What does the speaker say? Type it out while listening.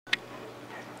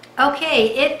Okay,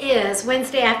 it is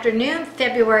Wednesday afternoon,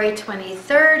 February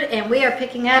 23rd, and we are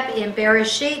picking up in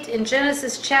Bereshit in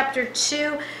Genesis chapter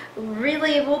 2.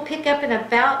 Really, we'll pick up in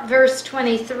about verse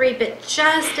 23, but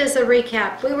just as a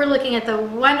recap, we were looking at the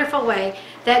wonderful way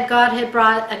that God had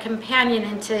brought a companion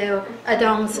into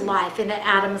Adam's life, into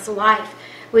Adam's life.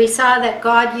 We saw that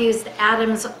God used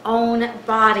Adam's own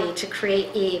body to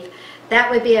create Eve. That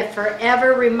would be a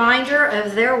forever reminder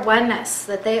of their oneness,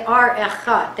 that they are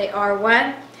echad, they are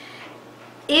one.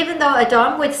 Even though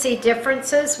Adam would see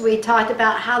differences, we talked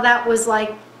about how that was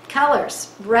like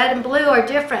colors. Red and blue are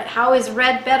different. How is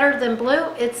red better than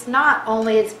blue? It's not.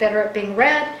 Only it's better at being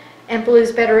red and blue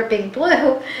is better at being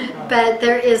blue, but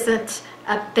there isn't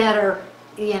a better,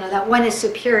 that one is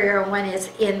superior and one is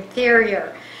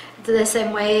inferior. The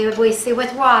same way we see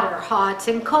with water, hot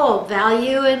and cold,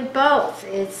 value in both.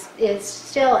 It's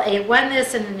still a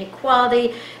oneness and an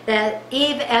equality that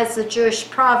Eve, as the Jewish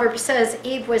proverb says,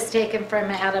 Eve was taken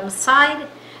from Adam's side,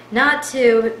 not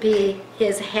to be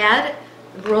his head,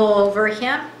 rule over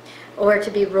him, or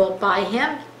to be ruled by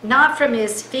him, not from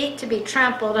his feet to be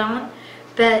trampled on,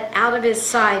 but out of his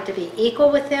side to be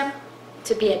equal with him,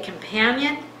 to be a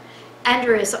companion,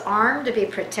 under his arm to be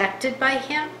protected by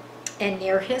him, and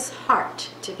near his heart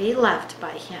to be loved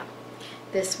by him.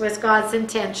 This was God's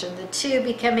intention, the two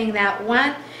becoming that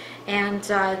one, and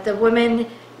the woman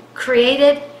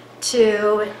created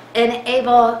to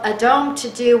enable Adam to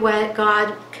do what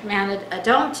God commanded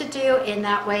Adam to do. In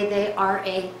that way they are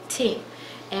a team.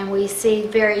 And we see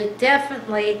very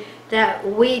definitely that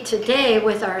we today,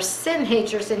 with our sin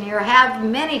natures in here, have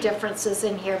many differences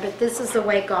in here, but this is the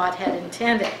way God had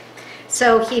intended.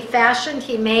 So he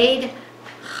made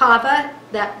Chava,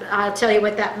 that I'll tell you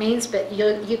what that means, but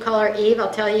you call her Eve. I'll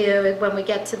tell you when we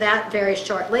get to that very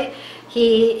shortly.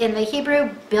 He, in the Hebrew,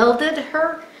 builded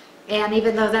her, and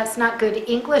even though that's not good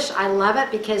English, I love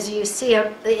it because you see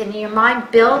in your mind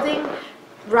building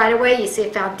right away. You see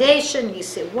a foundation, you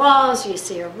see walls, you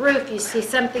see a roof, you see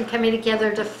something coming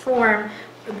together to form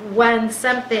one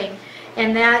something,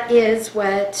 and that is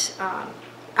what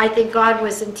I think God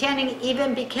was intending,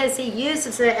 even because he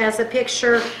uses it as a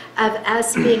picture of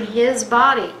us being his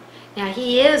body. Now,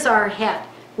 he is our head.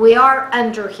 We are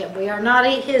under him. We are not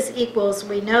his equals.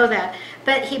 We know that.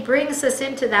 But he brings us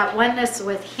into that oneness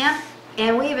with him,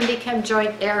 and we even become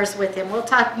joint heirs with him. We'll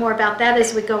talk more about that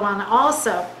as we go on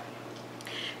also.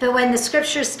 But when the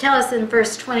scriptures tell us in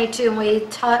verse 22, and we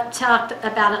talked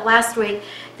about it last week,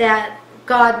 that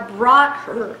God brought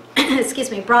her,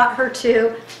 brought her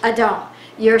to Adam.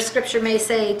 Your scripture may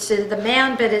say to the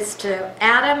man, but it's to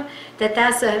Adam,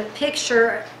 that's a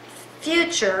picture,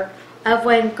 future, of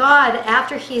when God,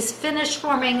 after he's finished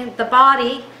forming the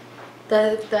body,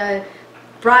 the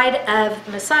bride of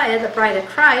Messiah, the bride of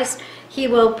Christ, he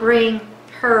will bring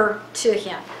her to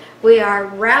him. We are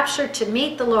raptured to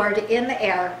meet the Lord in the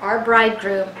air. Our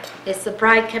bridegroom is the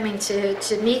bride coming to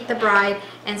meet the bride,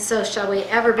 and so shall we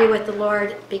ever be with the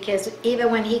Lord, because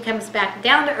even when he comes back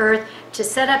down to earth to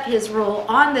set up his rule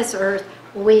on this earth,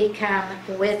 we come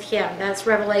with him. That's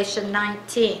Revelation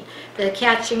 19. The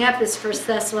catching up is 1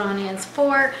 Thessalonians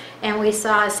 4, and we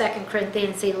saw 2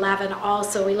 Corinthians 11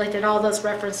 also. We looked at all those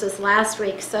references last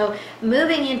week. So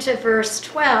moving into verse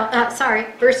 23,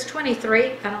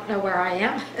 I don't know where I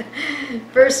am.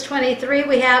 Verse 23,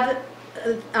 we have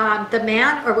the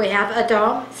man, or we have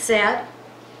Adam, said,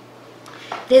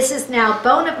 "This is now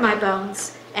bone of my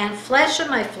bones and flesh of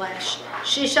my flesh.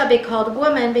 She shall be called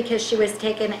woman, because she was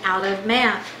taken out of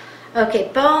man." Okay,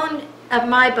 bone of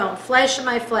my bone, flesh of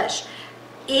my flesh.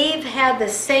 Eve had the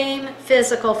same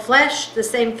physical flesh, the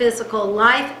same physical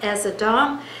life as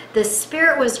Adam. The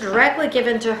Spirit was directly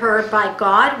given to her by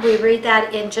God. We read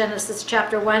that in Genesis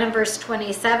chapter 1 and verse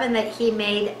 27, that he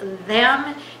made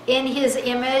them in his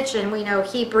image, and we know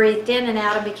he breathed in and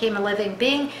Adam became a living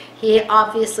being. He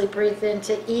obviously breathed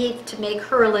into Eve to make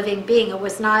her a living being. It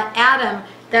was not Adam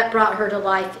that brought her to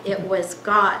life, it was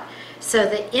God. So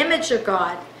the image of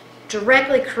God,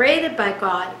 directly created by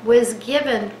God, was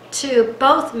given to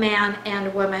both man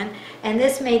and woman, and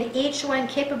this made each one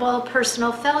capable of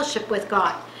personal fellowship with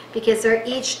God, because they're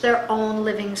each their own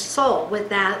living soul with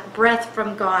that breath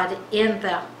from God in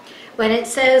them. When it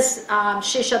says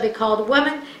she shall be called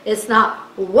woman, it's not,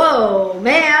 whoa,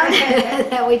 man,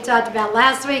 that we talked about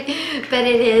last week, but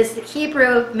it is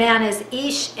Hebrew, man is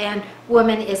ish and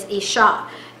woman is isha.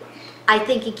 I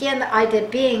think, again, the idea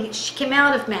being she came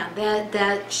out of man,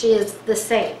 that she is the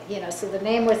same, so the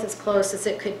name was as close as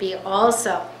it could be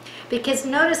also. Because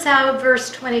notice how verse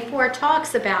 24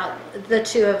 talks about the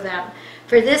two of them.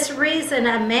 "For this reason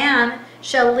a man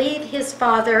shall leave his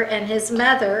father and his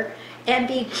mother, and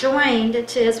be joined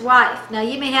to his wife. Now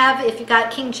you may have, if you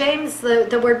got King James,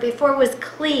 the word before was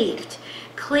cleaved.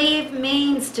 Cleave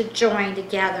means to join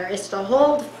together. It's to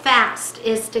hold fast.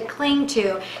 It's to cling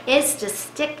to. It's to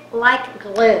stick like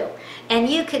glue. And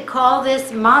you could call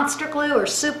this monster glue or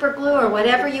super glue or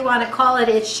whatever you want to call it.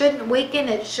 It shouldn't weaken.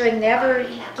 It should never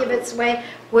give its way.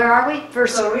 Where are we?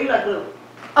 Verse. Gorilla glue.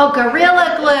 Oh,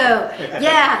 Gorilla Glue.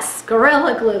 Yes,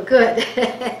 Gorilla Glue. Good.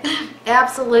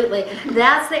 Absolutely.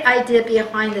 That's the idea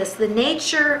behind this. The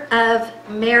nature of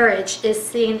marriage is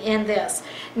seen in this.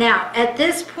 Now, at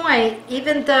this point,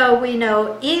 even though we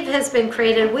know Eve has been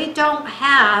created, we don't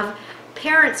have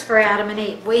parents for Adam and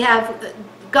Eve. We have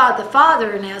God the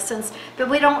Father in essence, but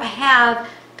we don't have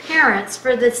parents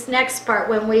for this next part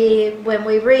when we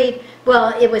read,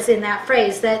 well, it was in that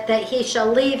phrase that he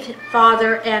shall leave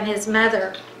father and his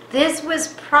mother. This was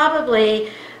probably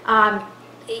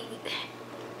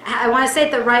I want to say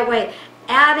it the right way,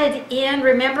 added in.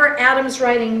 Remember, Adam's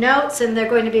writing notes and they're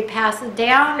going to be passed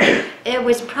down. It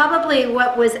was probably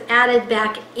what was added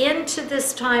back into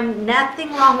this time.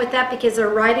 Nothing wrong with that because they're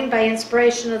writing by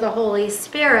inspiration of the Holy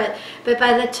Spirit. But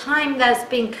by the time that's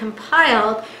being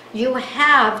compiled, you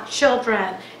have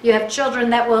children. You have children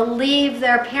that will leave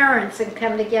their parents and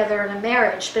come together in a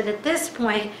marriage. But at this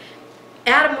point,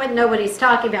 Adam wouldn't know what he's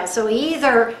talking about. So he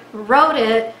either wrote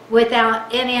it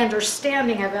without any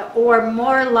understanding of it, or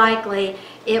more likely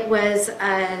it was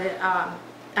not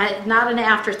an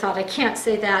afterthought, I can't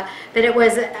say that, but it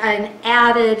was an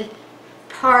added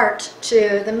part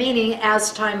to the meaning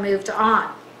as time moved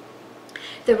on.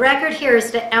 The record here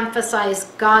is to emphasize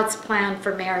God's plan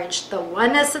for marriage, the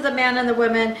oneness of the man and the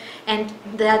woman, and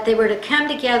that they were to come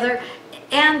together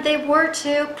and they were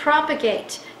to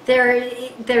propagate.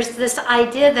 There's this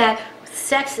idea that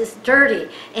sex is dirty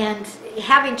and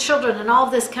having children and all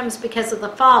this comes because of the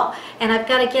fall. And I've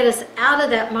got to get us out of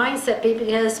that mindset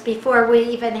because before we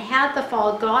even had the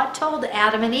fall, God told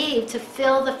Adam and Eve to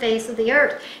fill the face of the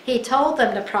earth. He told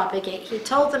them to propagate. He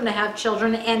told them to have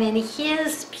children, and in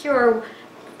his pure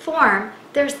form,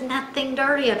 there's nothing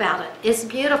dirty about it. It's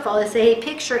beautiful. It's a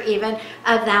picture even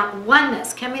of that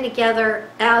oneness, coming together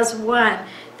as one,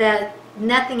 that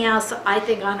nothing else, I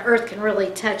think, on earth can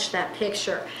really touch that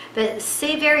picture. But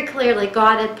see very clearly,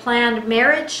 God had planned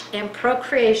marriage and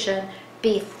procreation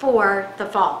before the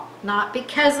fall. Not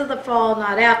because of the fall,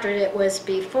 not after it was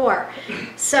before.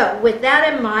 So with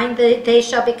that in mind, they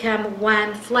shall become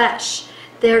one flesh.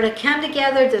 They're to come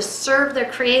together to serve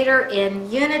their Creator in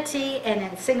unity and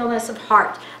in singleness of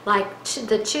heart. Like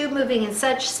the two moving in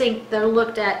such sync, they're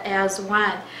looked at as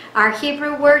one. Our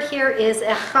Hebrew word here is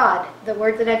echad, the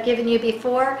word that I've given you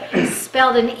before,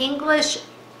 spelled in English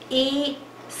E-C-H-A-D.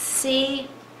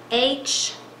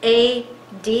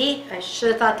 I should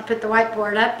have thought to put the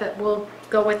whiteboard up, but we'll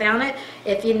go without it.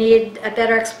 If you need a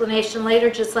better explanation later,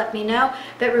 just let me know.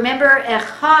 But remember,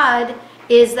 echad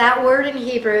is that word in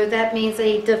Hebrew that means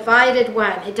a divided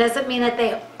one. It doesn't mean that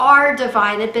they are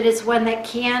divided, but it's one that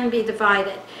can be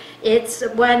divided. It's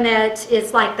one that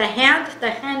is like the hand. The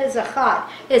hand is echad.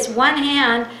 It's one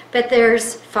hand, but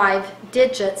there's 5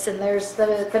 digits, and there's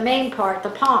the main part, the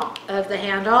palm of the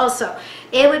hand also.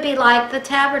 It would be like the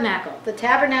tabernacle. The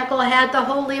tabernacle had the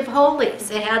Holy of Holies.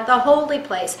 It had the holy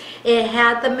place. It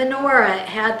had the menorah. It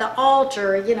had the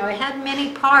altar. You know, it had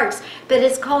many parts, but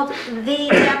it's called the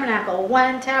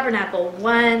tabernacle,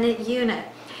 one unit.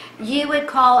 You would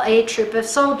call a troop of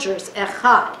soldiers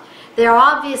echad. They're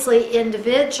obviously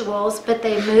individuals, but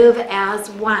they move as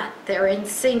one. They're in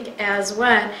sync as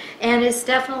one. And it's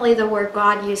definitely the word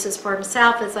God uses for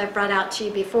himself, as I've brought out to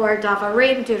you before.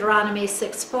 Davarim, Deuteronomy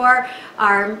 6:4,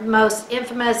 our most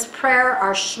infamous prayer,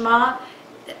 our Shema,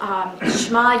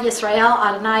 Shema Yisrael,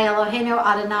 Adonai Eloheinu,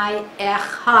 Adonai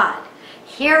Echad.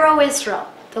 Hear, O Israel,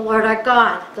 the Lord our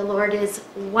God, the Lord is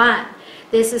one.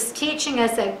 This is teaching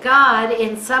us that God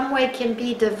in some way can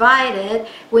be divided.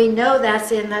 We know that's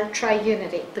in the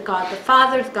triunity, the God the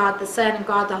Father, God the Son, and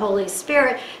God the Holy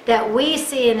Spirit, that we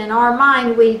see, and in our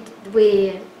mind we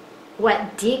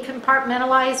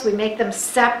decompartmentalize, we make them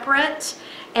separate,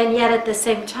 and yet at the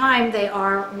same time they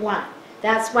are one.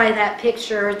 That's why that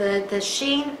picture, the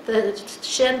shin,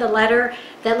 the letter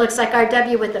that looks like our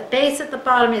W with the base at the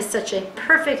bottom, is such a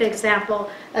perfect example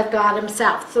of God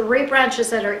himself. 3 branches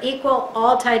that are equal,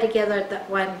 all tied together at that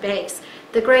one base.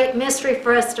 The great mystery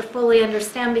for us to fully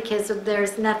understand, because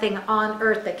there's nothing on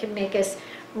earth that can make us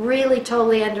really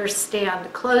totally understand. The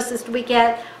closest we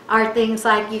get are things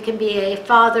like you can be a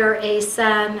father, a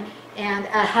son, and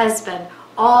a husband,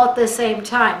 all at the same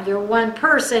time. You're one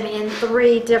person in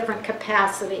 3 different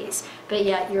capacities, but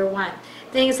yet you're one.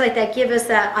 Things like that give us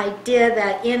that idea,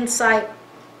 that insight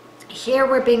Here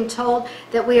we're being told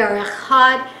that we are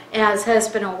echad as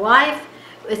husband and wife.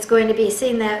 It's going to be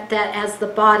seen that as the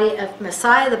body of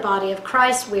Messiah, the body of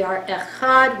Christ. We are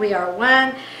echad, we are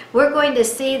one. We're going to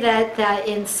see that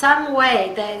in some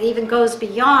way that even goes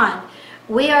beyond,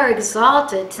 we are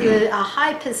exalted to a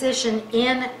high position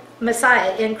in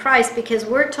Messiah, in Christ, because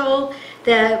we're told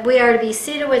that we are to be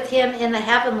seated with him in the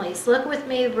heavenlies. Look with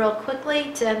me real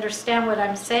quickly to understand what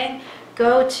I'm saying.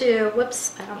 Go to,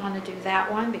 whoops, I don't want to do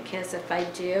that one, because if I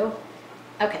do,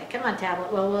 okay, come on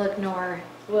tablet, well, we'll ignore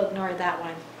that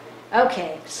one.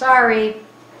 Okay, sorry,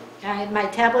 my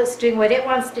tablet's doing what it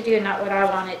wants to do, not what I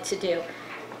want it to do.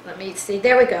 Let me see,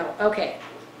 there we go, okay,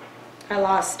 I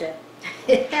lost it.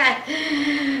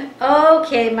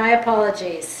 Okay, my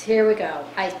apologies, here we go.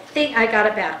 I think I got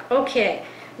it back. Okay,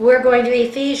 we're going to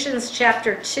Ephesians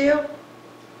chapter 2,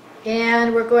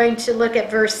 and we're going to look at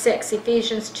verse 6,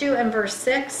 Ephesians 2 and verse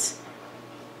 6.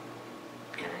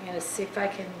 And I'm going to see if I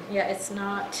can, yeah, it's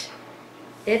not,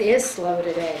 it is slow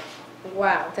today.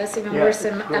 Wow, that's even worse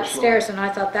than upstairs, and I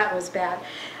thought that was bad.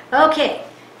 Okay,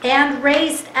 and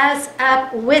raised us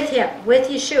up with him, with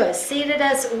Yeshua, seated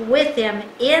us with him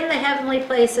in the heavenly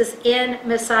places in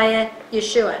Messiah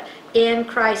Yeshua, in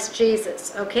Christ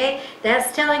Jesus, okay?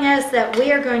 That's telling us that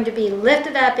we are going to be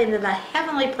lifted up into the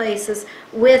heavenly places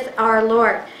with our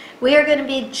Lord. We are going to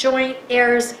be joint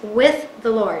heirs with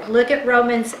the Lord. Look at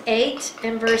Romans 8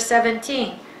 and verse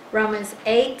 17. Romans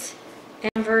 8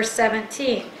 and verse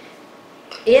 17.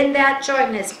 In that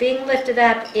jointness, being lifted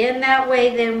up in that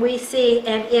way, then we see,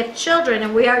 and if children,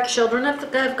 and we are children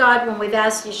of God when we've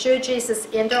asked Yeshua Jesus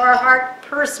into our heart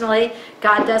personally,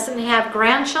 God doesn't have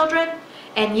grandchildren,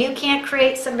 and you can't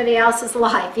create somebody else's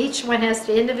life. Each one has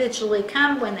to individually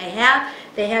come when they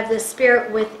have the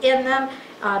Spirit within them.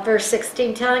 Verse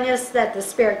 16 telling us that the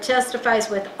Spirit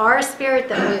testifies with our spirit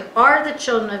that we are the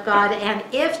children of God, and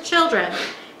if children,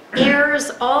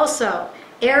 heirs also,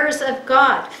 heirs of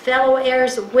God, fellow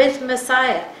heirs with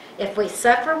Messiah. If we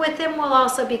suffer with him, we'll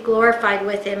also be glorified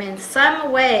with him. In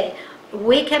some way,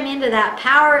 we come into that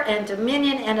power and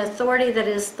dominion and authority that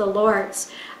is the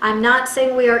Lord's. I'm not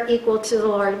saying we are equal to the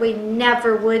Lord. We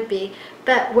never would be.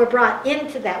 But we're brought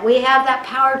into that. We have that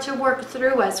power to work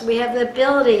through us. We have the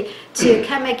ability to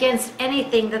come against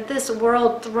anything that this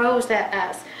world throws at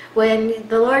us. When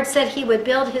the Lord said he would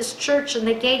build his church and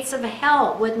the gates of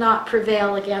hell would not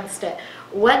prevail against it.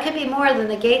 What could be more than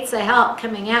the gates of hell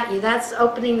coming at you? That's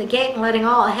opening the gate and letting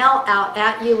all hell out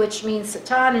at you, which means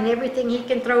Satan and everything he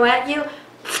can throw at you.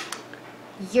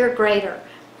 You're greater.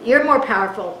 You're more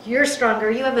powerful. You're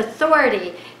stronger. You have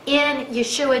authority in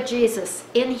Yeshua Jesus,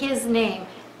 in his name,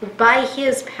 by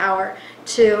his power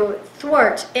to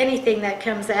thwart anything that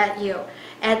comes at you.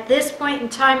 At this point in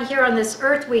time here on this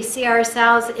earth, we see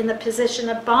ourselves in the position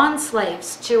of bond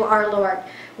slaves to our Lord.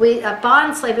 A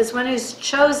bond slave is one who's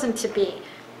chosen to be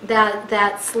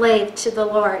that slave to the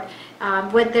Lord.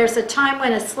 When there's a time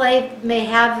when a slave may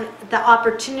have the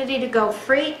opportunity to go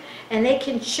free, and they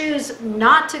can choose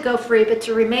not to go free, but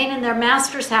to remain in their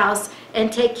master's house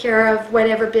and take care of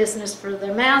whatever business for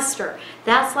their master.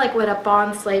 That's like what a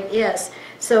bond slave is.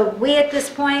 So we at this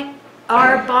point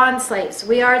are bond slaves.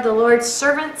 We are the Lord's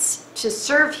servants to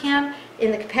serve him in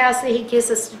the capacity he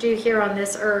gives us to do here on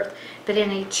this earth. But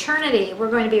in eternity, we're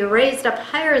going to be raised up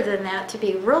higher than that to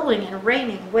be ruling and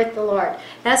reigning with the Lord.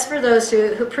 That's for those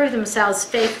who prove themselves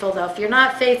faithful, though. If you're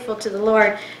not faithful to the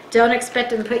Lord, don't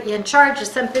expect him to put you in charge of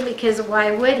something, because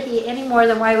why would he, any more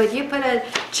than why would you put a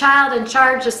child in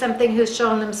charge of something who's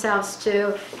shown themselves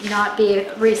to not be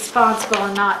responsible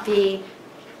and not be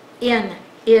in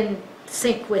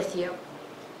sync with you?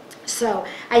 So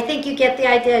I think you get the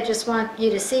idea. I just want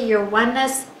you to see your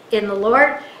oneness in the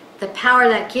Lord, the power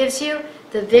that gives you,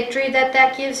 the victory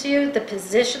that gives you, the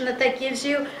position that gives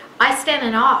you. I stand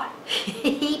in awe.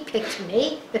 He picked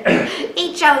me.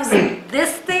 He chose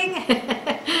this thing.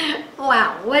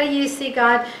 Wow, what do you see,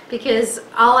 God? Because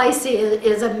all I see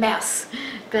is a mess,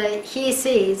 but he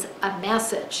sees a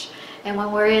message. And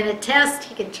when we're in a test,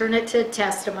 he can turn it to a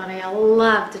testimony. I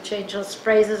love to change those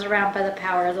phrases around by the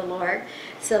power of the Lord.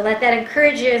 So let that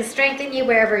encourage you and strengthen you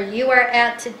wherever you are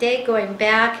at today, going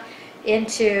back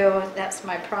into, that's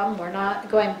my problem, we're not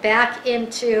going back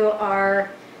into our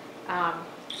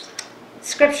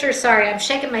scripture. Sorry, I'm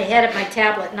shaking my head at my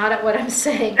tablet, not at what I'm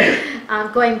saying.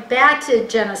 Going back to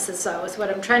Genesis, though, is what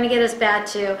I'm trying to get us back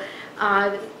to.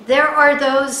 There are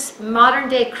those modern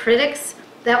day critics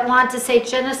that want to say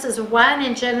Genesis 1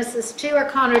 and Genesis 2 are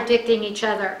contradicting each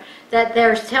other, that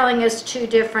they're telling us two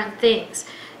different things.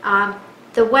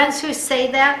 The ones who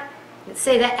say that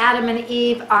Adam and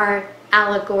Eve are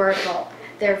allegorical.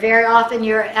 They're very often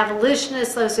your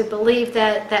evolutionists, those who believe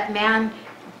that man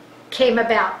came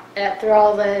about through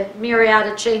all the myriad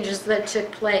of changes that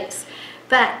took place.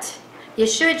 But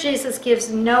Yeshua Jesus gives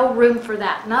no room for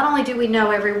that. Not only do we know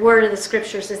every word of the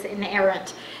scriptures is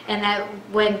inerrant, and that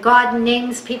when God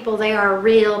names people, they are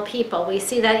real people. We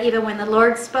see that even when the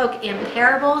Lord spoke in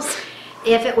parables.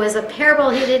 If it was a parable,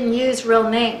 he didn't use real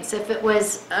names. If it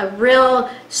was a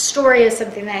real story of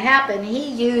something that happened, he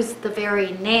used the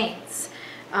very names.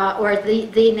 Or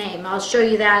the name. I'll show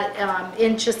you that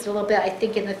in just a little bit, I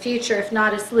think, in the future. If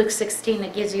not, it's Luke 16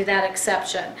 that gives you that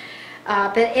exception.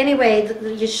 But anyway,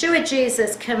 Yeshua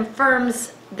Jesus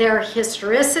confirms their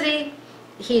historicity.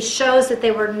 He shows that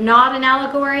they were not an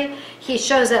allegory. He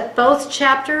shows that both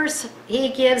chapters, he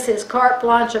gives his carte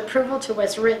blanche approval to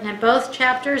what's written in both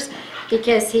chapters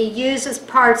because he uses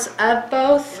parts of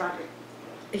both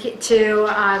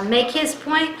to make his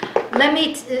point.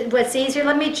 What's easier,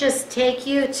 let me just take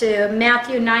you to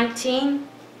Matthew 19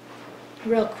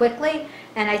 real quickly,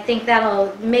 and I think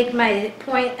that'll make my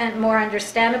point more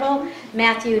understandable.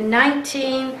 Matthew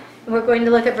 19, we're going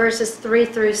to look at verses 3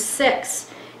 through 6.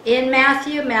 In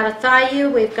Matthew, Matthew,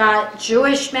 we've got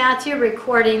Jewish Matthew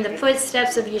recording the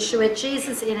footsteps of Yeshua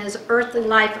Jesus in his earthly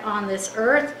life on this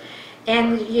earth.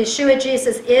 And Yeshua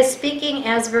Jesus is speaking,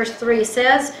 as verse 3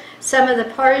 says. Some of the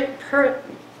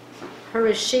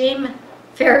Parashim,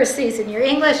 Pharisees in your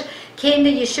English, came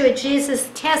to Yeshua Jesus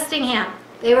testing him.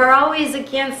 They were always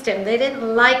against him. They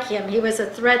didn't like him. He was a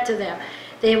threat to them.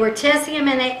 They were testing him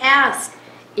and they asked,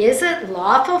 is it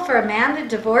lawful for a man to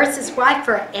divorce his wife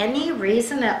for any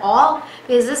reason at all?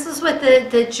 Because this is what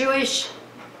the Jewish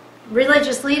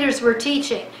religious leaders were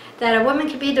teaching, that a woman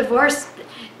could be divorced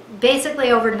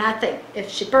basically over nothing. If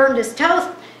she burned his toast,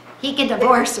 he can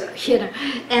divorce her,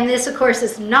 And this, of course,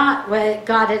 is not what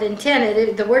God had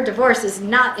intended. The word divorce is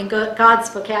not in God's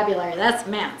vocabulary. That's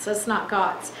man's. That's not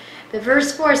God's. But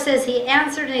verse 4 says, he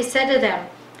answered and he said to them,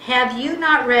 have you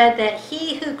not read that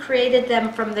he who created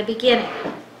them from the beginning?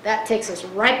 That takes us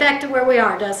right back to where we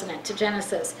are, doesn't it? To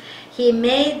Genesis. He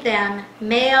made them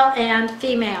male and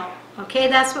female. Okay,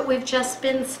 that's what we've just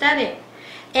been studying.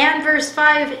 And verse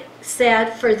 5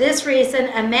 said, for this reason,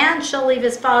 a man shall leave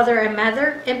his father and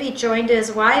mother and be joined to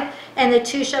his wife, and the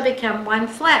two shall become one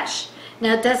flesh.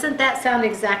 Now, doesn't that sound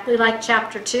exactly like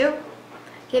chapter 2?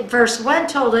 Okay, verse 1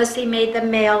 told us he made them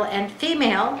male and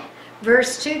female.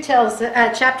 Verse 2 tells,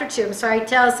 chapter 2,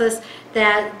 tells us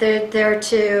that they're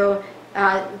to,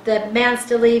 the man's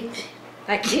to leave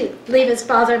his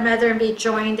father and mother and be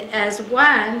joined as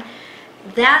one.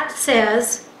 That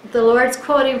says, the Lord's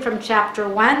quoting from chapter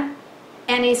 1,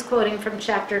 and he's quoting from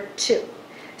chapter 2.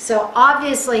 So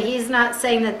obviously he's not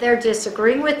saying that they're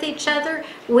disagreeing with each other.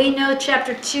 We know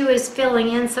chapter 2 is filling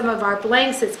in some of our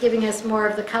blanks. It's giving us more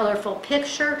of the colorful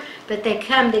picture, but they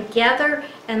come together,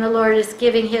 and the Lord is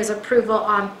giving his approval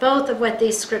on both of what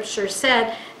these scriptures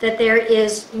said, that there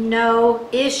is no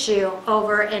issue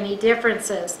over any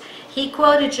differences. He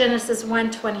quoted Genesis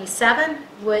 1:27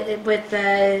 with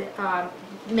the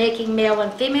making male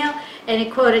and female, and he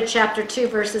quoted chapter 2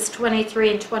 verses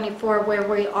 23 and 24 where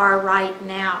we are right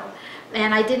now.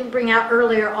 And I didn't bring out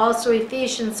earlier also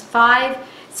Ephesians 5,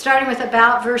 starting with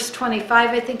about verse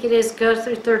 25, I think it is, go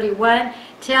through 31,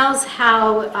 tells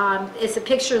how it's a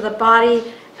picture of the body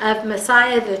of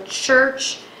Messiah, the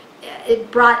church.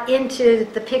 It brought into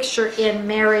the picture in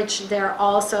marriage there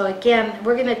also. Again,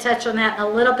 we're going to touch on that in a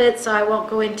little bit, so I won't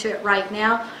go into it right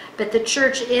now, but the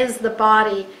church is the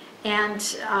body,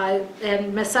 and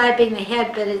Messiah being the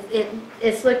head, but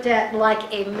it's looked at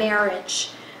like a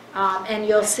marriage. And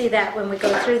you'll see that when we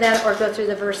go through that, or go through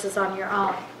the verses on your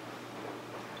own.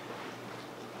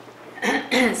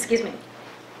 Excuse me.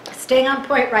 Staying on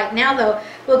point right now, though,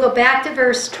 we'll go back to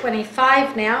verse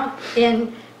 25 now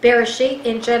in Bereshit,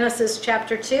 in Genesis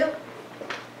chapter 2.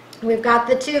 We've got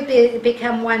the two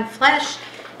become one flesh,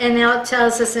 and now it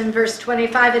tells us in verse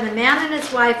 25, and the man and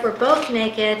his wife were both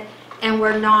naked and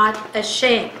were not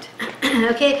ashamed.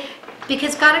 Okay?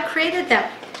 Because God had created them.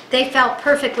 They felt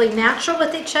perfectly natural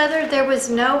with each other. There was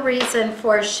no reason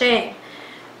for shame.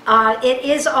 It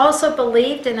is also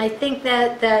believed, and I think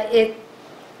I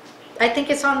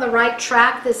think it's on the right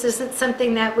track. This isn't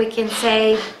something that we can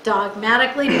say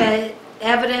dogmatically, but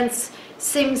evidence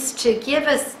seems to give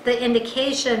us the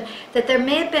indication that there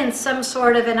may have been some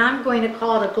sort of, and I'm going to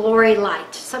call it a glory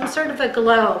light, some sort of a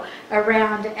glow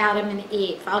around Adam and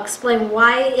Eve. I'll explain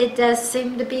why it does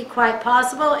seem to be quite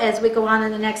possible as we go on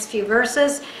in the next few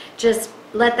verses. Just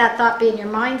let that thought be in your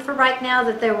mind for right now,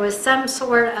 that there was some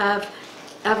sort of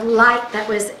of light that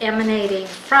was emanating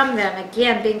from them,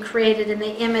 again being created in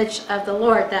the image of the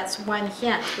Lord. That's one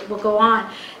hint, but we'll go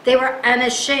on. They were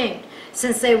unashamed,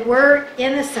 since they were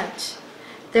innocent.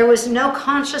 There was no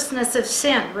consciousness of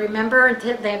sin. Remember,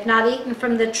 they have not eaten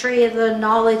from the tree of the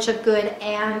knowledge of good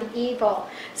and evil.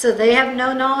 So they have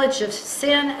no knowledge of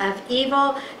sin, of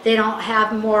evil. They don't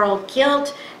have moral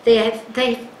guilt. They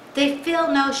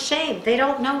feel no shame. They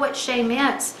don't know what shame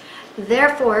is.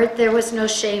 Therefore, there was no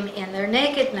shame in their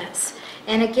nakedness.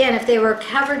 And again, if they were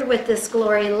covered with this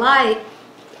glory light,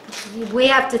 we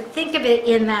have to think of it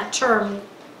in that term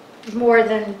more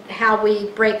than how we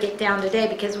break it down today,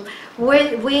 because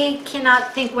we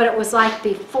cannot think what it was like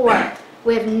before.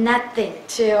 We have nothing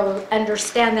to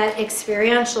understand that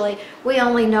experientially. We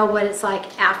only know what it's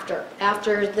like after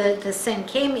the sin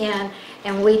came in,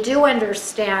 and we do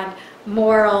understand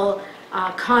moral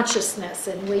consciousness,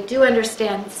 and we do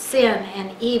understand sin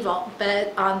and evil.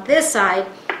 But on this side,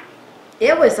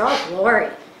 it was all glory.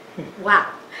 Wow.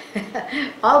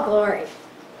 All glory.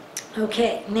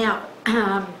 Okay, now,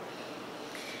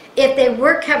 if they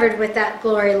were covered with that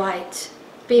glory light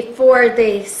before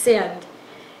they sinned,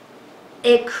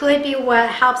 it could be what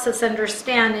helps us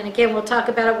understand, and again, we'll talk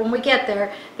about it when we get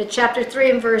there, but chapter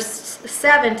 3 and verse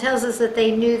 7 tells us that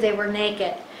they knew they were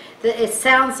naked. It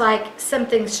sounds like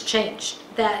something's changed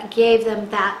that gave them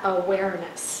that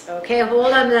awareness. Okay,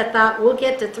 hold on to that thought. We'll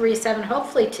get to 3:7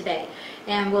 hopefully today,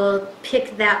 and we'll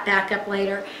pick that back up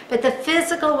later. But the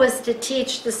physical was to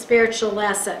teach the spiritual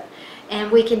lesson,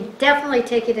 and we can definitely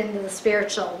take it into the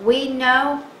spiritual. We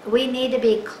know we need to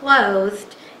be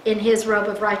clothed in his robe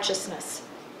of righteousness.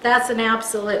 That's an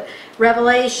absolute.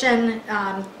 Revelation,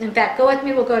 in fact, go with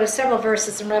me. We'll go to several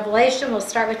verses in Revelation. We'll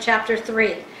start with chapter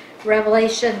 3.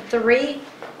 Revelation 3,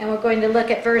 and we're going to look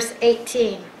at verse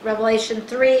 18. Revelation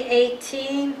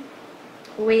 3:18,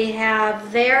 we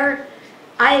have there,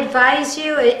 I advise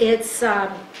you, it's the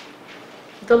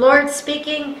Lord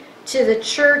speaking to the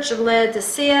church of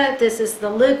Laodicea. This is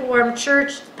the lukewarm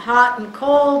church, hot and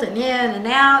cold and in and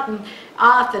out and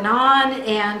off and on,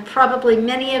 and probably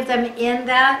many of them in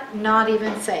that not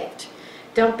even saved.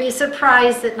 Don't be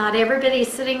surprised that not everybody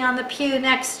sitting on the pew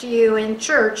next to you in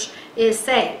church is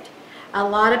saved. A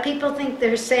lot of people think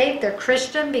they're saved, they're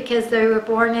Christian because they were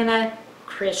born in a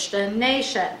Christian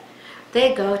nation.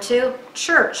 They go to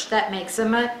church. That makes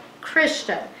them a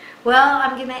Christian. Well,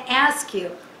 I'm going to ask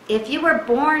you, if you were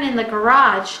born in the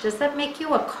garage, does that make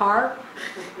you a car?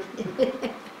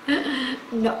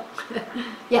 No.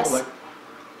 Yes?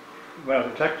 When I was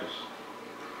in Texas,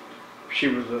 she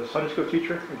was a Sunday school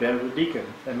teacher, her dad was a deacon.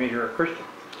 That made her a Christian.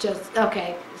 Just,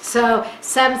 okay. So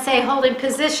some say holding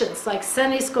positions like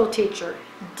Sunday school teacher,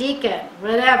 deacon,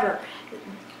 whatever.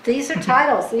 These are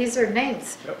titles, these are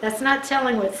names. Yep. That's not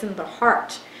telling what's in the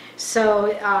heart.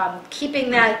 So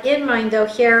keeping that in mind, though,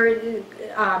 here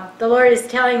the Lord is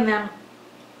telling them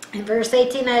in verse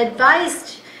 18, I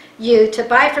advised you to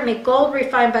buy from me gold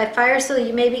refined by fire so that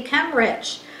you may become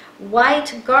rich,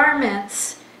 white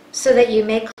garments so that you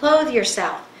may clothe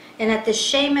yourself, and that the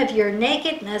shame of your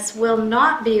nakedness will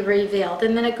not be revealed.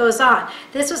 And then it goes on.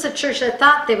 This was a church that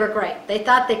thought they were great. They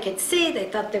thought they could see, they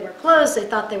thought they were clothed, they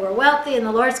thought they were wealthy, and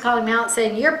the Lord's calling them out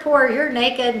saying, you're poor, you're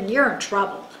naked, and you're in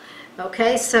trouble.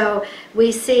 Okay, so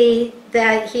we see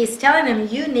that he's telling them,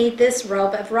 you need this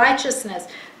robe of righteousness.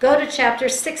 Go to chapter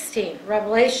 16,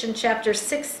 Revelation chapter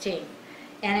 16.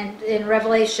 And in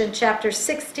Revelation chapter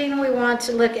 16, we want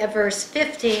to look at verse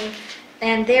 15,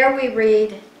 and there we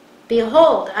read,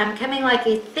 behold, I'm coming like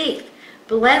a thief.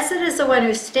 Blessed is the one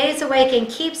who stays awake and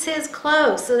keeps his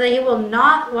clothes, so that he will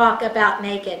not walk about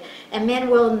naked, and men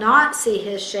will not see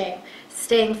his shame.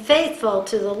 Staying faithful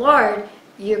to the Lord,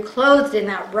 you're clothed in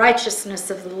that righteousness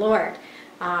of the Lord.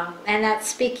 And that's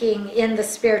speaking in the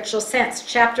spiritual sense.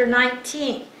 Chapter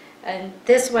 19, and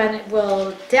this one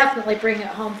will definitely bring it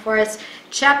home for us.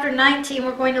 Chapter 19,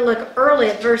 we're going to look early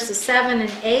at verses 7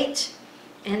 and 8.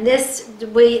 And this,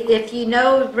 if you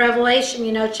know Revelation,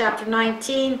 you know chapter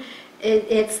 19,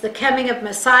 it's the coming of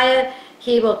Messiah.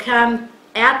 He will come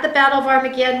at the Battle of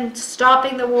Armageddon,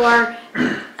 stopping the war,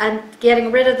 and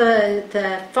getting rid of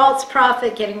the false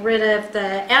prophet, getting rid of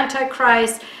the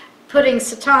Antichrist, putting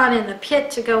Satan in the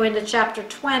pit to go into chapter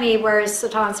 20, whereas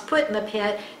Satan's put in the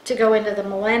pit to go into the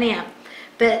millennium.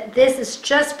 But this is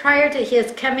just prior to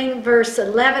his coming. Verse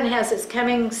 11 has his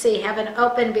coming, see heaven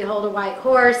open, behold a white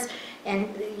horse,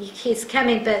 and he's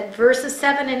coming. But verses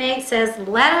 7 and 8 says,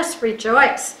 let us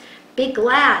rejoice, be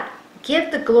glad,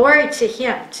 give the glory to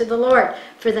him, to the Lord,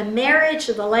 for the marriage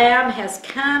of the Lamb has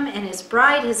come, and his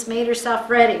bride has made herself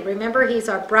ready. Remember, he's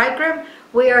our bridegroom,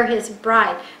 we are his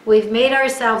bride. We've made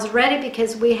ourselves ready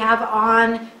because we have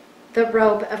on the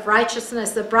robe of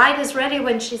righteousness. The bride is ready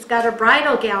when she's got her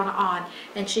bridal gown on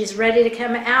and she's ready to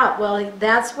come out. Well,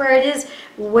 that's where it is.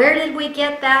 Where did we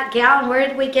get that gown? Where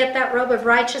did we get that robe of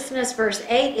righteousness? Verse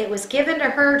 8, it was given to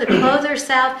her to clothe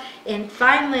herself in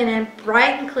fine linen,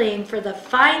 bright and clean, for the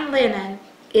fine linen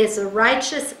is the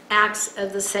righteous acts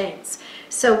of the saints.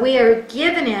 So we are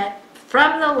given it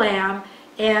from the Lamb,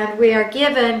 and we are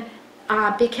given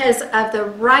because of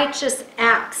the righteous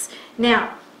acts.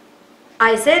 Now,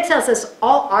 Isaiah tells us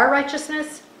all our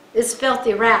righteousness is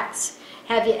filthy rags.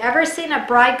 Have you ever seen a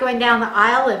bride going down the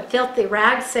aisle in filthy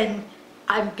rags saying,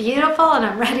 I'm beautiful and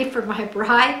I'm ready for my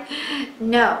bride?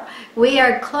 No. We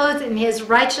are clothed in his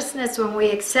righteousness when we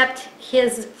accept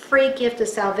his free gift of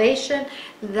salvation.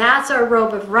 That's our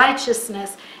robe of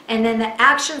righteousness. And then the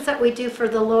actions that we do for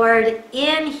the Lord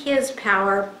in his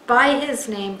power, by his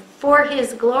name, for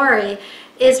his glory,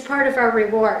 is part of our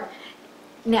reward.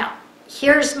 Now,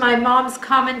 here's my mom's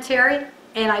commentary,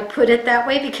 and I put it that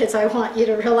way because I want you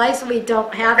to realize we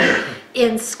don't have it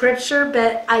in Scripture,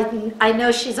 but I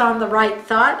know she's on the right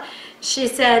thought. She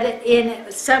said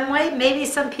in some way, maybe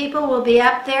some people will be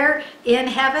up there in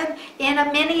heaven in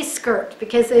a mini skirt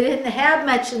because they didn't have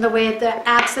much in the way of the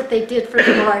acts that they did for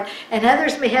the Lord. And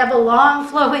others may have a long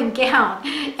flowing gown.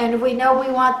 And we know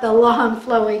we want the long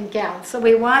flowing gown. So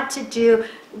we want to do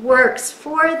works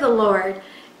for the Lord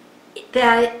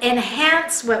that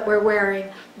enhance what we're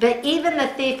wearing. But even the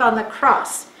thief on the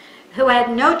cross, who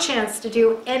had no chance to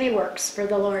do any works for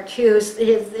the Lord,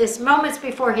 his moments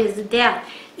before his death,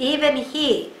 even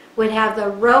he would have the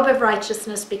robe of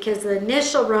righteousness, because the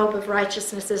initial robe of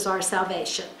righteousness is our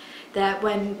salvation. That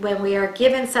when we are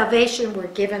given salvation, we're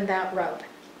given that robe.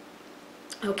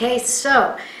 Okay,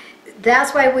 so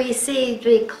that's why we see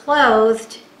be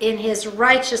clothed in his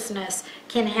righteousness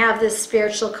can have this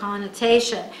spiritual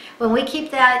connotation. When we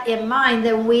keep that in mind,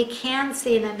 then we can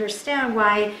see and understand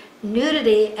why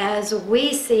nudity, as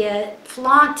we see it,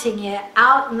 flaunting it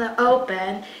out in the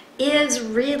open, is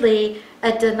really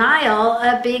a denial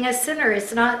of being a sinner.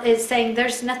 It's saying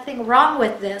there's nothing wrong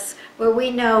with this, where we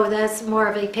know that's more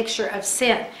of a picture of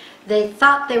sin. They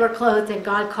thought they were clothed and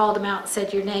God called them out and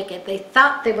said, you're naked. They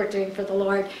thought they were doing for the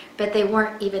Lord, but they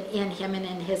weren't even in him and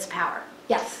in his power.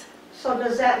 Yes? So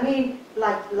does that mean,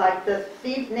 like the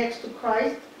thief next to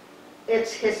Christ,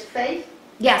 it's his faith,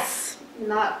 Yes.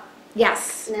 not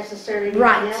Yes. necessarily anything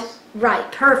Right. else?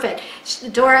 Right. Perfect.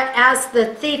 Dora asked the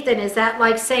thief, then, is that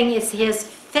like saying it's his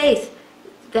faith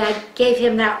that gave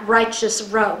him that righteous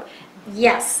robe?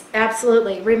 Yes,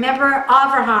 absolutely. Remember,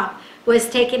 Abraham was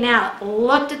taken out,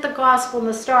 looked at the gospel and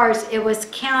the stars. It was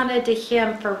counted to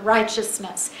him for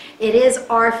righteousness. It is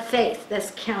our faith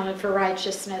that's counted for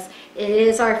righteousness. It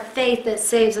is our faith that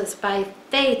saves us. By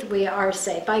faith we are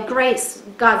saved. By grace,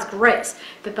 God's grace,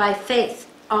 but by faith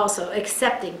also,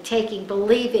 accepting, taking,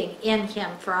 believing in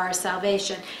him for our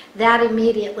salvation. That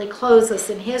immediately clothes us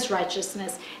in his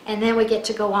righteousness, and then we get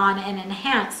to go on and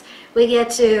enhance. We get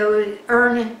to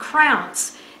earn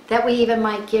crowns that we even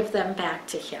might give them back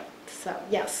to him. So,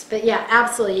 yes, but yeah,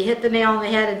 absolutely. You hit the nail on the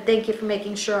head, and thank you for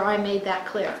making sure I made that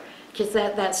clear, because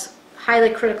that's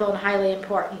highly critical and highly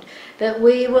important. But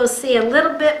we will see a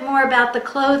little bit more about the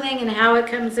clothing and how it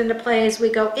comes into play as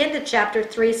we go into chapter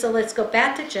 3. So let's go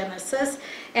back to Genesis,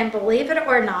 and believe it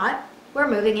or not, we're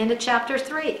moving into chapter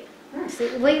 3.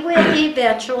 See, we will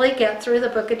eventually get through the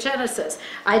book of Genesis.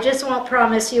 I just won't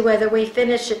promise you whether we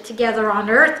finish it together on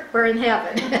earth or in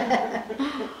heaven.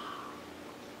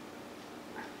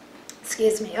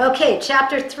 Excuse me. Okay,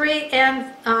 chapter 3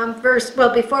 and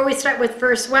before we start with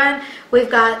verse 1, we've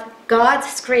got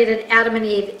God's created Adam and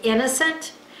Eve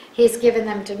innocent. He's given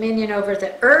them dominion over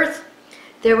the earth.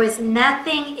 There was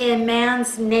nothing in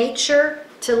man's nature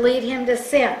to lead him to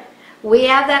sin. We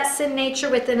have that sin nature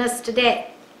within us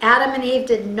today. Adam and Eve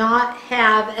did not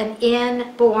have an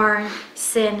inborn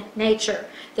sin nature.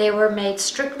 They were made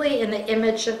strictly in the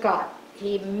image of God.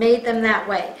 He made them that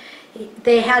way.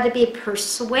 They had to be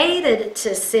persuaded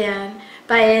to sin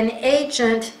by an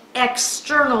agent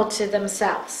external to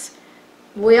themselves.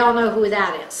 We all know who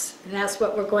that is, and that's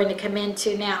what we're going to come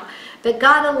into now. But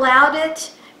God allowed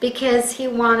it because he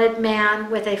wanted man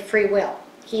with a free will.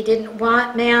 He didn't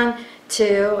want man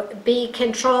to be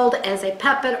controlled as a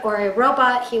puppet or a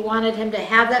robot. He wanted him to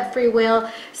have that free will,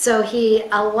 so he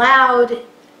allowed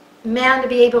man to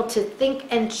be able to think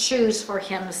and choose for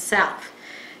himself.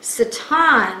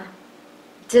 Satan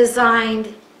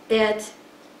designed it,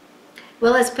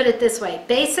 well, let's put it this way.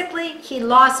 Basically, he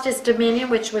lost his dominion,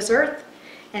 which was earth,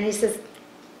 and he says,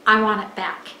 I want it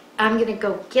back. I'm going to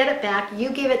go get it back. You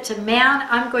give it to man.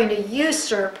 I'm going to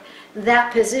usurp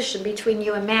that position between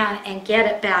you and man and get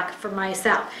it back for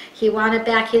myself. He wanted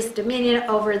back his dominion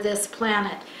over this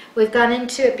planet. We've gone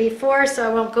into it before, so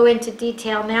I won't go into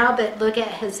detail now, but look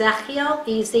at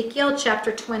Ezekiel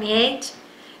chapter 28,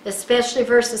 especially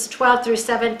verses 12 through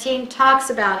 17, talks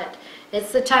about it.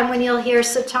 It's the time when you'll hear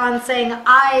Satan saying,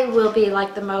 I will be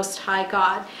like the Most High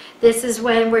God. This is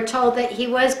when we're told that he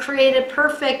was created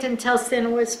perfect until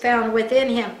sin was found within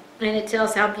him. And it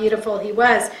tells how beautiful he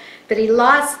was. But he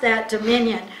lost that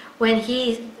dominion when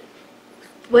he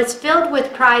was filled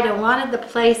with pride and wanted the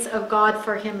place of God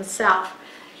for himself.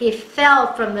 He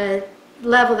fell from the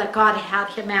level that God had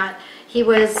him at. He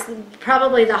was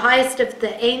probably the highest of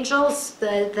the angels,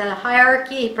 the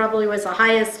hierarchy. He probably was the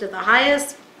highest of the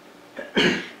highest.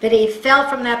 But he fell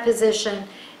from that position.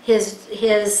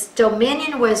 His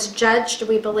dominion was judged.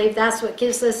 We believe that's what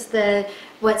gives us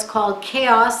what's called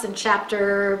chaos in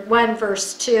chapter 1,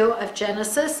 verse 2 of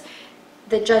Genesis.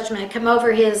 The judgment come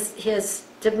over his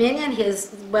dominion,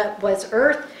 what was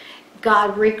earth.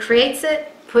 God recreates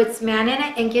it, puts man in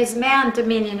it, and gives man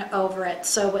dominion over it.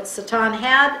 So what Satan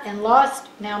had and lost,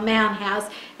 now man has.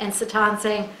 And Satan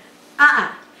saying,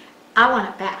 I want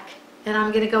it back. And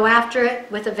I'm going to go after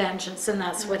it with a vengeance, and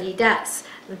that's what he does.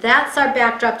 That's our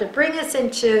backdrop to bring us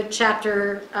into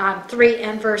chapter 3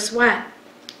 and verse 1.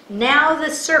 Now the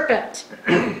serpent,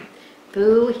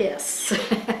 boo hiss,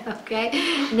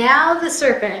 okay? Now the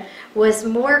serpent was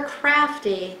more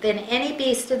crafty than any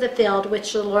beast of the field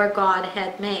which the Lord God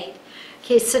had made.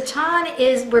 Okay,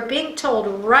 Satan we're being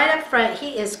told right up front,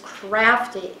 he is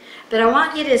crafty. But I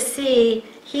want you to see,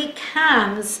 he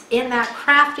comes in that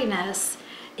craftiness.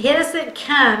 He doesn't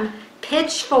come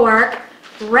pitchfork,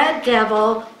 red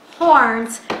devil,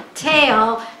 horns,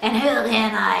 tail, and who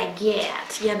can I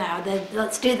get?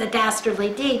 Let's do the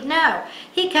dastardly deed. No,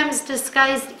 he comes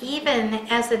disguised even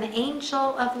as an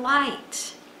angel of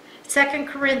light. 2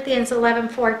 Corinthians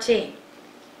 11:14.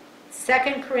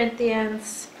 2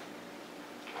 Corinthians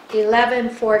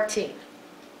 11:14.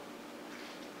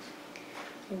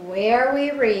 Where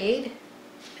we read,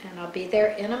 and I'll be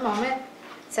there in a moment,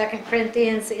 2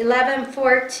 Corinthians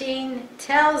 11:14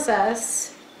 tells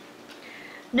us,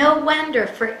 no wonder,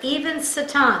 for even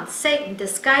Satan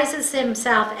disguises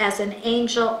himself as an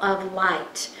angel of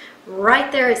light.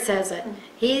 Right there it says it.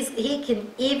 He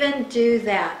can even do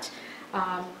that.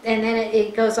 And then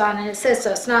it goes on and it says,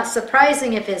 so it's not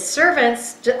surprising if his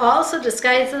servants also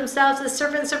disguise themselves as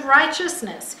servants of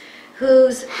righteousness,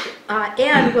 whose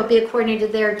end will be according to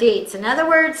their deeds. In other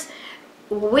words,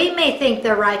 we may think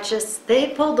they're righteous. They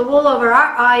pulled the wool over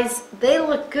our eyes. They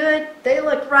look good. They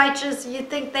look righteous. You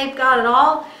think they've got it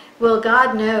all? Well,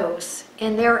 God knows.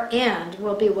 And their end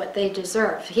will be what they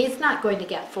deserve. He's not going to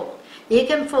get fooled. You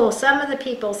can fool some of the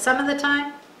people some of the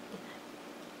time.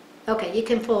 Okay, you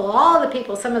can fool all the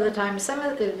people some of the time.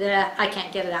 I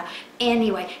can't get it out.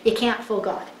 Anyway, you can't fool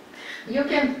God. You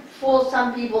can fool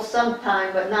some people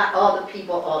sometime, but not all the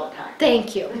people all the time.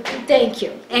 Thank you. Thank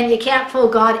you. And you can't fool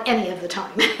God any of the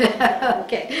time.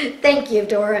 Okay. Thank you,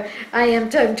 Dora. I am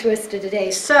tongue twisted today.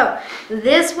 So,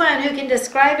 this one who can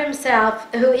describe himself,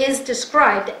 who is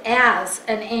described as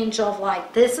an angel of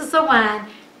light, this is the one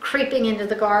creeping into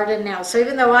the garden now. So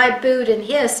even though I booed and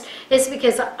hissed, it's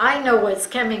because I know what's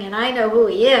coming and I know who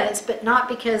he is, but not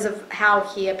because of how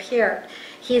he appeared.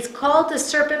 He's called the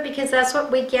serpent because that's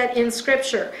what we get in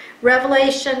Scripture.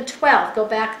 Revelation 12. Go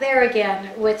back there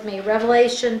again with me.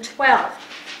 Revelation 12.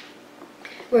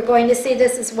 We're going to see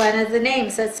this is one of the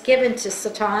names that's given to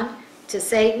Satan, to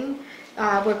Satan.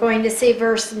 We're going to see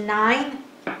verse 9.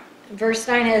 Verse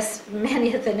 9 has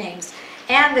many of the names.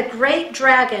 And the great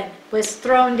dragon was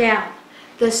thrown down.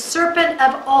 The serpent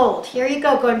of old. Here you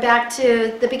go, going back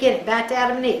to the beginning, back to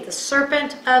Adam and Eve. The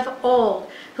serpent of old,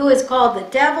 who is called the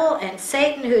devil and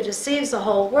Satan, who deceives the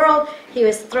whole world. He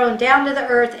was thrown down to the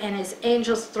earth, and his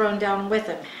angels thrown down with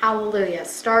him. Hallelujah.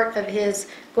 Start of his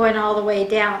going all the way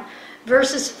down.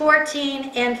 Verses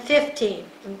 14 and 15.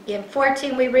 In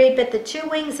 14 we read, but the 2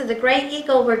 wings of the great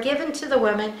eagle were given to the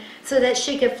woman so that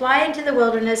she could fly into the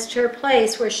wilderness to her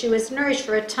place where she was nourished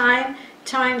for a time,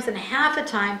 times and half a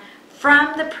time,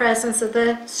 from the presence of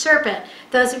the serpent.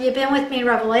 Those of you who have been with me in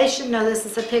Revelation know this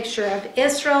is a picture of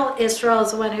Israel. Israel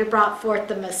is the one who brought forth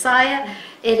the Messiah.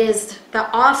 It is the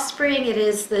offspring. It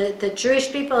is the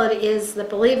Jewish people. It is the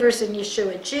believers in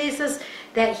Yeshua Jesus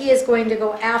that he is going to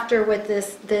go after with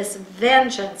this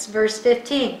vengeance. Verse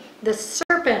 15, the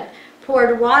serpent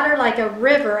poured water like a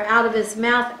river out of his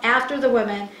mouth after the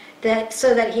woman, that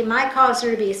so that he might cause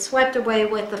her to be swept away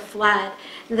with the flood.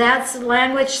 That's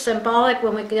language symbolic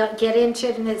when we get into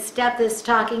it in its depth. It's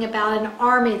talking about an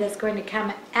army that's going to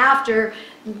come after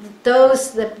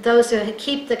those who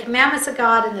keep the commandments of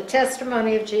God and the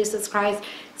testimony of Jesus Christ.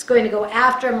 It's going to go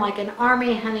after them like an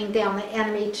army hunting down the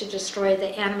enemy to destroy the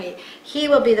enemy. He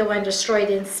will be the one destroyed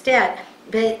instead.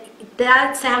 But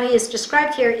that's how he is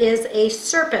described here, is a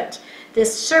serpent.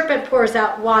 This serpent pours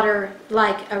out water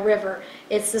like a river.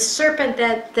 It's the serpent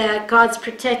that God's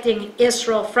protecting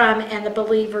Israel from and the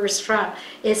believers from.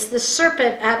 It's the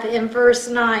serpent up in verse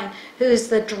 9 who's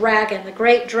the dragon, the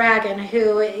great dragon,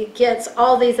 who gets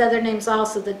all these other names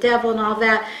also, the devil and all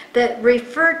that, but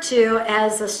referred to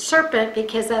as a serpent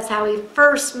because that's how he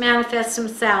first manifests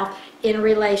himself in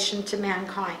relation to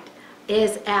mankind,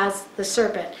 is as the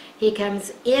serpent. He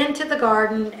comes into the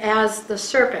garden as the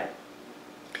serpent.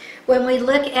 When we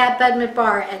look at Bud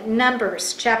Midbar at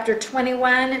Numbers chapter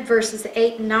 21 verses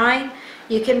 8 and 9,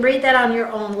 you can read that on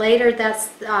your own later. That's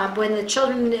when the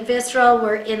children of Israel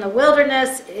were in the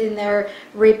wilderness in their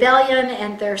rebellion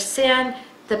and their sin.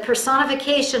 The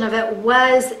personification of it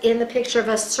was in the picture of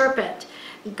a serpent.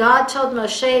 God told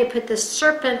Moshe to put the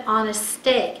serpent on a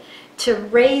stake, to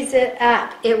raise it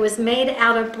up. It was made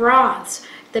out of bronze.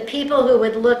 The people who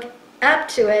would look up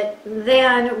to it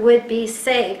then would be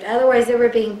saved. Otherwise, they were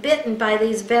being bitten by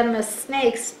these venomous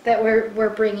snakes that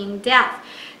were bringing death.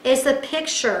 It's a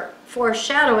picture,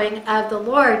 foreshadowing of the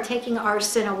Lord taking our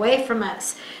sin away from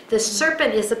us. The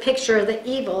serpent is a picture of the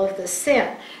evil of the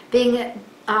sin. Being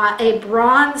a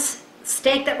bronze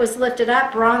stake that was lifted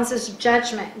up, bronze is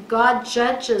judgment. God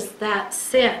judges that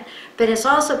sin. But it's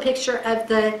also a picture of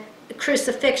the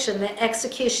crucifixion, the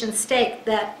execution stake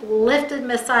that lifted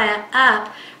Messiah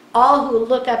up. All who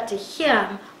look up to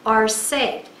him are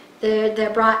saved. They're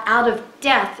brought out of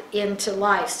death into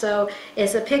life. So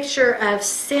it's a picture of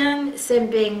sin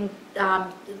being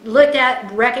looked at,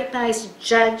 recognized,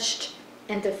 judged,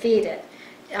 and defeated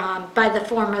by the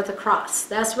form of the cross.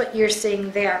 That's what you're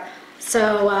seeing there.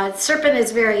 So serpent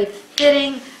is very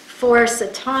fitting for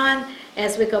Satan.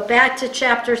 As we go back to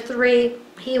chapter 3,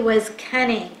 he was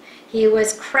cunning. He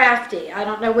was crafty. I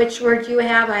don't know which word you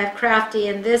have. I have crafty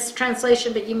in this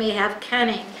translation, but you may have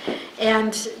cunning.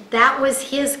 And that was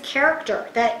his character.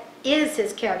 That is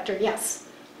his character, yes.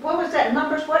 What was that?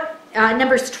 Numbers what?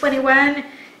 Numbers 21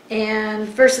 and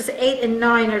verses 8 and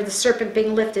 9 are the serpent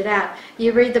being lifted up.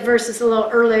 You read the verses a little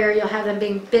earlier, you'll have them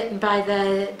being bitten by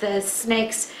the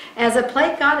snakes. As a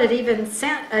plague God had even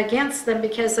sent against them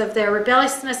because of their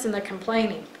rebelliousness and their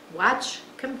complaining. Watch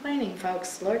complaining,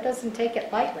 folks. Lord doesn't take it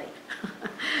lightly.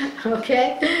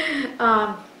 Okay?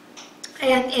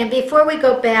 And before we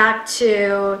go back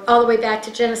to, all the way back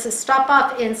to Genesis, stop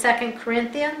off in 2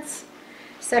 Corinthians.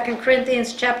 2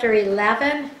 Corinthians chapter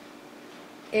 11.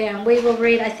 And we will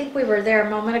read, I think we were there a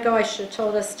moment ago. I should have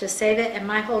told us to save it, and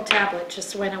my whole tablet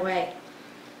just went away.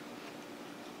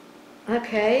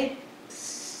 Okay.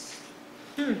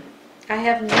 I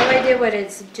have no idea what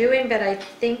it's doing, but I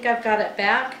think I've got it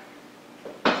back.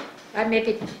 I may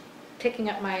be picking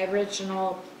up my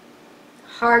original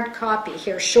hard copy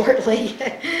here shortly.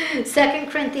 2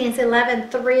 Corinthians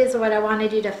 11:3 is what I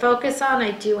wanted you to focus on.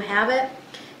 I do have it.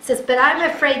 It says, but I'm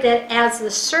afraid that as the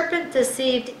serpent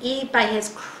deceived Eve by his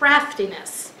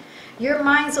craftiness, your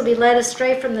minds will be led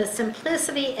astray from the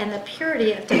simplicity and the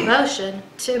purity of devotion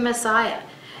to Messiah.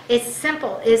 It's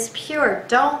simple, it's pure.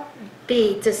 Don't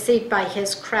be deceived by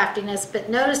his craftiness. But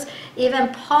notice even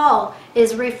Paul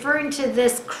is referring to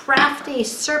this crafty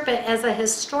serpent as a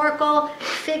historical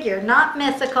figure, not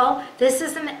mythical. This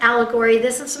is an allegory.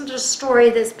 This isn't a story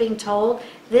that's being told.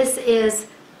 This is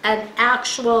an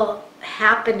actual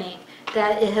happening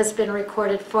that it has been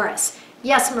recorded for us.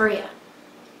 Yes, Maria.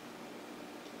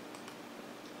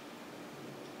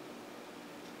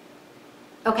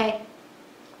 Okay.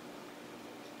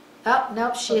 Oh,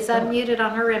 nope, she's unmuted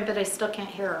on her end, but I still can't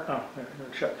hear her. Oh, yeah,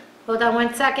 check. Hold on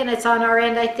 1 second, it's on our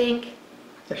end, I think.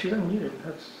 Yeah, she's unmuted.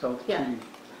 That's so Yeah. key.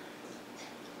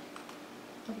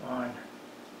 Come on.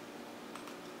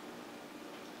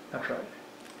 That's right.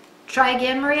 Try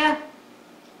again, Maria.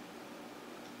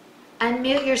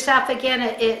 Unmute yourself again,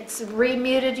 it's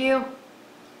remuted you.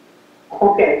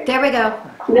 Okay. There we go.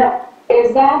 Now,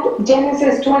 is that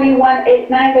Genesis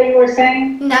 21:8-9 that you were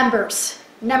saying? Numbers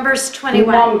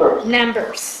 21.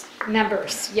 Numbers.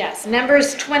 Numbers, yes.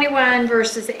 Numbers 21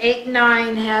 verses 8 and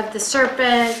 9 have the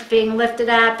serpent being lifted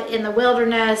up in the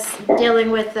wilderness,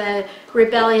 dealing with the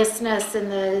rebelliousness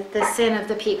and the sin of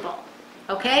the people.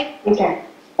 Okay? Okay.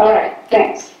 All right,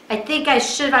 thanks. I think I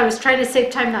was trying to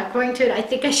save time not going to it. I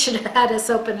think I should have had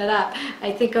us open it up.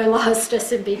 I think I lost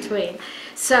us in between.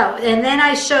 So, and then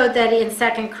I showed that in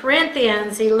 2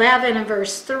 Corinthians 11 and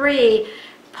verse 3,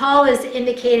 Paul is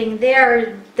indicating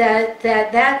there that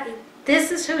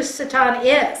this is who Satan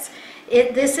is.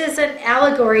 This is an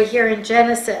allegory here in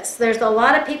Genesis. There's a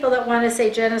lot of people that want to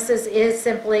say Genesis is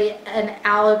simply an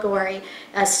allegory,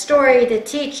 a story to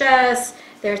teach us.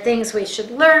 There are things we should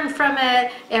learn from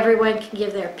it. Everyone can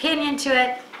give their opinion to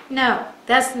it. No,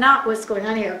 that's not what's going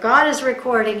on here. God is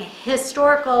recording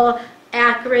historical,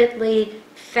 accurately,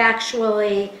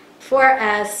 factually for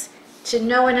us to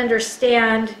know and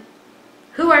understand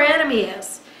who our enemy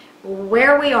is,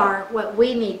 where we are, what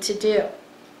we need to do.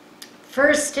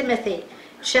 1 Timothy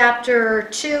chapter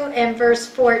 2 and verse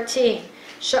 14.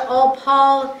 Shaul,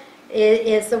 Paul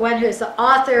is the one who is the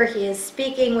author. He is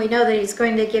speaking. We know that he's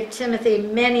going to give Timothy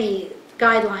many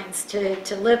guidelines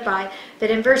to live by. But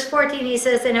in verse 14 he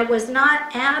says, and it was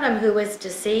not Adam who was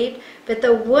deceived, but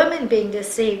the woman being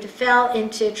deceived fell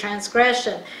into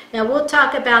transgression. Now we'll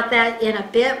talk about that in a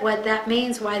bit, what that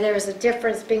means, why there's a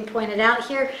difference being pointed out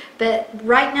here. But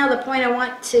right now the point I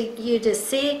want you to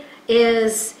see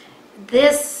is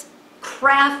this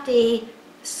crafty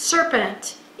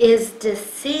serpent is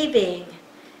deceiving.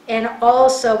 And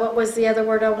also, what was the other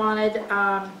word I wanted?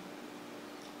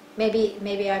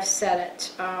 Maybe I've said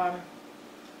it.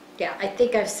 Yeah, I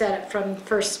think I've said it from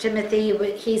 1 Timothy.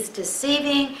 He's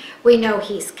deceiving. We know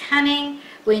he's cunning.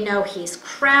 We know he's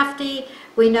crafty.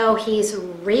 We know he's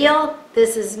real.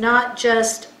 This is not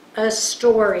just a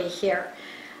story here.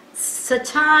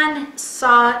 Satan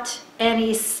sought, and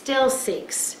he still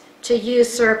seeks, to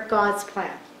usurp God's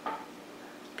plan.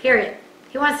 Period.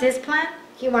 He wants his plan.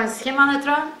 He wants him on the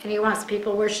throne, and he wants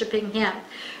people worshiping him.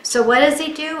 So what does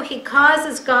he do? He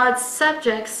causes God's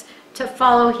subjects to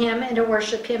follow him and to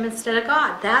worship him instead of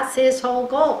God. That's his whole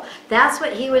goal. That's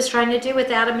what he was trying to do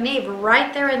with Adam and Eve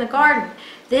right there in the garden.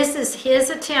 This is his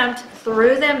attempt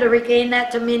through them to regain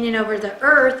that dominion over the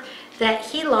earth that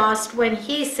he lost when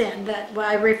he sinned, that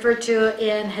I referred to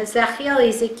in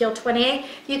Ezekiel 28.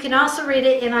 You can also read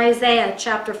it in Isaiah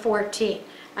chapter 14.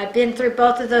 I've been through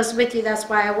both of those with you. That's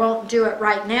why I won't do it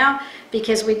right now,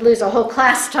 because we'd lose a whole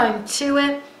class time to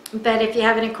it. But if you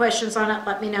have any questions on it,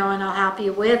 let me know and I'll help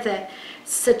you with it.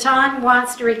 Satan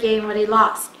wants to regain what he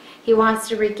lost. He wants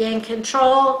to regain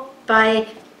control by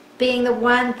being the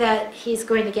one that he's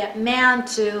going to get man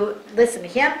to listen to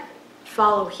him,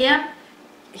 follow him.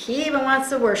 He even wants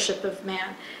the worship of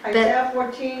man. Isaiah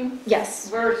 14, Yes.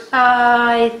 verse,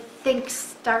 I think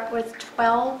start with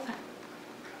 12.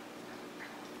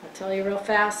 I'll tell you real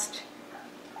fast.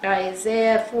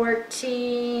 Isaiah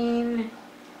 14.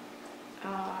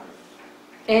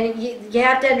 And you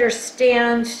have to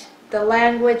understand the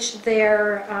language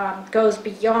there goes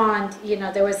beyond,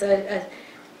 there was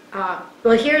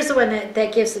well, here's the one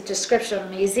that gives the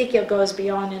description. Ezekiel goes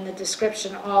beyond in the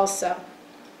description also.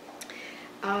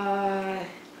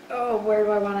 Where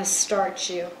do I want to start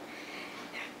you?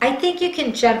 I think you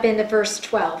can jump into verse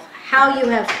 12. How you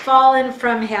have fallen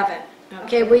from heaven.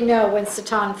 Okay, we know when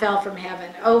Satan fell from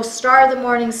heaven. Oh, star of the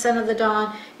morning, son of the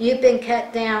dawn, you've been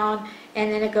cut down. And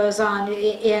then it goes on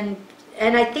and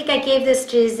I think I gave this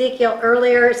to Ezekiel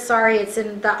earlier. Sorry, it's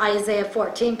in the Isaiah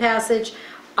 14 passage.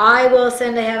 I will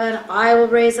ascend to heaven. I will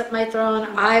raise up my throne.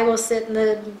 I will sit in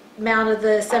the mount of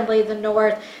the assembly of the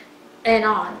north, and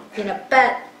on.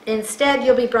 But instead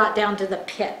you'll be brought down to the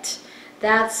pit.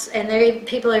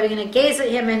 People are going to gaze at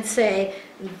him and say,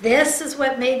 this is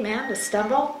what made man to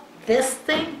stumble? This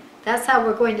thing? That's how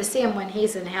we're going to see him when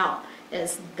he's in hell.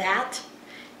 Is that?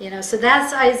 So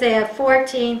that's Isaiah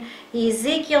 14.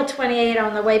 Ezekiel 28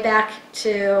 on the way back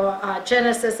to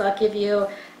Genesis, I'll give you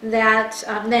that.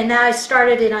 Then I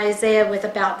started in Isaiah with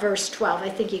about verse 12. I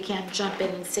think you can jump in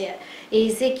and see it.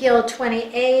 Ezekiel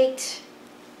 28.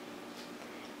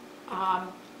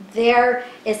 There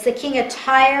it's the king of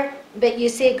Tyre, but you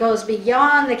see it goes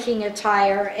beyond the king of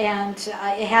Tyre, and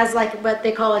it has like what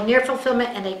they call a near fulfillment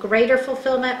and a greater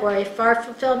fulfillment, or a far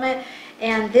fulfillment.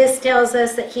 And this tells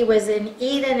us that he was in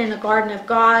Eden in the garden of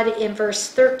God in verse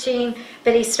 13,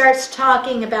 but he starts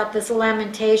talking about this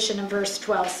lamentation in verse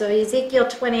 12. So Ezekiel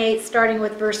 28 starting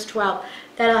with verse 12.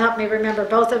 That'll help me remember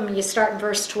both of them when you start in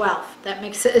verse 12. That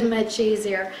makes it much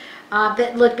easier.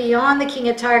 But look beyond the king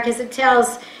of Tyre, because it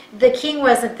tells the king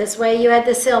wasn't this way. You had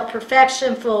this hill,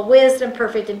 perfection, full of wisdom,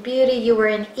 perfect in beauty. You were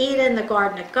in Eden, the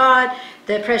garden of God.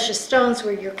 The precious stones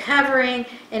were your covering.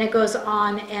 And it goes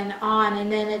on and on. And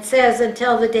then it says,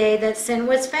 until the day that sin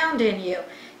was found in you.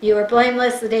 You were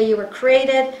blameless the day you were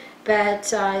created.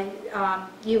 but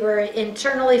you were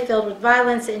internally filled with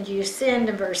violence and you sinned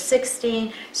in verse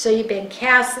 16, so you've been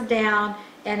cast down,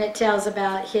 and it tells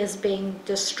about his being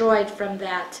destroyed from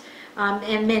that.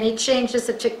 And many changes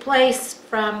that took place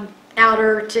from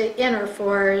outer to inner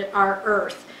for our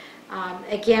earth.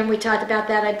 Again, we talked about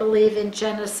that, I believe, in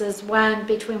Genesis 1,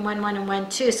 between 1:1 and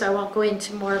 1:2, so I won't go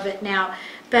into more of it now.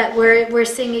 But we're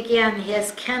seeing again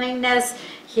his cunningness,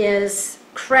 his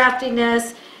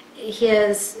craftiness,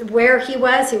 where he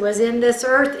was in this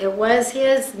earth, it was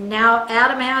his, now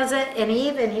Adam has it, and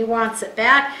Eve, and he wants it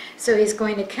back, so he's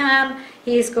going to come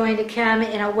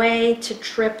in a way to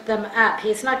trip them up.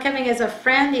 He's not coming as a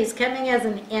friend, he's coming as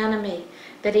an enemy,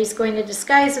 but he's going to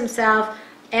disguise himself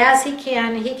as he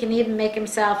can even make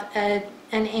himself an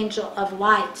angel of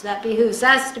light. That behooves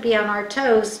us to be on our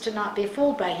toes, to not be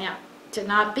fooled by him, to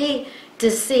not be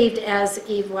deceived as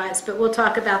Eve was, but we'll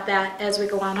talk about that as we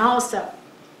go on also.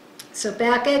 So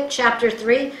back at chapter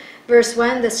 3, verse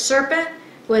 1, the serpent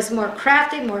was more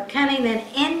crafty, more cunning than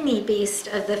any beast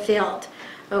of the field.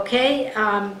 Okay?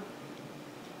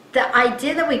 The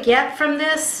idea that we get from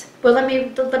this, well, let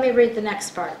me read the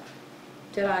next part.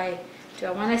 Do I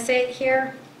want to say it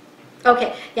here?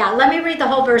 Okay, yeah, let me read the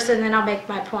whole verse and then I'll make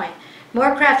my point.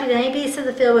 More crafty than any beast of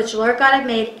the field which the Lord God had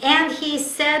made, and he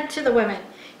said to the woman,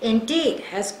 indeed,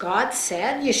 has God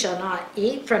said, you shall not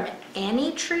eat from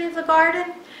any tree of the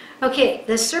garden? Okay,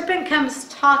 the serpent comes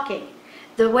talking.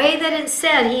 The way that it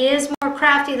said, he is more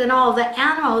crafty than all the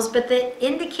animals, but the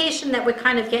indication that we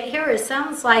kind of get here, it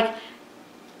sounds like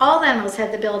all the animals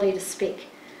had the ability to speak.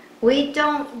 We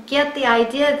don't get the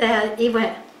idea that he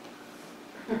went,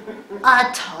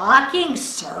 a talking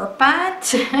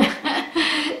serpent?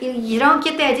 You don't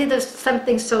get the idea there's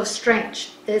something so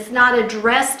strange. It's not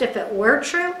addressed if it were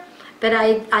true, but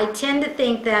I tend to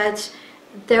think that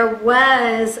there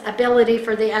was ability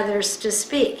for the others to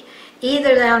speak.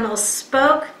 Either the animal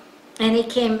spoke and he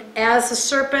came as a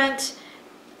serpent,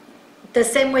 the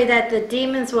same way that the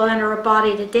demons will enter a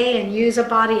body today and use a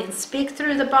body and speak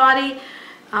through the body.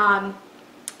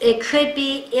 It could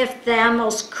be if the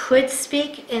animals could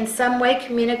speak in some way,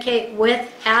 communicate with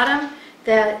Adam,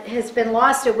 that has been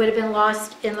lost, it would have been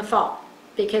lost in the fall.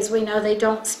 Because we know they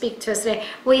don't speak to us today.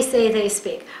 We say they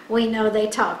speak. We know they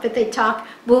talk, but they talk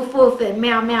woof woof and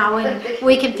meow meow, and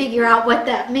we can figure out what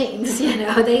that means. You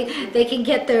know, they can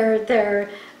get their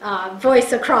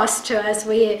voice across to us.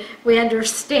 We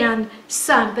understand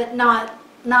some, but not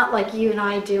like you and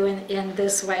I do in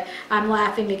this way. I'm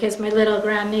laughing because my little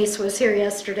grandniece was here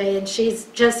yesterday, and she's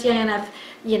just young enough,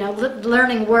 you know,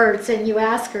 learning words, and you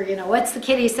ask her, you know, what's the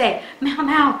kitty say? Meow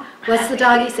meow. What's the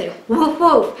doggy say? Woof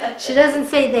woof. She doesn't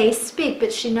say they speak,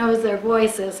 but she knows their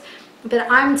voices. But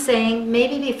I'm saying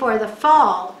maybe before the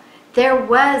fall, there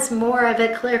was more of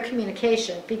a clear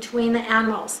communication between the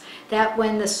animals. That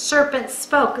when the serpent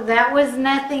spoke, that was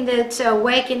nothing to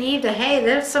awaken Eve to, hey,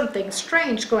 there's something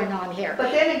strange going on here.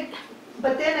 But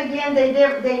then again,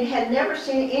 they had never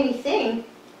seen anything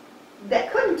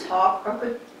that couldn't talk or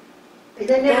could. They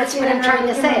never That's seen what I'm trying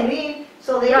to say. being,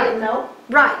 so they Right. didn't know.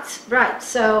 Right.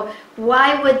 So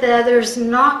why would the others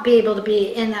not be able to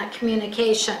be in that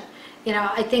communication? You know,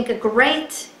 I think a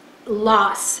great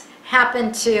loss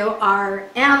happened to our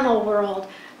animal world,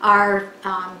 our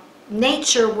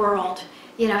nature world.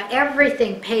 You know,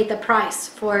 everything paid the price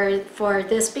for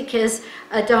this because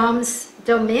Adam's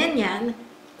dominion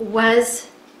was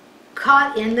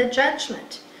caught in the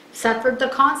judgment, suffered the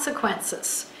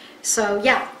consequences. So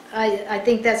yeah, I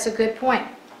think that's a good point.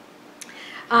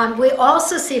 We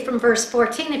also see from verse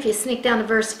 14, if you sneak down to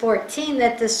verse 14,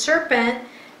 that the serpent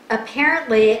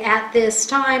apparently at this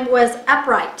time was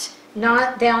upright,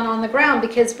 not down on the ground,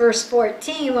 because verse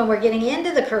 14, when we're getting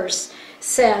into the curse,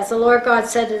 says, the Lord God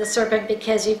said to the serpent,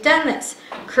 because you've done this,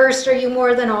 cursed are you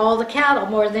more than all the cattle,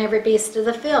 more than every beast of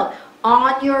the field.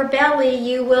 On your belly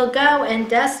you will go, and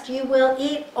dust you will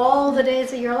eat all the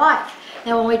days of your life.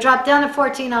 Now when we drop down to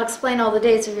 14, I'll explain all the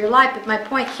days of your life, but my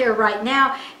point here right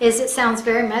now is it sounds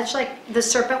very much like the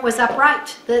serpent was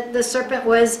upright. The serpent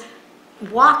was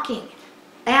walking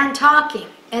and talking,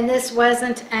 and this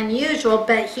wasn't unusual,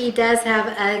 but he does have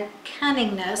a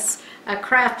cunningness, a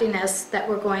craftiness that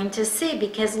we're going to see,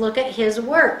 because look at his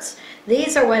words.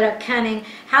 These are what are cunning.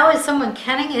 How is someone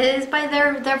cunning? It is by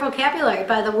their vocabulary,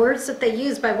 by the words that they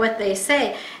use, by what they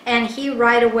say. And he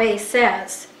right away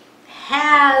says,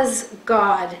 has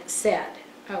God said?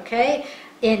 Okay?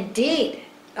 Indeed,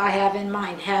 I have in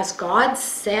mind, has God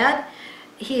said?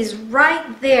 He's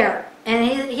right there,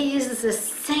 and he uses the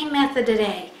same method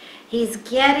today. He's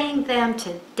getting them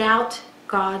to doubt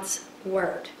God's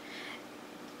word.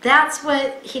 That's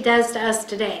what he does to us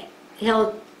today.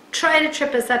 He'll try to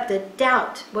trip us up to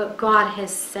doubt what God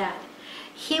has said.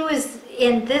 He was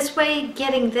in this way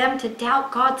getting them to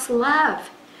doubt God's love.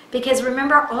 Because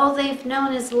remember, all they've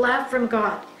known is love from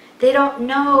God. They don't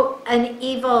know an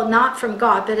evil, not from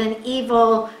God, but an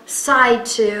evil side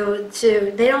to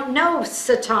they don't know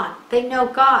Satan. They know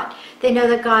God. They know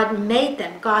that God made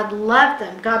them. God loved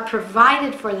them. God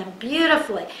provided for them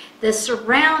beautifully. The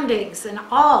surroundings and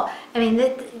all. I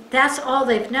mean, that's all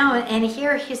they've known. And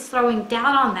here he's throwing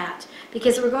doubt on that.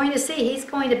 Because we're going to see, he's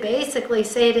going to basically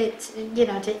say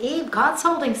to Eve, God's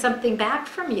holding something back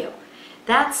from you.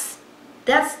 That's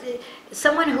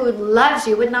someone who loves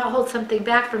you would not hold something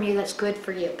back from you that's good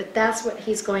for you. But that's what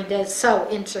he's going to sow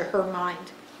into her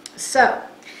mind. So,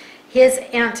 his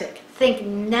antic. Think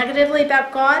negatively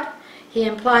about God. He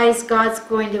implies God's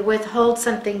going to withhold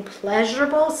something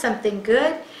pleasurable, something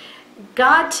good.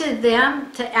 God to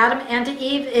them, to Adam and to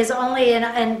Eve, is only,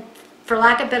 and for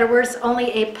lack of better words,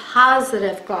 only a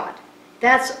positive God.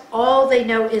 That's all they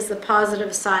know is the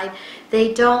positive side.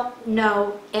 They don't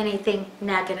know anything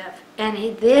negative.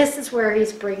 And this is where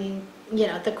he's bringing,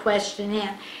 the question in.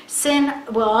 Sin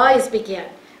will always begin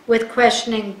with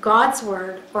questioning God's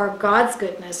word or God's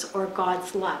goodness or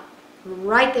God's love.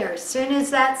 Right there. As soon as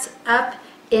that's up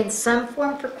in some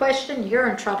form for question, you're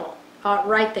in trouble.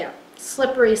 Right there.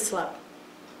 Slippery slope.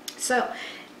 So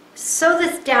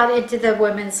this doubt into the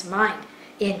woman's mind.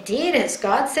 Indeed, has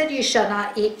God said you shall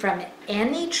not eat from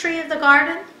any tree of the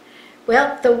garden?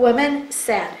 Well, the woman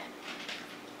said,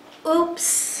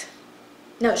 oops.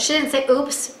 No, she didn't say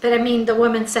oops, but I mean the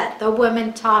woman said. The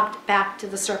woman talked back to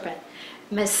the serpent.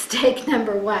 Mistake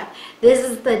number one. This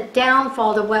is the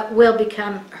downfall to what will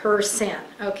become her sin.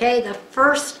 Okay, the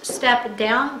first step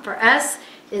down for us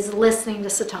is listening to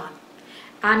Satan.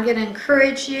 I'm going to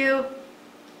encourage you,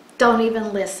 don't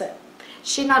even listen.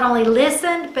 She not only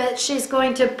listened, but she's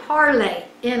going to parlay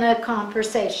in a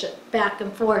conversation back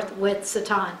and forth with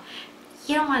Satan.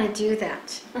 You don't want to do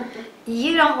that.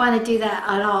 You don't want to do that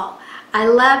at all. I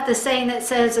love the saying that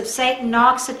says, if Satan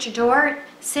knocks at your door,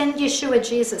 send Yeshua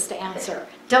Jesus to answer.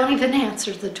 Don't even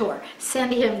answer the door.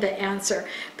 Send him to answer.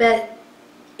 But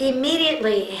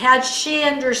immediately, had she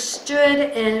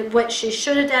understood what she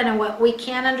should have done and what we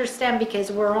can't understand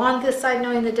because we're on this side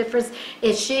knowing the difference,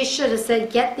 is she should have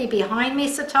said, get thee behind me,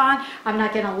 Satan. I'm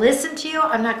not going to listen to you.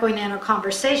 I'm not going to enter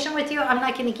conversation with you. I'm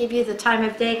not going to give you the time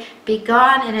of day. Be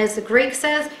gone, and as the Greek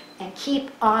says, and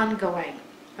keep on going.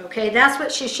 Okay, that's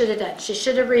what she should have done. She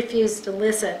should have refused to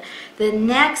listen. The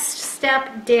next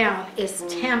step down is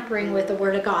tampering with the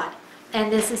Word of God.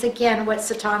 And this is, again, what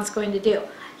Satan's going to do.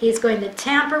 He's going to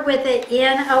tamper with it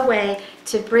in a way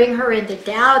to bring her into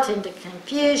doubt, into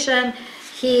confusion.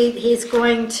 He's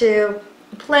going to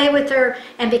play with her.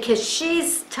 And because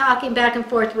she's talking back and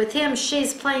forth with him,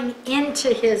 she's playing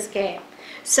into his game.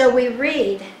 So we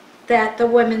read that the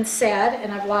woman said,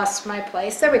 and I've lost my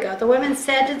place. There we go. The woman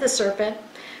said to the serpent,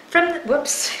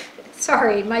 whoops,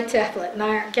 sorry, my tablet and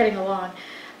I aren't getting along.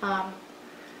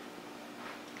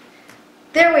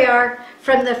 There we are.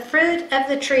 From the fruit of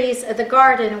the trees of the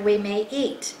garden we may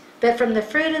eat. But from the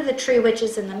fruit of the tree which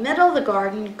is in the middle of the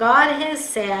garden, God has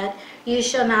said, you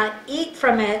shall not eat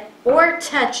from it or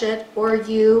touch it, or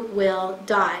you will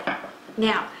die.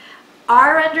 Now,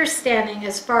 our understanding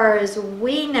as far as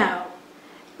we know,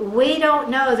 we don't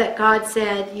know that God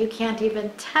said you can't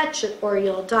even touch it or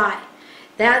you'll die.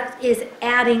 That is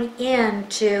adding in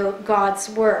to God's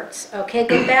words. Okay,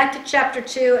 go back to chapter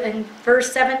 2 and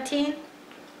verse 17,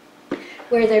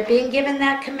 where they're being given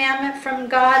that commandment from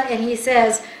God, and he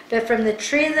says, but from the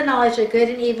tree of the knowledge of good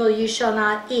and evil you shall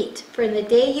not eat, for in the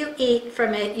day you eat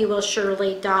from it you will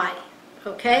surely die.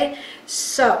 Okay,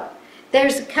 so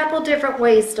there's a couple different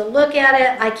ways to look at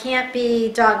it. I can't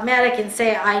be dogmatic and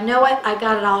say I know it, I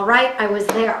got it all right, I was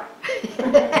there.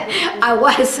 I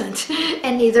wasn't,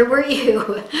 and neither were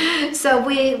you. So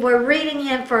we were reading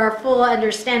in for our full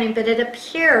understanding, but it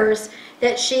appears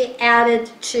that she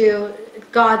added to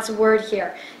God's word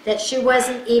here, that she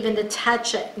wasn't even to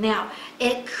touch it. Now,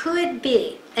 it could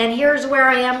be, and here's where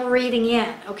I am reading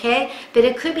in, okay? But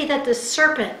it could be that the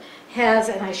serpent has,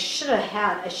 and I should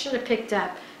have picked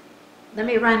up, let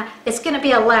me run, it's going to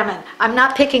be a lemon. I'm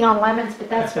not picking on lemons, but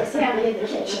that's what's happening in the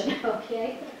kitchen,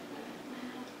 okay?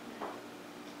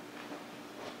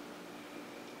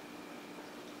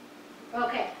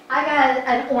 Okay, I got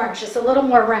an orange, just a little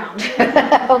more round,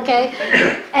 okay?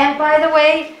 And by the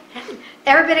way,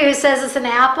 everybody who says it's an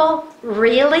apple,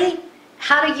 really?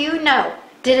 How do you know?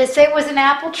 Did it say it was an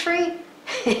apple tree?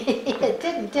 It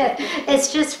didn't, did it?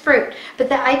 It's just fruit. But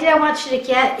the idea I want you to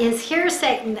get is here's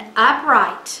Satan,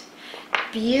 upright,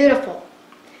 beautiful,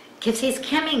 because he's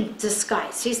coming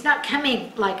disguised. He's not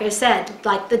coming, like I said,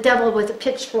 like the devil with the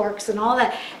pitchforks and all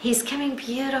that. He's coming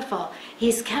beautiful.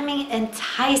 He's coming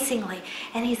enticingly.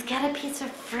 And he's got a piece of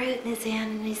fruit in his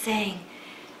hand and he's saying,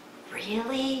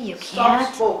 really? You can't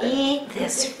Soft-spoken. eat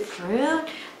this fruit?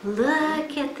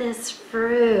 Look at this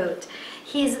fruit.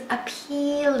 He's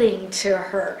appealing to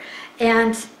her.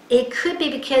 And it could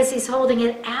be because he's holding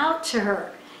it out to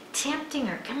her, tempting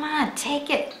her. Come on, take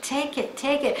it, take it,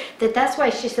 take it. That's why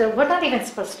she said, we're not even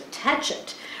supposed to touch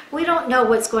it. We don't know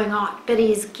what's going on. But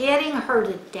he's getting her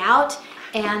to doubt,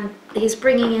 and he's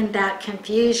bringing in that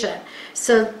confusion.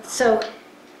 So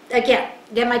again,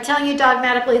 am I telling you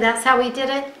dogmatically that's how he did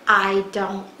it? I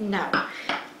don't know.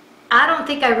 I don't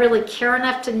think I really care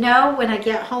enough to know when I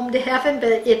get home to heaven,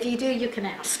 but if you do, you can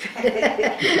ask.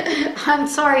 I'm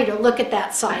sorry to look at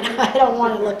that side. I don't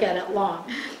want to look at it long.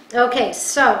 Okay,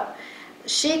 so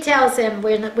she tells him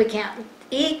we can't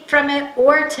eat from it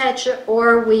or touch it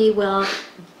or we will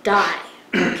die.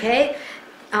 Okay?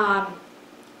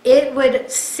 It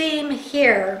would seem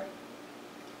here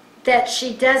that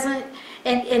she doesn't,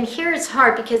 and here it's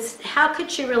hard because how could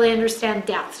she really understand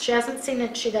death? She hasn't seen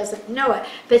it, she doesn't know it.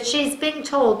 But she's being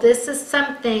told this is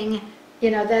something,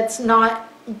 that's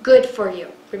not good for you.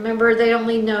 Remember, they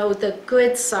only know the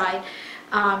good side.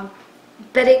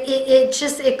 But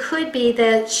it could be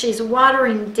that she's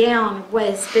watering down what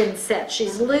has been said.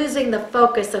 She's losing the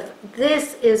focus of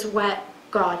this is what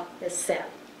God has said.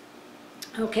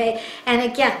 Okay, and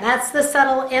again, that's the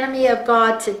subtle enemy of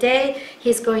God today.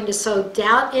 He's going to sow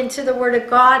doubt into the Word of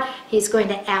God. He's going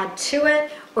to add to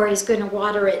it, or he's going to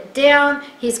water it down.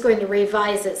 He's going to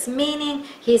revise its meaning.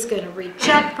 He's going to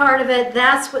reject part of it.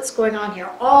 That's what's going on here.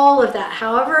 All of that.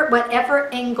 However, whatever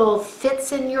angle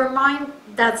fits in your mind,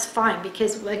 that's fine,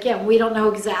 because again, we don't know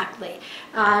exactly.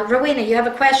 Rowena, you have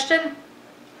a question?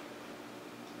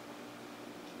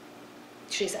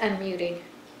 She's unmuting.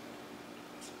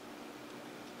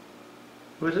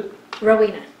 Who is it?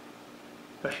 Rowena.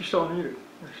 She's still unmuted.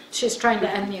 She's trying to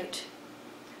unmute.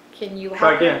 Can you Try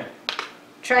help her? again.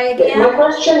 Try My again?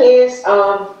 question is,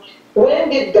 when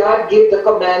did God give the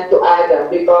command to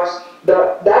Adam? Because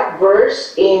that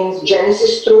verse in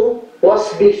Genesis 2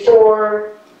 was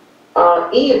before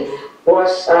Eve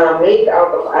was made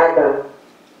out of Adam.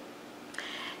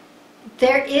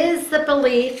 There is the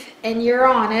belief, and you're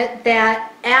on it,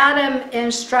 that Adam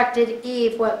instructed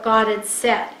Eve what God had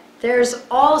said. There's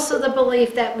also the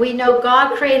belief that we know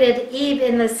God created Eve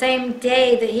in the same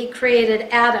day that he created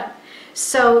Adam.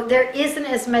 So there isn't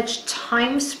as much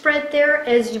time spread there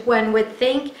as one would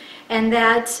think, and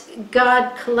that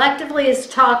God collectively is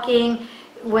talking.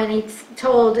 When he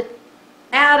told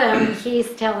Adam,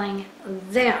 he's telling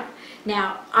them.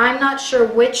 Now, I'm not sure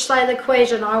which side of the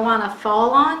equation I want to fall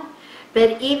on,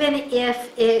 but even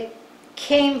if it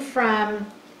came from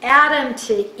Adam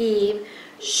to Eve,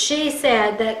 she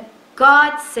said that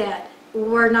God said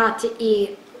we're not to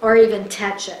eat or even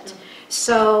touch it.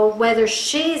 So whether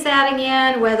she's adding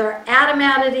in, whether Adam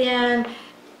added in,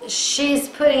 she's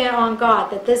putting it on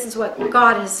God, that this is what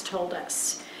God has told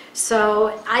us.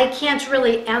 So I can't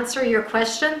really answer your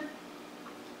question.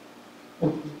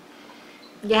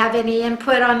 You have any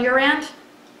input on your end?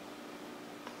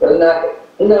 Well,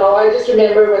 no, I just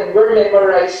remember when we're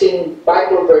memorizing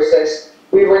Bible verses,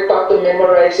 we were taught to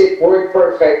memorize it word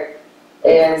perfect.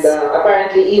 And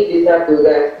apparently Eve did not do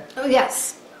that. Oh,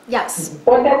 yes. Yes.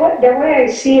 Well, the way I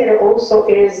see it also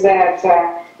is that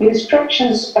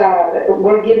instructions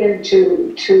were given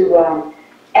to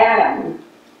Adam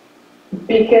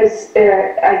because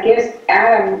I guess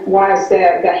Adam was the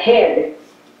head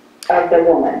of the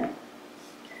woman.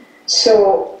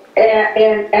 So,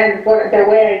 and what, the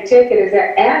way I take it is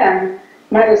that Adam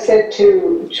might have said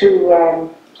to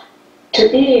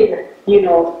Eve,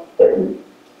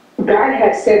 God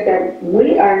has said that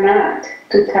we are not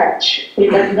to touch,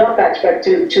 not touch, but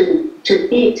to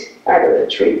eat out of the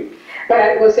tree. But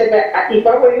I will say that if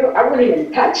I were you, I wouldn't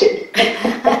even touch it.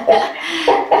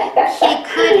 He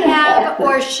could have,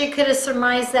 or she could have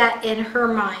surmised that in her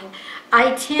mind.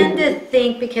 I tend to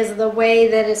think, because of the way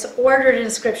that it's ordered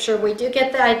in Scripture, we do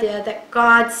get the idea that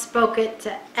God spoke it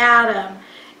to Adam.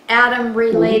 Adam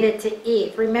related to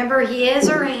Eve. Remember, he is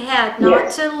her head, not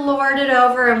Yes. to lord it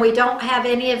over, and we don't have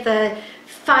any of the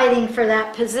fighting for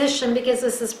that position because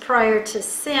this is prior to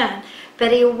sin.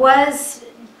 But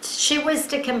she was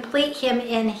to complete him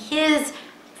in his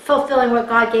fulfilling what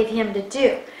God gave him to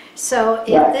do. So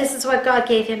if this is what God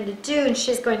gave him to do, and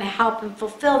she's going to help him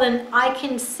fulfill, then I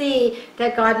can see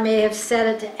that God may have said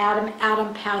it to Adam.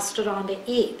 Adam passed it on to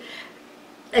Eve.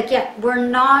 Again, we're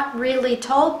not really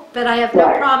told, but I have no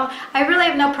problem. I really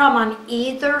have no problem on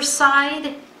either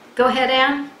side Go ahead,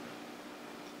 Ann.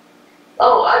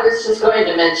 Oh, I was just going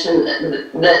to mention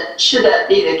that should that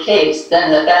be the case,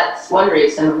 then that's one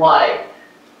reason why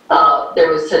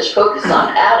there was such focus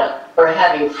on Adam for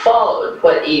having followed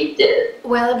what Eve did.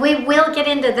 Well, we will get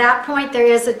into that point. There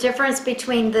is a difference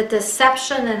between the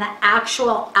deception and the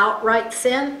actual outright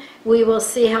sin. We will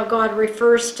see how God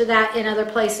refers to that in other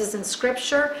places in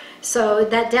Scripture. So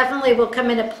that definitely will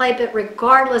come into play, but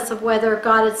regardless of whether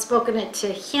God had spoken it to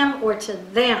him or to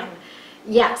them,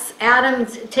 yes, Adam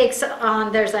takes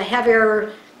on, there's a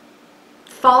heavier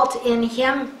fault in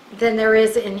him than there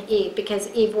is in Eve,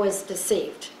 because Eve was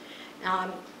deceived.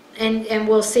 And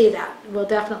we'll see that. We'll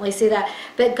definitely see that.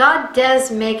 But God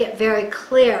does make it very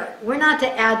clear. We're not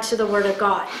to add to the Word of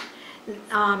God.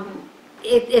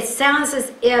 It sounds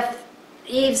as if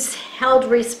Eve's held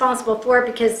responsible for it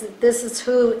because this is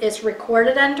who it's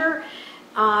recorded under,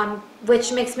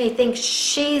 which makes me think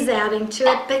she's adding to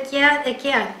it. But yet,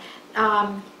 again,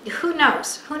 who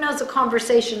knows? Who knows the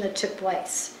conversation that took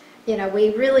place? You know,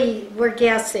 we're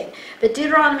guessing. But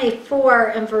Deuteronomy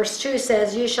 4 and verse 2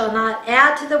 says, "You shall not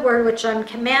add to the word which I'm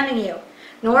commanding you,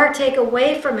 nor take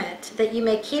away from it, that you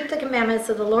may keep the commandments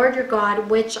of the Lord your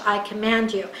God, which I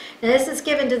command you." Now, this is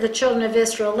given to the children of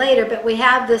Israel later, but we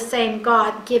have the same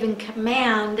God giving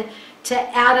command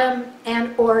to Adam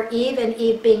and or Eve, and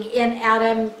Eve being in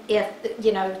Adam, if,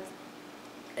 you know,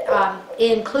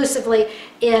 inclusively,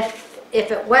 if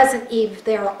it wasn't Eve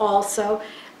there also.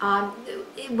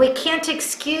 We can't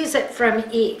excuse it from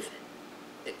Eve,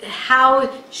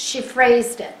 how she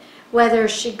phrased it. Whether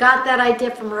she got that idea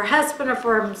from her husband or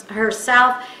from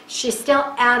herself, she's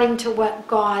still adding to what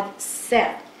God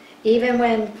said. Even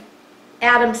when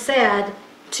Adam said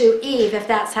to Eve, if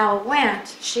that's how it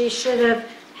went, she should have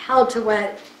held to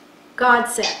what God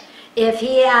said. If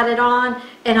he added on,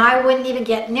 and I wouldn't even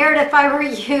get near it if I were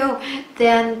you,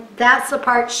 then that's the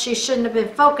part she shouldn't have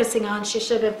been focusing on. She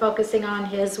should have been focusing on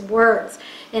his words.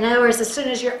 In other words, as soon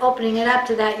as you're opening it up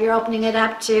to that, you're opening it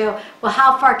up to, well,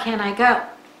 how far can I go?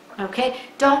 Okay,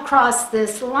 don't cross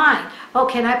this line. Oh,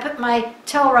 can I put my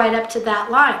toe right up to that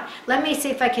line? Let me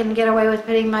see if I can get away with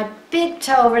putting my big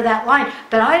toe over that line.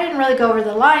 But I didn't really go over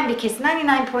the line because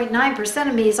 99.9%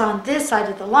 of me is on this side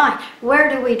of the line. Where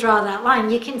do we draw that line?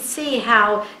 You can see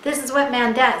how this is what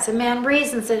man does. A man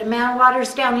reasons it. A man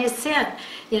waters down his sin.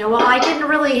 You know, well, I didn't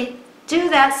really do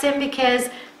that sin because,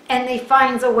 and he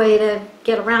finds a way to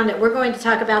get around it. We're going to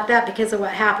talk about that because of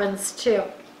what happens too.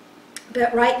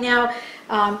 But right now,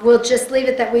 we'll just leave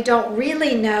it that we don't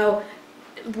really know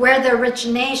where the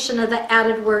origination of the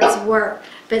added words were.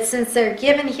 But since they're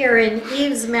given here in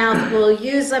Eve's mouth, we'll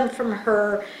use them from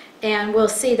her, and we'll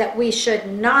see that we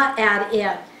should not add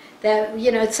in. That,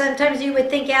 you know, sometimes you would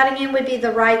think adding in would be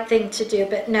the right thing to do,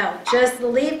 but no. Just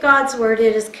leave God's word.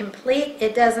 It is complete.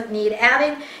 It doesn't need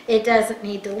adding. It doesn't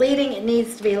need deleting. It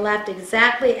needs to be left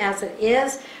exactly as it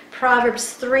is.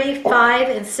 Proverbs 3, 5,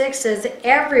 and 6 says,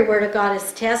 "Every word of God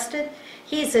is tested.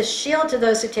 He's a shield to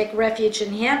those who take refuge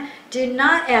in him. Do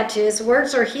not add to his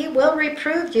words, or he will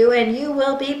reprove you, and you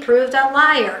will be proved a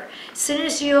liar." As soon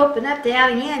as you open up to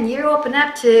adding in, you open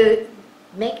up to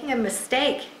making a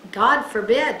mistake. God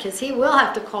forbid, because he will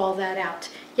have to call that out.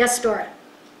 Yes, Dora?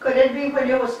 Could it be when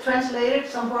it was translated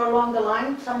somewhere along the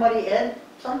line, somebody added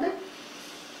something?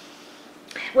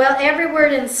 Well, every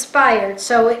word inspired,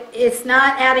 so it's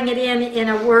not adding it in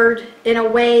a word, in a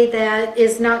way that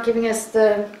is not giving us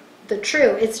the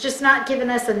true. It's just not giving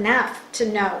us enough to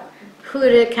know who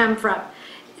did it come from.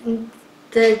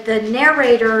 The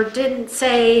narrator didn't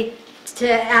say to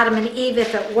Adam and Eve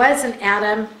if it wasn't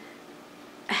Adam.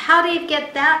 How do you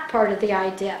get that part of the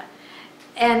idea?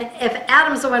 And if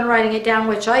Adam's the one writing it down,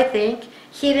 which I think,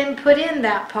 he didn't put in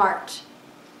that part.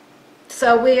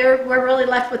 So we're really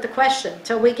left with the question.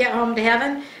 Till we get home to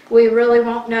heaven, we really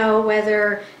won't know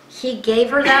whether he gave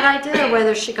her that idea or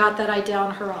whether she got that idea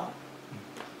on her own.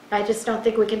 I just don't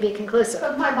think we can be conclusive.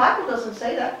 But my Bible doesn't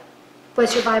say that.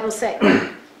 What's your Bible say?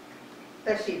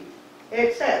 Let's see.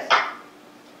 It says,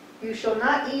 "You shall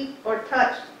not eat or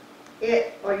touch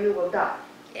it, or you will die."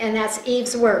 And that's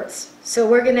Eve's words. So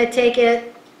we're going to take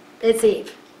it, it's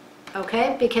Eve.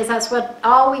 Okay? Because that's what,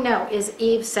 all we know is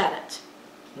Eve said it.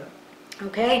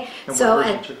 Okay? And So what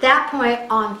verse at is it? that point,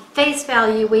 on face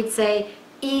value, we'd say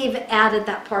Eve added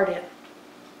that part in.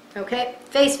 Okay?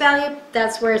 Face value,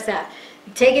 that's where it's at.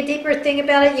 Take a deeper thing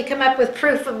about it. You come up with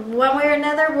proof of one way or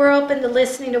another. We're open to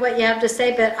listening to what you have to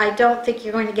say, but I don't think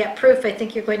you're going to get proof. I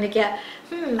think you're going to get,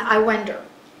 I wonder.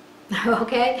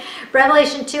 Okay?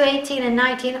 Revelation 2:18 and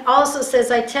 19 also says,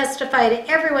 "I testify to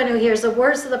everyone who hears the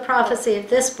words of the prophecy of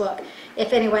this book.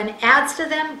 If anyone adds to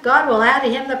them, God will add to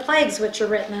him the plagues which are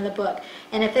written in the book.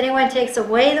 And if anyone takes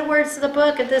away the words of the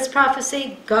book of this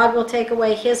prophecy, God will take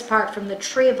away his part from the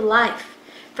tree of life,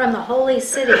 from the holy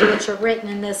city which are written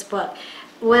in this book.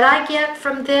 What I get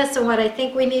from this and what I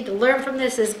think we need to learn from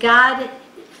this is God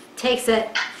takes it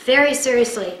very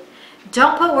seriously.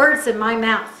 Don't put words in my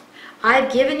mouth.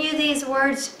 I've given you these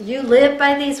words. You live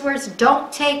by these words.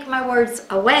 Don't take my words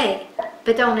away,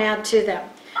 but don't add to them.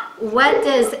 What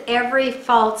does every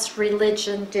false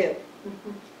religion do?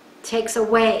 Takes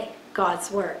away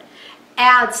God's word,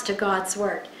 adds to God's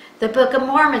word. The Book of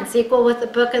Mormon's equal with the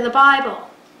book of the Bible,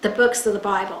 the books of the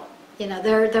Bible. You know,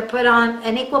 they're put on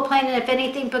an equal plane, and if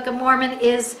anything, Book of Mormon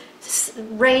is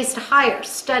raised higher,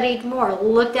 studied more,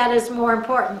 looked at as more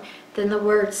important than the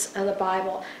words of the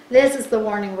Bible. This is the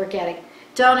warning we're getting.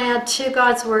 Don't add to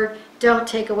God's word. Don't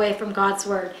take away from God's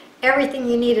word. Everything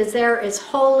you need is there, is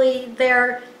holy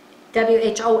there.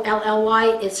 W-H-O-L-L-Y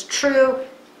is true.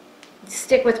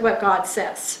 Stick with what God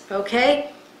says,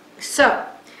 okay? So,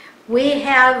 we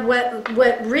have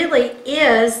what really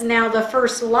is now the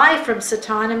first lie from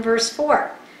Satan in verse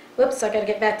 4. Whoops, I got to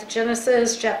get back to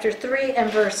Genesis chapter 3 and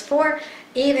verse 4.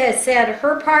 Eve has said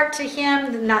her part to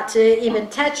him, not to even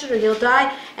touch it or you'll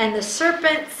die. And the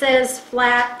serpent says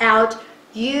flat out,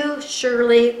 you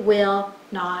surely will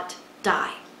not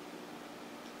die.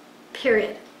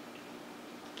 Period.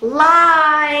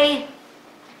 Lie.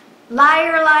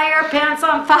 Liar, liar, pants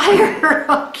on fire,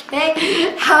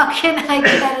 okay? How can I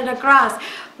get it across?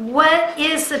 What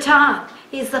is Satan?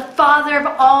 He's the father of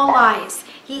all lies.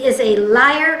 He is a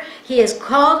liar. He is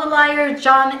called a liar.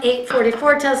 John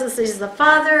 8:44 tells us he's the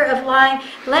father of lying.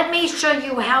 Let me show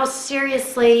you how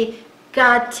seriously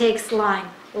God takes lying.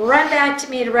 Run back to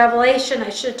me to Revelation. I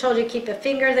should have told you to keep a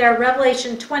finger there.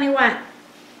 Revelation 21.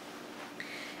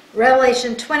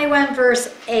 Revelation 21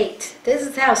 verse 8. This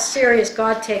is how serious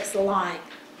God takes the lying.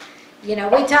 You know,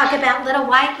 we talk about little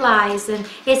white lies and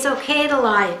it's okay to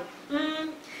lie.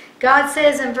 God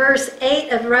says in verse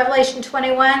 8 of Revelation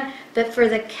 21, but for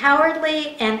the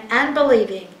cowardly and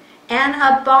unbelieving and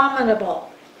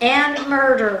abominable and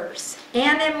murderers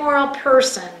and immoral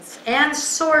persons and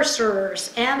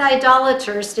sorcerers and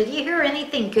idolaters. Did you hear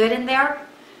anything good in there?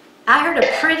 I heard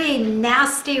a pretty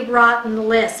nasty, rotten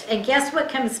list. And guess what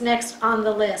comes next on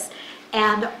the list?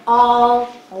 And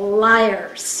all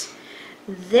liars.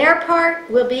 Their part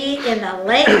will be in the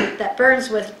lake that burns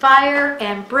with fire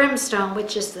and brimstone,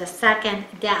 which is the second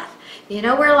death. You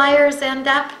know where liars end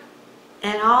up?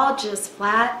 And I'll just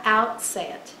flat out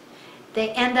say it. They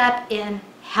end up in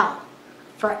hell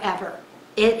forever.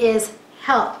 It is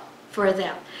hell for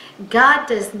them. God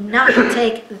does not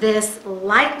take this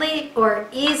lightly or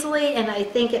easily, and I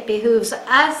think it behooves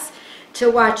us to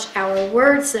watch our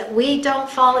words, that we don't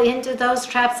fall into those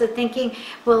traps of thinking,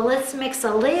 well, let's mix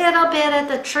a little bit of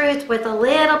the truth with a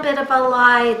little bit of a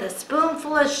lie. The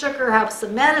spoonful of sugar helps the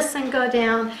medicine go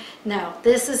down. No,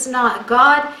 this is not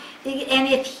God. And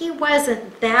if he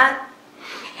wasn't that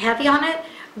heavy on it,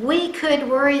 we could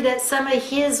worry that some of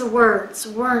his words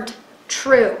weren't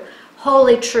true,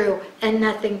 wholly true, and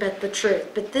nothing but the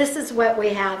truth. But this is what we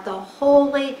have, the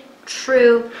holy,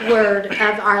 true word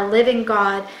of our living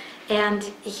God. And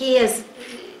he is,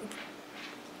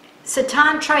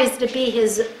 Satan tries to be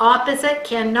his opposite,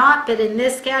 cannot, but in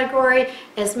this category,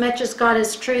 as much as God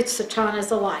is truth, Satan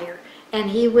is a liar. And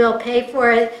he will pay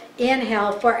for it in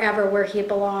hell forever where he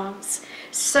belongs.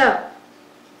 So,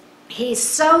 he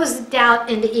sows doubt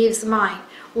into Eve's mind.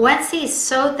 Once he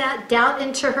sowed that doubt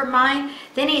into her mind,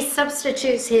 then he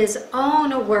substitutes his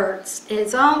own words.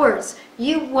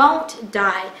 You won't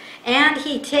die. And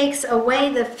he takes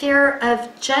away the fear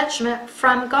of judgment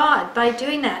from God by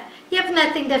doing that. You have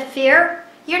nothing to fear.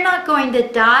 You're not going to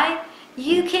die.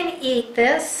 You can eat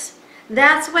this.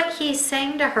 That's what he's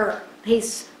saying to her.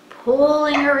 He's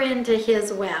pulling her into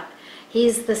his web.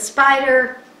 He's the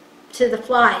spider to the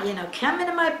fly. You know, come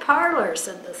into my parlor,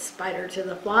 said the spider to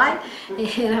the fly.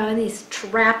 You know, and he's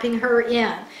trapping her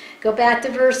in. Go back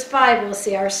to verse 5. We'll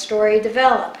see our story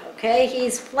develop. Okay,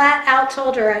 he's flat out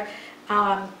told her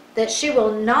that she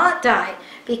will not die,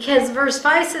 because verse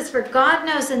 5 says, for God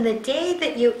knows in the day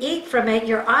that you eat from it,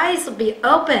 your eyes will be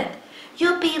opened.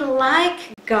 You'll be like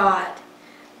God,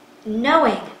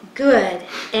 knowing good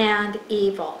and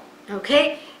evil.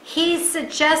 Okay? He's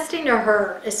suggesting to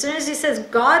her, as soon as he says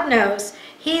God knows,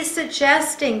 he's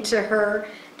suggesting to her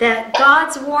that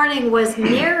God's warning was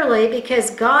merely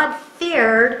because God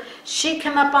feared she'd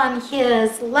come up on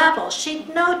his level.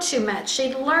 She'd know too much.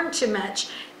 She'd learn too much.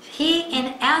 He,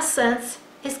 in essence,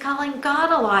 is calling God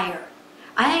a liar.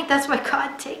 I think that's why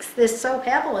God takes this so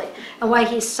heavily and why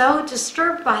he's so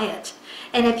disturbed by it.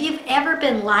 And if you've ever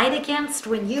been lied against,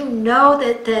 when you know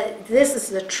that this is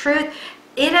the truth,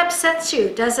 it upsets you,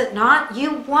 does it not?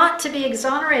 You want to be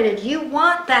exonerated. You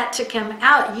want that to come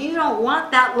out. You don't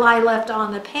want that lie left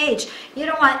on the page. You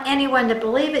don't want anyone to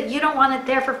believe it. You don't want it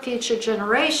there for future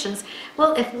generations.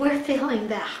 Well, if we're feeling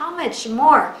that, how much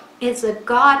more is the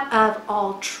God of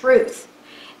all truth?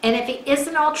 And if he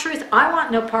isn't all truth, I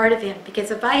want no part of him.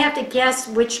 Because if I have to guess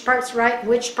which part's right and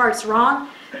which part's wrong,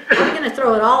 I'm going to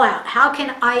throw it all out. How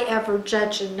can I ever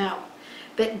judge and know?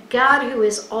 But God, who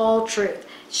is all truth,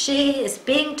 she is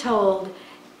being told,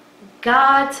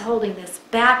 God's holding this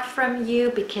back from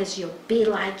you because you'll be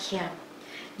like him.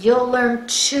 You'll learn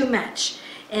too much.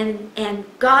 And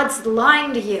God's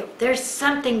lying to you. There's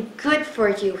something good for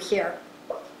you here.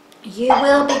 You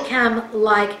will become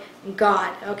like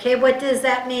God. Okay, what does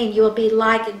that mean? You will be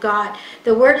like God.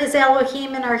 The word is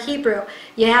Elohim in our Hebrew.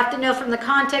 You have to know from the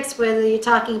context whether you're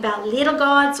talking about little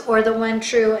gods or the one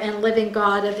true and living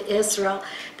God of Israel.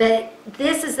 But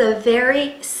this is the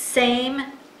very same.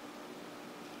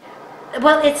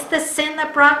 Well, it's the sin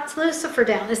that brought Lucifer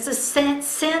down. It's the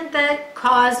sin that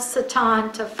caused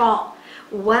Satan to fall.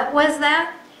 What was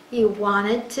that? He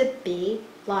wanted to be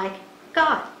like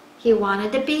God. He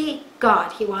wanted to be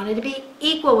God. He wanted to be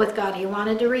equal with God. He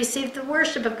wanted to receive the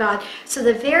worship of God. So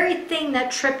the very thing that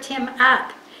tripped him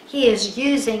up, he is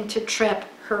using to trip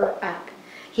her up.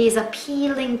 He's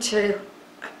appealing to,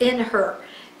 in her,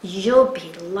 you'll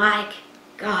be like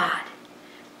God.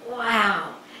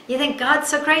 Wow. You think God's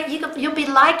so great? You'll be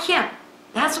like him.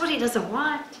 That's what he doesn't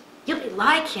want. You'll be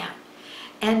like him.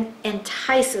 And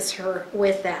entices her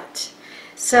with that.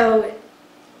 So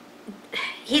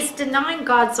he's denying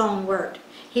God's own word.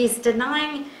 He's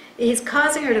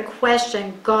causing her to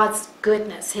question God's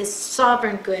goodness, his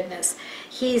sovereign goodness.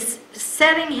 He's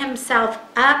setting himself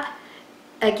up.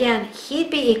 Again, he'd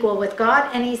be equal with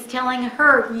God, and he's telling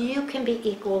her, you can be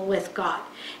equal with God.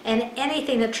 And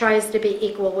anything that tries to be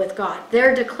equal with God,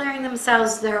 they're declaring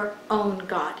themselves their own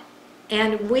God.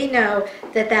 And we know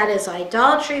that that is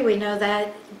idolatry. We know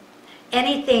that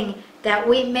anything that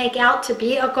we make out to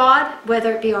be a God,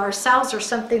 whether it be ourselves or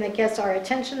something that gets our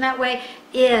attention that way,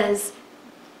 is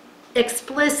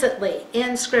explicitly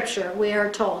in Scripture, we are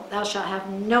told, thou shalt have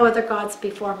no other gods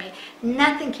before me.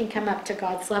 Nothing can come up to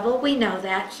God's level. We know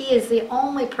that. He is the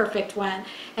only perfect one.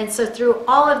 And so through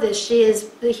all of this,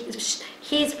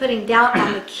 he's putting doubt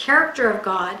on the character of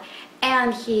God,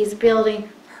 and he's building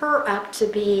her up to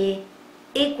be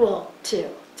equal to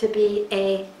be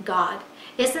a God.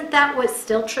 Isn't that what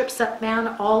still trips up man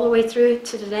all the way through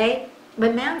to today?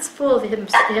 When man's full of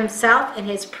himself and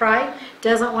his pride,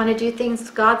 doesn't want to do things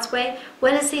God's way,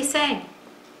 what is he saying?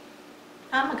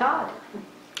 I'm a God.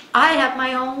 I have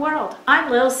my own world. I'm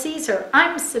little Caesar.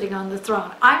 I'm sitting on the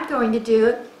throne. I'm going to do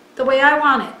it the way I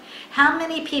want it. How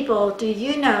many people do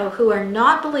you know who are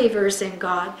not believers in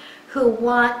God who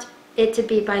want it to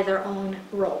be by their own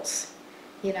rules?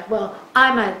 You know, well,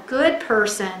 I'm a good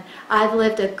person. I've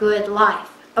lived a good life.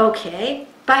 Okay.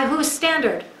 By whose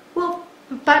standard? Well,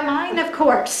 by mine, of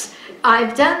course.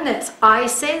 I've done this. I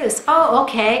say this. Oh,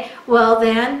 okay. Well,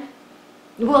 then,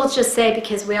 we'll just say,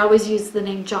 because we always use the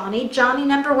name Johnny. Johnny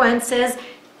number one says,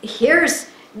 do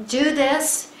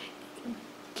this.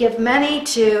 Give money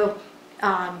to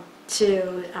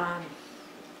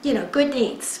good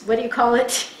deeds. What do you call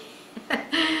it?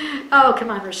 Oh, come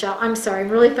on, Rochelle. I'm sorry. I'm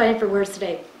really fighting for words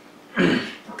today.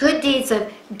 Good deeds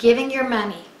of giving your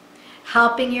money,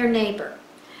 helping your neighbor.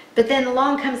 But then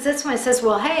along comes this one. It says,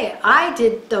 well, hey, I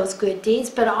did those good deeds,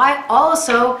 but I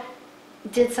also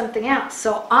did something else.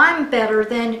 So I'm better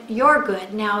than your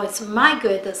good. Now it's my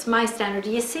good. That's my standard.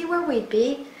 Do you see where we'd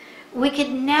be? We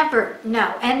could never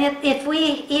know. And if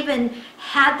we even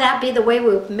had that be the way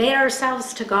we've made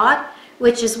ourselves to God,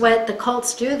 which is what the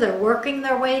cults do, they're working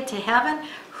their way to heaven,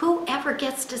 whoever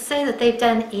gets to say that they've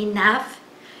done enough?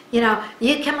 You know,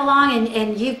 you come along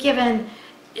and you've given,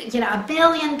 $1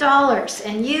 billion,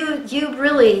 and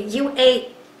you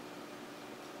ate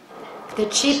the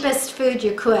cheapest food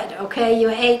you could, okay? You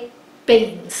ate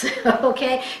beans,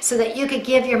 okay? So that you could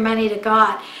give your money to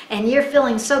God. And you're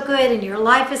feeling so good, and your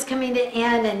life is coming to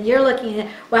end, and you're looking at,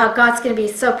 wow, God's going to be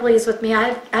so pleased with me.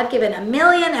 I've given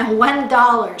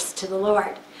 $1,001 to the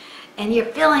Lord. And you're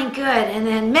feeling good. And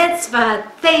then mitzvah,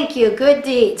 thank you, good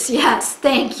deeds. Yes,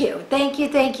 thank you. Thank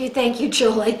you,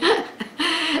 Julie.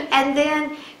 And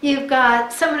then you've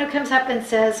got someone who comes up and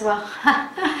says, well,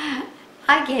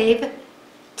 I gave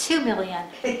 $2 million.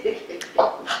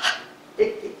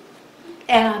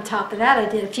 And on top of that, I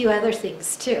did a few other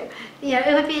things too.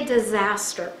 It would be a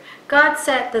disaster. God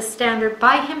set the standard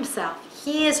by himself.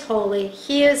 He is holy.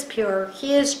 He is pure.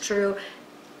 He is true.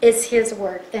 It's his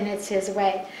word and it's his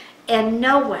way. And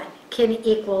no one can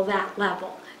equal that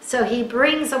level. So he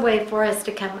brings a way for us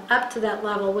to come up to that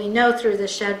level. We know through the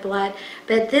shed blood.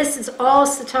 But this is all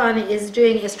Satan is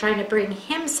doing, is trying to bring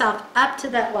himself up to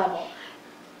that level.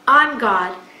 I'm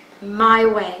God, my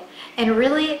way. And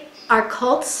really, our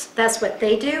cults, that's what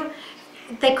they do.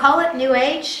 They call it New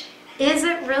Age. Is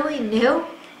it really new?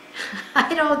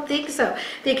 I don't think so.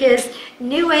 Because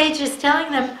New Age is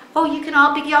telling them, oh, you can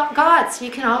all be gods.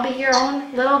 You can all be your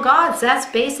own little gods. That's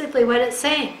basically what it's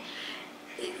saying.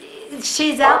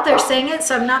 She's out there saying it,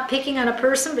 so I'm not picking on a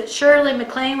person, but Shirley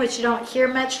MacLaine, which you don't hear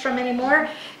much from anymore,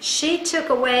 she took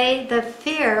away the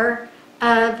fear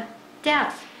of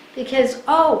death. Because,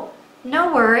 oh,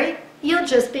 no worry, you'll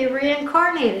just be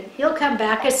reincarnated. You'll come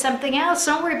back as something else.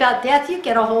 Don't worry about death. You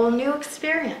get a whole new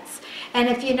experience. And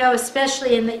if you know,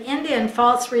 especially in the Indian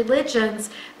false religions,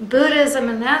 Buddhism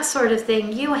and that sort of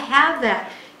thing, you have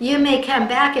that. You may come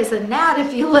back as a gnat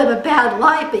if you live a bad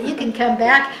life, but you can come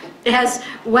back as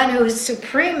one who is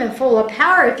supreme and full of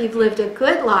power if you've lived a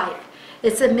good life.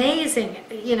 It's amazing,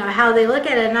 you know, how they look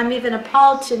at it. And I'm even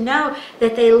appalled to know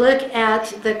that they look at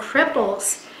the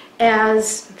cripples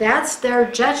as that's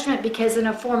their judgment, because in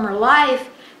a former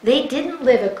life, they didn't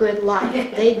live a good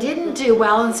life. They didn't do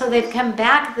well, and so they've come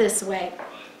back this way.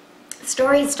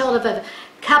 Stories told of a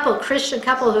couple, Christian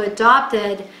couple, who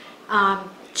adopted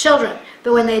children.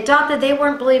 But when they adopted, they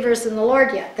weren't believers in the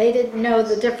Lord yet. They didn't know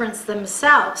the difference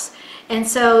themselves. And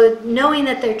so knowing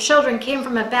that their children came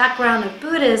from a background of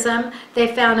Buddhism,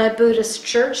 they found a Buddhist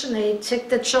church, and they took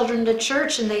the children to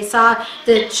church, and they saw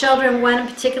the children, one in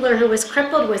particular who was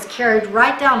crippled, was carried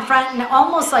right down front and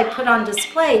almost like put on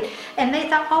display. And they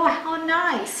thought, oh, how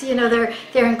nice. You know,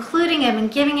 they're including him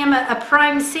and giving him a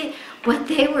prime seat. What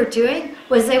they were doing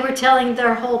was they were telling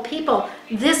their whole people,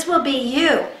 this will be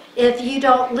you if you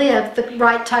don't live the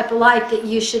right type of life that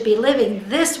you should be living.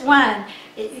 This one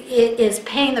is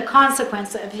paying the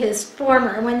consequence of his former.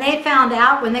 And when they found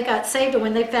out, when they got saved, and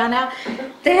when they found out,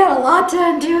 they had a lot to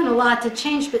undo and a lot to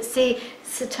change. But see,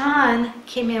 Satan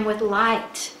came in with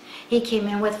light. He came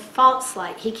in with false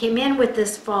light. He came in with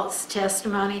this false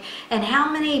testimony. And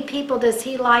how many people does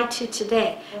he lie to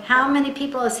today? How many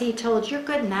people has he told, you're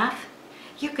good enough?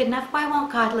 You're good enough. Why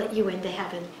won't God let you into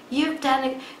heaven? You've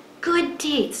done good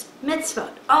deeds,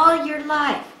 mitzvot, all your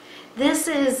life. This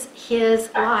is his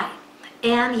lie.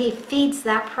 And he feeds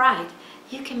that pride.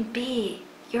 You can be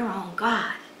your own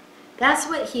God. That's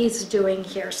what he's doing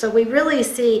here. So we really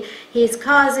see he's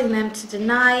causing them to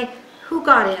deny who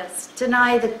God is,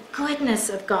 deny the goodness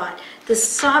of God, the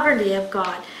sovereignty of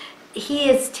God. He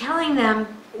is telling them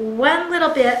one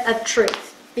little bit of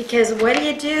truth. Because what do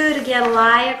you do to get a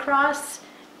lie across?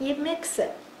 You mix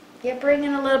it. You bring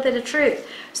in a little bit of truth.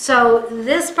 So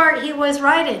this part he was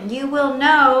right in. You will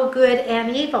know good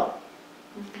and evil.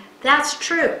 That's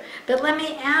true. But let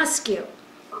me ask you,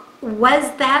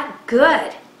 was that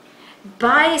good?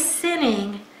 By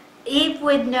sinning, Eve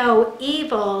would know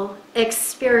evil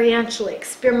experimentally.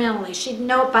 She'd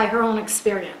know it by her own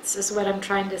experience, is what I'm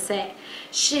trying to say.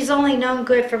 She's only known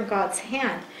good from God's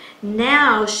hand.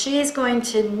 Now she's going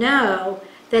to know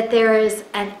that there is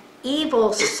an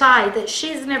evil side that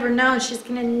she's never known. She's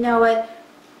going to know it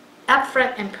up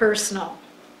front and personal.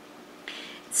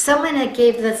 Someone that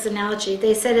gave this analogy,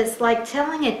 they said it's like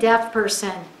telling a deaf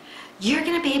person, you're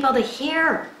going to be able to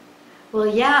hear. Well,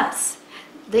 yes,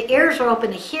 the ears were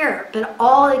open to hear, but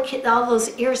all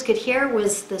those ears could hear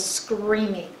was the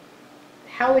screaming.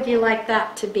 How would you like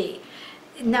that to be?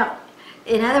 No.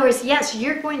 In other words, yes,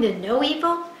 you're going to know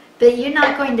evil, but you're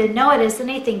not going to know it as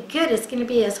anything good. It's going to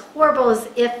be as horrible as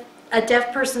if a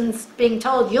deaf person's being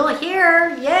told, you'll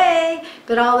hear, yay,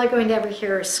 but all they're going to ever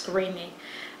hear is screaming.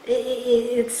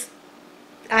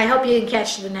 I hope you can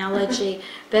catch the analogy,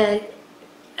 but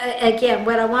again,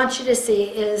 what I want you to see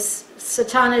is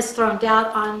Satan has thrown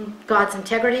doubt on God's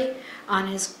integrity, on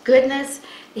his goodness.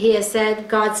 He has said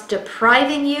God's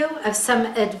depriving you of some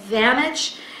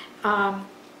advantage.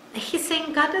 He's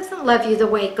saying God doesn't love you the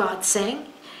way God's saying.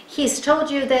 He's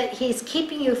told you that he's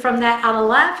keeping you from that out of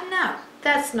love. No,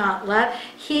 that's not love.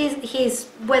 He's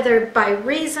whether by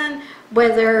reason,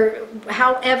 whether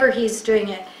however he's doing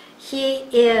it, he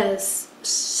is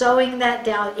sowing that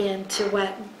doubt into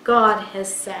what God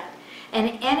has said.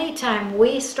 And anytime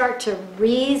we start to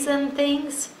reason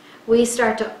things, we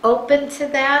start to open to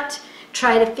that,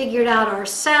 try to figure it out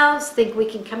ourselves, think we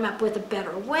can come up with a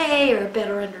better way or a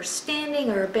better understanding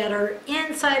or a better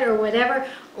insight or whatever,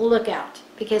 look out.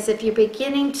 Because if you're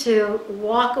beginning to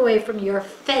walk away from your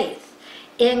faith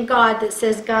in God that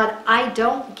says, God, I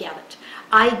don't get it.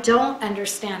 I don't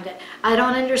understand it. I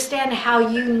don't understand how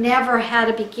you never had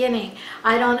a beginning.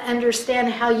 I don't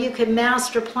understand how you could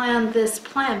master plan this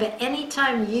plan. But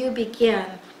anytime you begin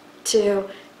to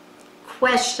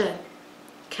question,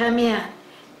 come in,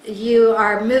 you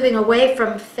are moving away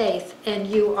from faith and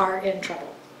you are in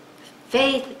trouble.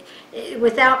 Faith,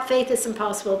 without faith it's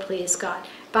impossible to please God.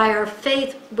 By our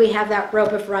faith, we have that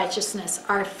robe of righteousness.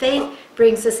 Our faith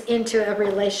brings us into a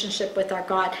relationship with our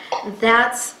God.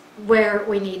 That's where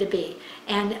we need to be.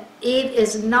 And Eve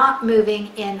is not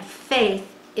moving in faith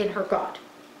in her God.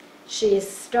 She is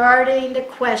starting to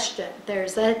question.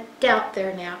 There's a doubt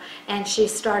there now. And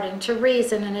she's starting to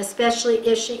reason. And especially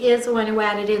if she is the one who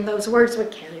added in those words, we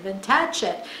can't even touch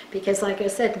it. Because like I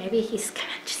said, maybe he's going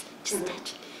to just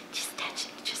touch it. Just touch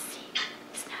it. Just see.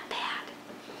 It's not bad.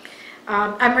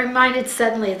 I'm reminded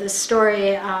suddenly of the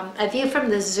story, A View from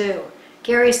the Zoo.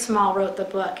 Gary Small wrote the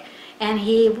book. And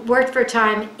he worked for a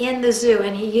time in the zoo.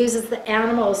 And he uses the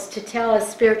animals to tell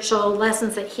us spiritual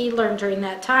lessons that he learned during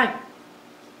that time.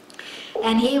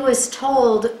 And he was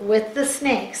told with the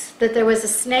snakes that there was a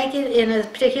snake in a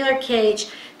particular cage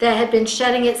that had been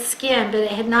shedding its skin, but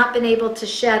it had not been able to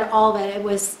shed all of it.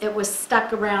 It was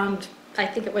stuck around, I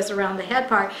think it was around the head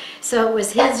part. So it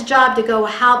was his job to go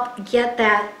help get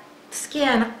that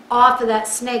skin off of that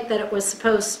snake that it was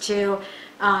supposed to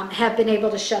have been able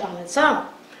to shed on its own.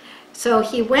 So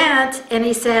he went and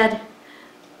he said,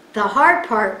 the hard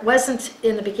part wasn't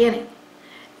in the beginning.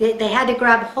 They had to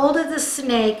grab hold of the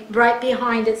snake right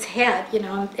behind its head,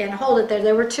 and hold it there.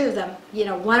 There were two of them.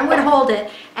 One would hold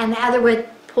it and the other would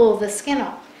pull the skin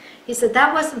off. He said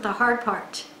that wasn't the hard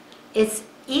part. It's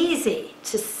easy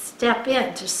to step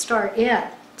in, to start in,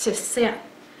 to sin.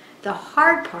 The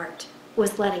hard part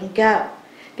was letting go.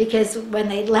 Because when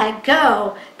they let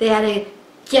go, they had to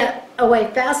get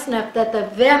away fast enough that the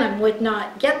venom would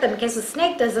not get them, because the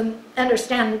snake doesn't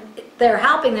understand they're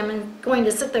helping them and going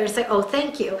to sit there and say, oh,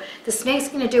 thank you. The snake's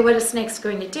going to do what a snake's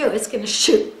going to do. It's going to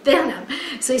shoot venom.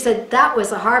 So he said that was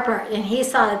the hard part, and he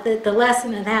saw that the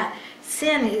lesson in that.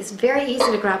 Sin is very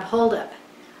easy to grab hold of,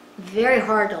 very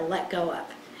hard to let go of.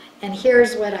 And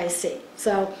here's what I see.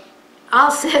 So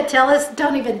I'll tell us,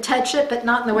 don't even touch it, but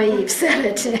not in the way you've said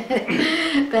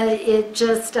it. But it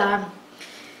just...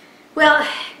 well,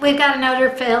 we've got another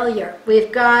failure.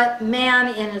 We've got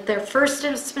man in their first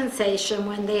dispensation,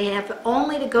 when they have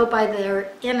only to go by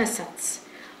their innocence,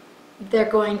 they're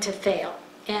going to fail.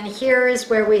 And here is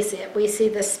where we see it. We see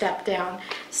the step down.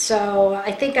 So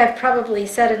I think I've probably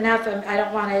said enough. I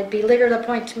don't want to belabor the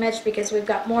point too much because we've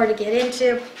got more to get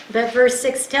into. But verse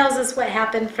 6 tells us what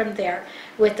happened from there.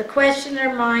 With the question in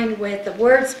their mind, with the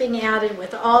words being added,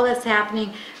 with all that's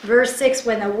happening. Verse 6,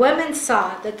 when the woman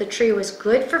saw that the tree was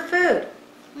good for food,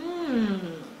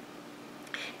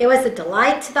 it was a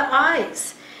delight to the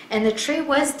eyes, and the tree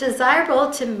was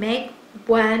desirable to make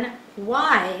one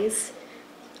wise.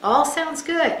 All sounds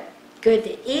good. Good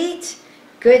to eat,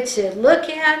 good to look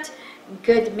at,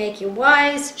 good to make you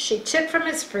wise. She took from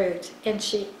its fruit and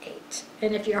she ate.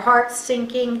 And if your heart's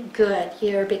sinking, good.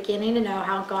 You're beginning to know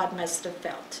how God must have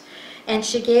felt. And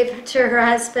she gave to her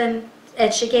husband,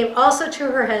 and she gave also to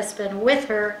her husband with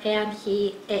her, and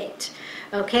he ate.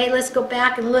 Okay, let's go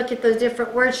back and look at the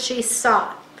different words she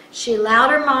saw. She allowed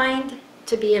her mind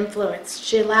to be influenced.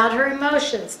 She allowed her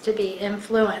emotions to be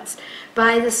influenced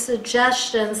by the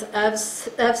suggestions of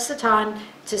Satan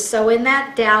to sow in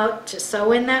that doubt, to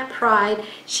sow in that pride.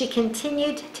 She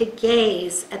continued to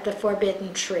gaze at the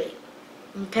forbidden tree.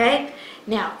 Okay?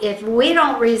 Now, if we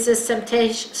don't resist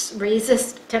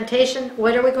temptation,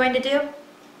 what are we going to do?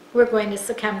 We're going to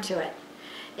succumb to it.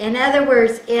 In other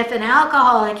words, if an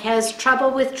alcoholic has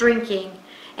trouble with drinking,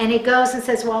 and he goes and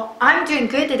says, well, I'm doing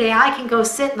good today. I can go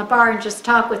sit in the bar and just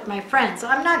talk with my friends.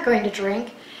 I'm not going to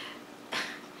drink.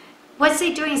 What's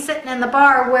he doing sitting in the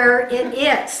bar where it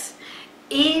is?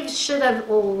 Eve should have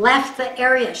left the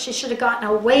area. She should have gotten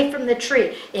away from the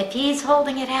tree. If he's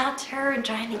holding it out to her and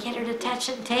trying to get her to touch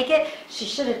it and take it, she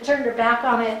should have turned her back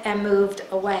on it and moved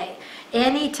away.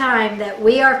 Anytime that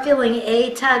we are feeling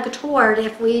a tug toward,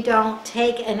 if we don't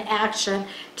take an action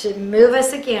to move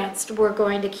us against, we're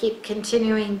going to keep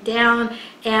continuing down,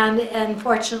 and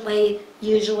unfortunately,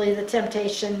 usually the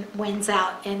temptation wins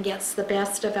out and gets the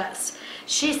best of us.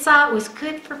 She saw it was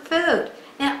good for food.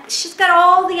 Now, she's got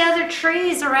all the other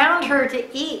trees around her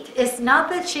to eat. It's not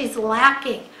that she's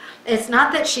lacking. It's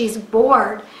not that she's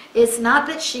bored. It's not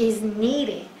that she's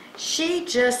needing. She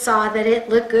just saw that it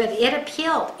looked good. It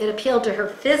appealed. It appealed to her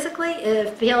physically. It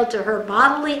appealed to her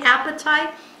bodily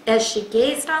appetite. As she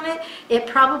gazed on it, it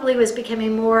probably was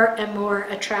becoming more and more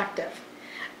attractive.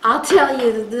 I'll tell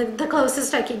you, the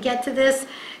closest I could get to this,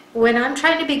 when I'm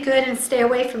trying to be good and stay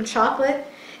away from chocolate,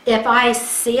 if I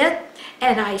see it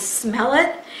and I smell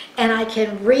it and I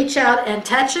can reach out and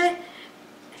touch it.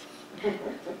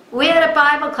 We had a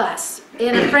Bible class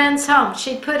in a friend's home.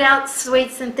 She put out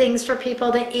sweets and things for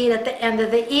people to eat at the end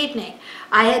of the evening.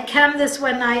 I had come this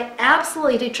one night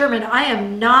absolutely determined, I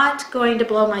am not going to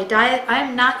blow my diet. I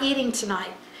am not eating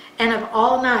tonight. And of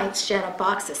all nights, she had a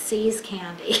box of See's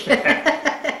candy.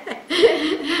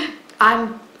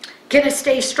 I'm going to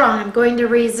stay strong. I'm going to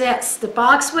resist. The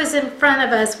box was in front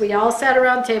of us. We all sat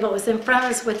around the table. It was in front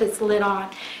of us with its lid on.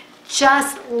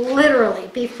 Just literally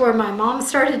before my mom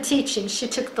started teaching, she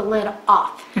took the lid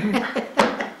off.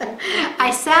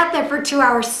 I sat there for 2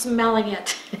 hours smelling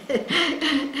it.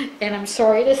 And I'm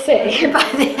sorry to say, by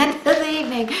the end of the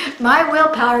evening, my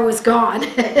willpower was gone.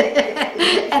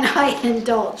 And I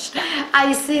indulged.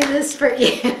 I see this for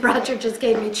Eve. Roger just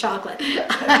gave me chocolate.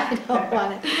 I don't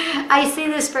want it. I see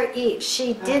this for Eve.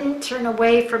 She didn't turn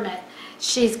away from it.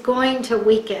 She's going to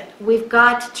weaken. We've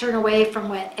got to turn away from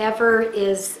whatever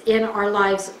is in our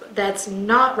lives that's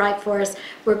not right for us.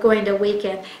 We're going to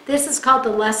weaken. This is called the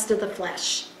lust of the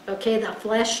flesh. Okay, the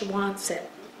flesh wants it.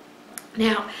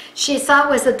 Now, she saw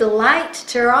it was a delight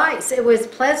to her eyes. It was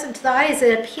pleasant to the eyes.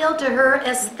 It appealed to her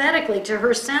aesthetically, to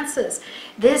her senses.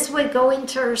 This would go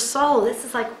into her soul. This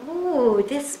is like, ooh,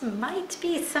 this might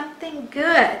be something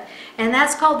good. And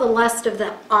that's called the lust of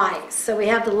the eyes. So we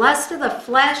have the lust of the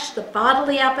flesh, the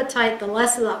bodily appetite, the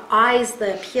lust of the eyes,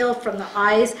 the appeal from the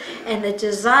eyes, and the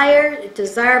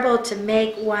desirable to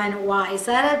make one wise.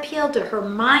 That appealed to her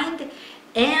mind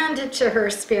and to her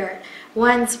spirit.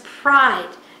 One's pride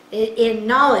in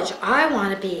knowledge. I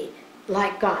want to be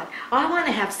like God. I want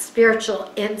to have spiritual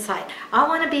insight. I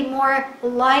want to be more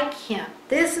like Him.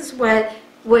 This is what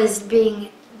was being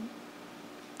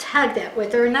tugged at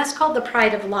with her, and that's called the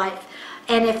pride of life.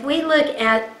 And if we look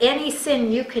at any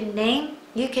sin you can name,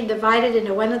 you can divide it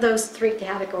into one of those three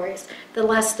categories: the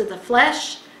lust of the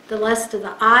flesh, the lust of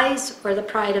the eyes, or the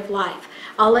pride of life.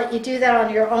 I'll let you do that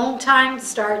on your own time.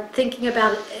 Start thinking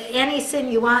about any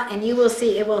sin you want, and you will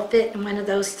see it will fit in one of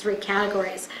those three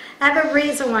categories. I have a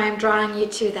reason why I'm drawing you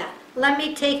to that. Let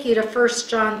me take you to 1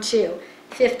 John 2,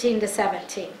 15 to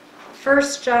 17. 1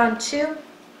 John 2,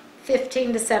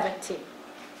 15 to 17.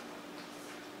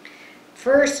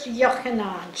 1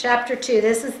 Yochanan, chapter 2.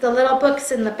 This is the little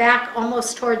books in the back,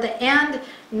 almost toward the end,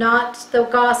 not the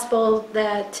gospel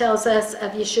that tells us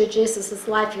of Yeshua Jesus'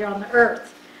 life here on the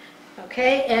earth.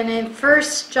 Okay, and in 1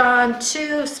 John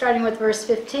 2, starting with verse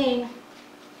 15,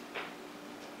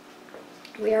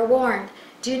 we are warned,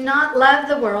 do not love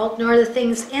the world, nor the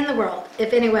things in the world.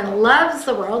 If anyone loves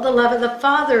the world, the love of the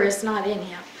Father is not in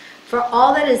him. For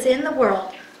all that is in the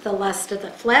world, the lust of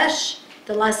the flesh,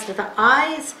 the lust of the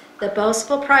eyes, the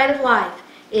boastful pride of life,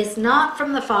 is not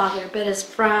from the Father, but is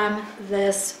from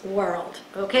this world.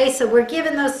 Okay, so we're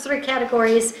given those three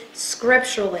categories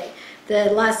scripturally. The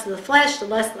lust of the flesh, the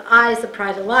lust of the eyes, the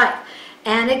pride of life.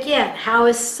 And again, how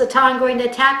is Satan going to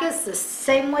attack us? The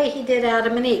same way he did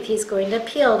Adam and Eve. He's going to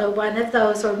appeal to one of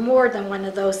those or more than one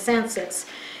of those senses.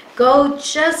 Go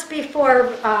just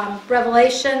before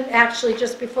Revelation, actually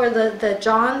just before the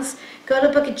Johns, go to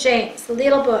the book of James, the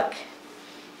little book.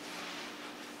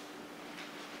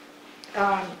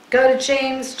 Go to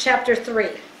James chapter 3.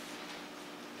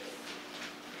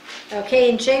 Okay,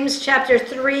 in James chapter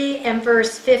 3 and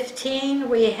verse 15,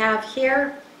 we have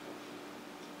here,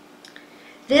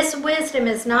 this wisdom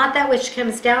is not that which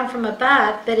comes down from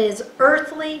above, but is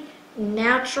earthly,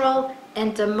 natural,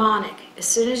 and demonic. As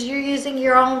soon as you're using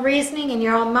your own reasoning and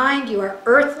your own mind, you are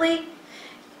earthly,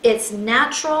 it's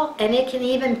natural, and it can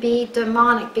even be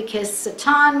demonic, because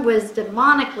Satan was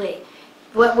demonically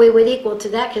what we would equal to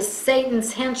that, because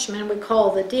Satan's henchmen, we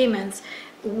call the demons,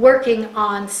 working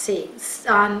on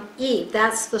Eve.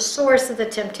 That's the source of the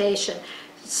temptation.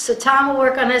 Satan will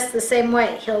work on us the same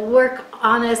way. He'll work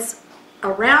on us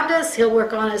around us. He'll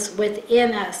work on us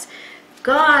within us.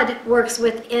 God works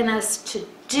within us to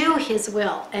do His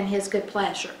will and His good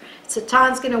pleasure.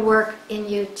 Satan's going to work in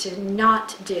you to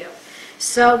not do.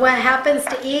 So what happens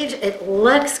to Eve? It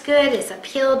looks good. It's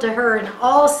appealed to her in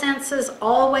all senses,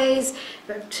 always,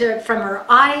 from her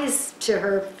eyes to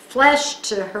her flesh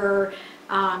to her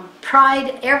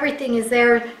pride. Everything is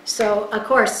there. So, of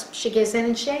course, she gives in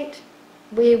and she ate.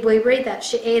 We read that.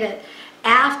 She ate it.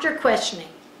 After questioning,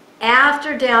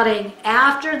 after doubting,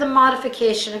 after the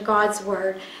modification of God's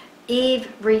word,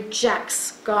 Eve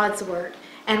rejects God's word.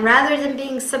 And rather than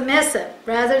being submissive,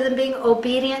 rather than being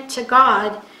obedient to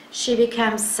God, she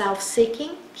becomes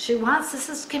self-seeking. She wants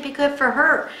this can be good for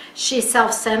her. She's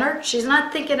self-centered. She's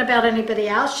not thinking about anybody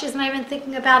else. She's not even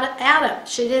thinking about Adam.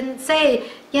 She didn't say,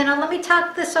 let me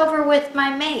talk this over with my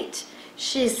mate.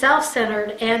 She's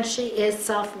self-centered and she is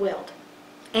self-willed.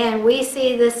 And we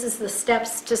see this is the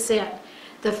steps to sin.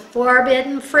 The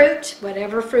forbidden fruit,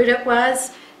 whatever fruit it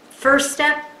was, first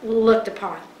step, looked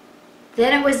upon.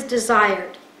 Then it was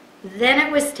desired. Then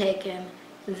it was taken.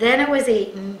 Then it was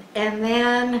eaten. And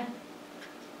then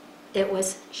it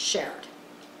was shared.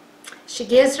 She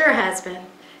gives her husband.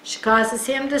 She causes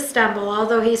him to stumble,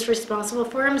 although he's responsible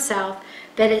for himself,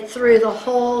 but it threw the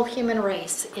whole human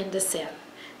race into sin.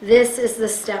 This is the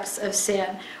steps of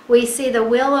sin. We see the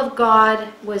will of God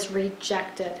was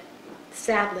rejected.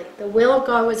 Sadly, the will of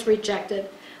God was rejected.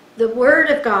 The word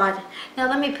of God, now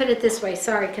let me put it this way,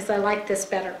 sorry, because I like this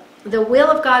better. The will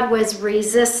of God was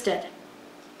resisted.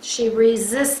 She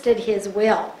resisted his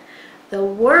will. The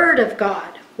word of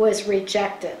God was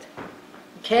rejected.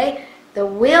 Okay? The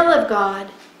will of God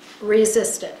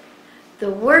resisted. The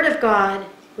word of God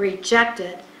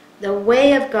rejected. The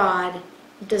way of God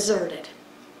deserted.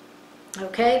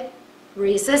 Okay?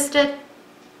 Resisted,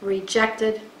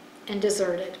 rejected, and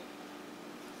deserted.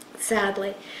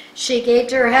 Sadly. She gave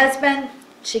to her husband.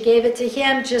 She gave it to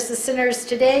him, just as sinners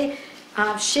today.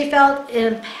 She felt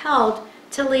impelled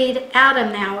to lead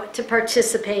Adam now to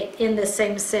participate in the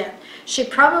same sin. She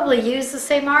probably used the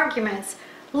same arguments.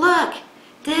 Look,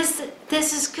 this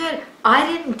is good. I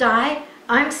didn't die.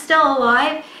 I'm still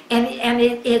alive. And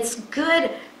it's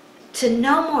good to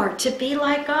know more, to be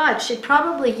like God. She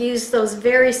probably used those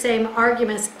very same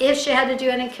arguments if she had to do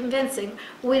any convincing.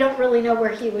 We don't really know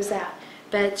where he was at.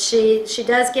 But she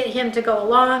does get him to go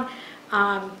along.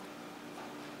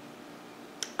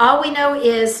 All we know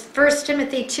is 1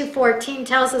 Timothy 2:14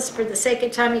 tells us, for the sake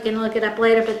of time, you can look it up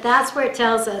later, but that's where it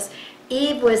tells us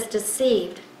Eve was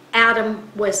deceived.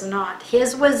 Adam was not.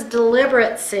 His was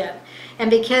deliberate sin. And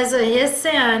because of his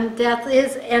sin, death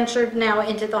is entered now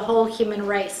into the whole human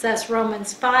race. That's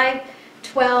Romans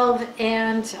 5:12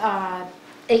 and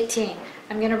 18.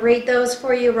 I'm going to read those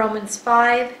for you. Romans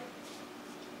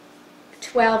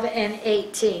 5:12 and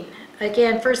 18.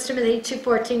 Again, 1 Timothy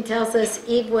 2:14 tells us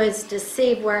Eve was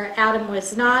deceived where Adam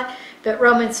was not. But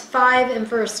Romans 5 and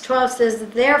verse 12 says,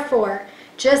 therefore,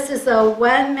 just as through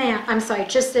one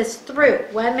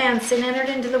man sin entered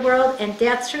into the world, and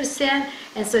death through sin,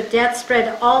 and so death spread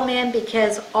to all men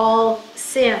because all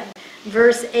sinned.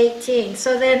 Verse 18,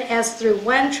 so then as through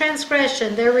one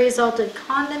transgression there resulted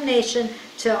condemnation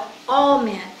to all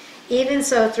men, even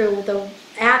so through the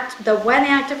one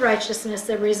act of righteousness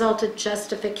there resulted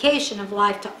justification of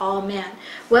life to all men.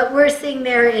 What we're seeing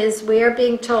there is we are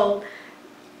being told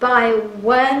by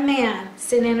one man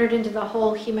sin entered into the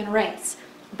whole human race.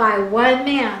 By one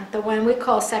man, the one we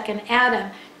call second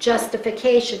Adam,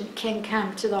 justification can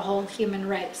come to the whole human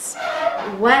race.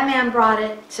 One man brought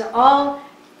it to all.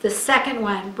 The second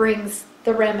one brings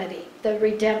the remedy, the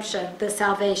redemption, the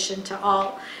salvation to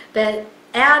all. But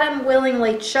Adam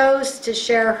willingly chose to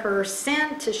share her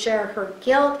sin, to share her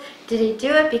guilt. Did he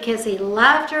do it because he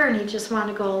loved her and he just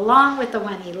wanted to go along with the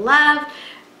one he loved?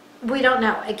 We don't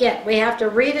know. Again, we have to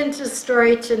read into the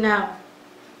story to know.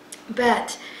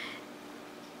 But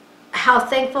how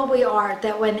thankful we are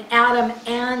that when Adam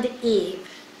and Eve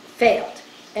failed,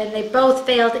 and they both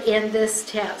failed in this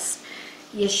test,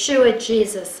 Yeshua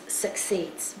Jesus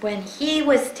succeeds. When he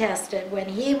was tested, when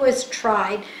he was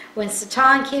tried, when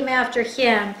Satan came after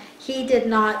him, he did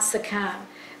not succumb.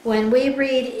 When we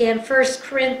read in 1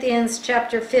 Corinthians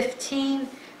chapter 15,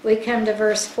 we come to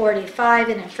verse 45,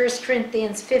 and in 1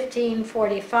 Corinthians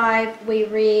 15:45 we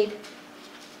read,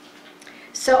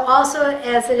 so also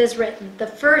as it is written, the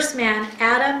first man,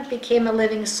 Adam, became a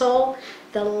living soul.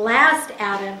 The last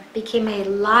Adam became a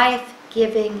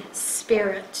life-giving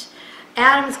spirit.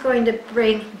 Adam's going to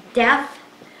bring death.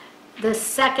 The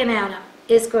second Adam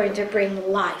is going to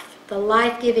bring life, the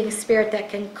life-giving spirit that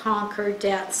can conquer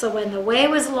death. So when the way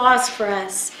was lost for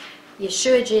us,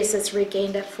 Yeshua Jesus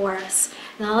regained it for us.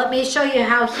 Now let me show you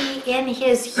how he, in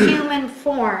his human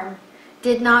form,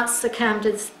 did not succumb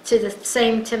to the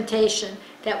same temptation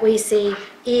that we see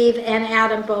Eve and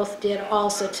Adam both did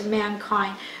also to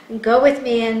mankind. Go with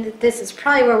me, and this is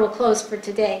probably where we'll close for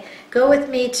today. Go with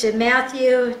me to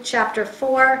Matthew chapter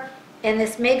 4, and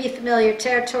this may be familiar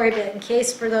territory, but in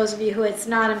case for those of you who it's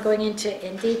not, I'm going into it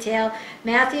in detail.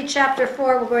 Matthew chapter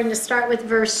 4, we're going to start with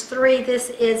verse 3. This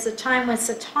is the time when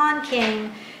Satan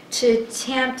came to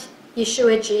tempt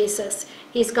Yeshua Jesus.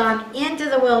 He's gone into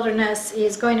the wilderness.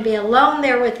 He's going to be alone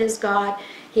there with his God.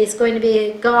 He's going to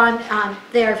be gone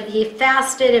there. He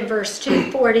fasted in verse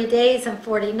 2, 40 days and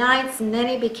 40 nights, and then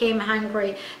he became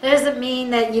hungry. That doesn't mean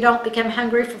that you don't become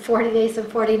hungry for 40 days and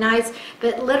 40 nights,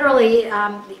 but literally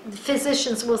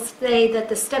physicians will say that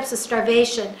the steps of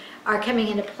starvation are coming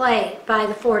into play by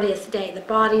the 40th day. The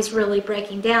body's really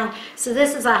breaking down. So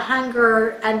this is a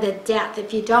hunger unto death.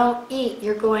 If you don't eat,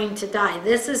 you're going to die.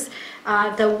 This is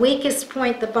the weakest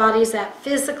point the body's at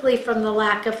physically from the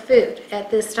lack of food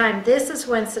at this time. This is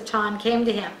when Satan came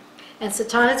to him. And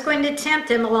Satan is going to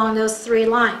tempt him along those three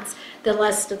lines: the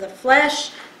lust of the flesh,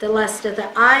 the lust of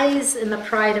the eyes, and the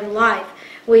pride of life.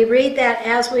 We read that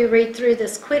as we read through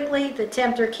this quickly. The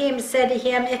tempter came and said to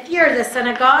him, "If you're the Son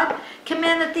of God,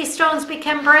 command that these stones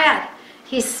become bread."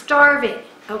 He's starving,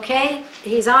 okay?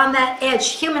 He's on that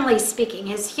edge, humanly speaking.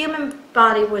 His human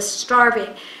body was starving.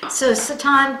 So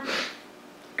Satan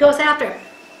goes after him.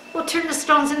 Well, turn the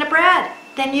stones into bread.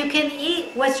 Then you can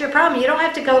eat. What's your problem? You don't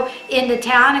have to go into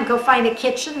town and go find a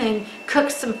kitchen and cook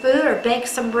some food or bake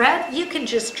some bread. You can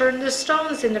just turn the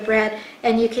stones into bread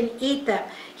and you can eat them.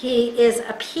 He is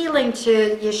appealing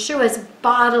to Yeshua's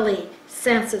bodily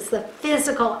senses, the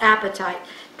physical appetite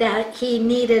that he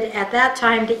needed at that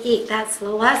time to eat. That's the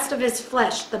lust of his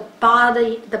flesh, the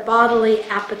bodily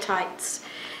appetites.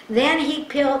 Then he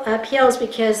appeals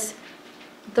because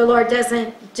the Lord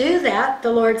doesn't do that.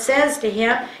 The Lord says to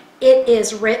him, "It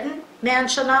is written, man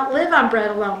shall not live on bread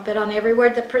alone, but on every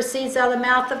word that proceeds out of the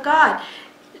mouth of God."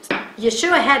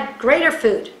 Yeshua had greater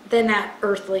food than that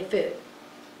earthly food.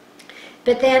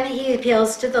 But then he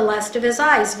appeals to the lust of his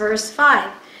eyes, verse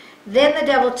 5. Then the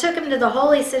devil took him to the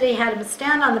holy city, had him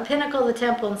stand on the pinnacle of the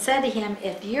temple, and said to him,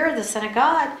 "If you're the Son of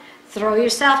God, throw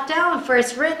yourself down, for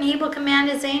it's written, he will command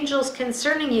his angels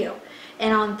concerning you.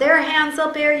 And on their hands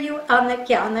they'll bear you, on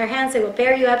their hands they will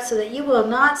bear you up, so that you will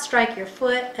not strike your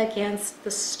foot against the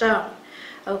stone."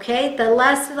 Okay, the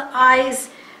lust of the eyes.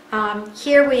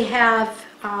 Here we have,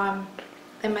 am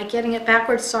I getting it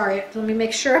backwards? Sorry, let me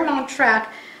make sure I'm on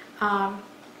track.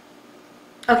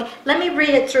 Okay, let me read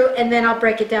it through and then I'll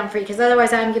break it down for you, because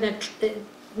otherwise I'm going to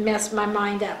mess my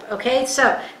mind up. Okay,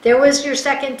 so there was your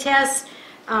second test.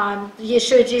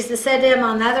 Yeshua, Jesus said to him,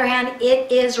 on the other hand,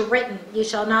 it is written, you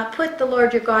shall not put the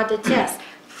Lord your God to test.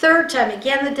 Third time,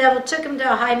 again the devil took him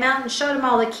to a high mountain, showed him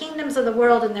all the kingdoms of the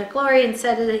world and their glory, and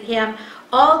said to him,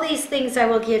 all these things I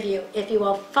will give you, if you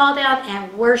will fall down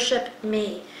and worship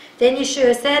me. Then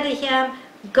Yeshua said to him,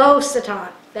 go, Satan.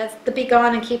 That's the be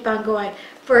gone and keep on going.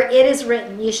 For it is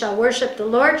written, you shall worship the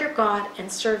Lord your God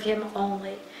and serve him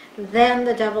only. Then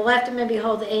the devil left him, and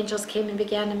behold, the angels came and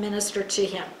began to minister to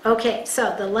him. Okay,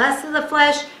 so the lust of the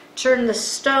flesh, turn the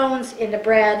stones into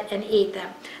bread and eat them.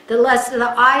 The lust of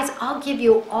the eyes, I'll give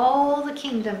you all the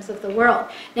kingdoms of the world.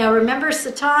 Now remember,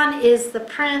 Satan is the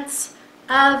prince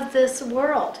of this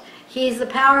world. He's the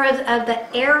power of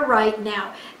the air right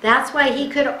now. That's why he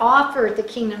could offer the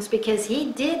kingdoms, because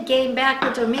he did gain back the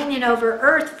dominion over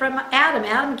earth from Adam.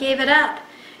 Adam gave it up.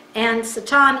 And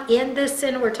Satan, in this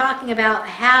sin we're talking about,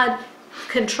 had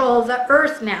control of the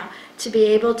earth now to be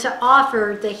able to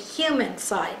offer the human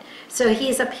side. So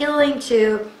he's appealing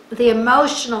to the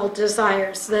emotional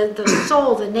desires, the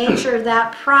soul, the nature of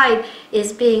that pride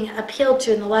is being appealed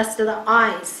to in the lust of the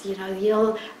eyes. You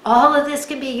know, all of this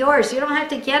can be yours. You don't have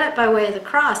to get it by way of the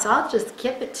cross. I'll just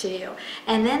give it to you.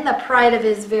 And then the pride of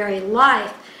his very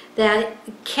life, that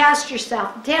cast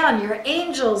yourself down, your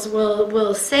angels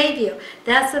will save you.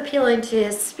 That's appealing to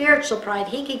his spiritual pride.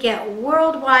 He could get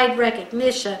worldwide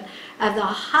recognition of the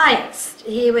highest.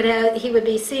 He would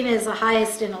be seen as the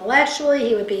highest intellectually.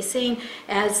 He would be seen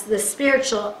as the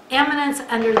spiritual eminence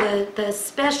under the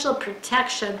special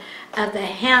protection of the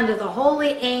hand of the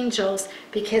holy angels,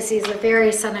 because he's the very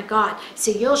Son of God.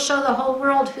 So you'll show the whole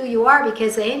world who you are,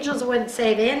 because the angels wouldn't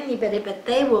save anybody, but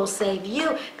they will save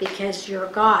you because you're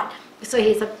God. So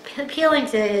he's appealing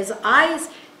to his eyes,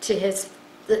 to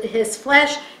his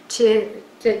flesh, to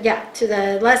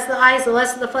the lust of the eyes, the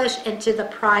lust of the flesh, and to the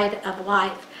pride of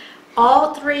life.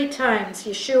 All three times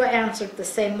Yeshua answered the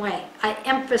same way. I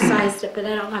emphasized it, but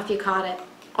I don't know if you caught it.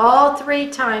 All three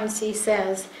times he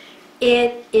says,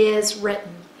 it is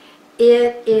written.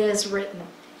 It is written.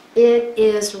 It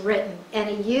is written. And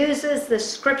he uses the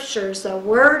scriptures, the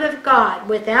word of God,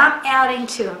 without adding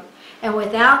to them and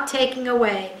without taking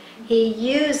away. He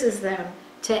uses them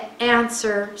to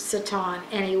answer Satan,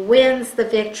 and he wins the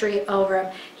victory over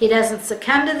him. He doesn't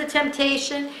succumb to the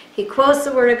temptation. He quotes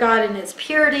the word of God in its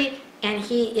purity, and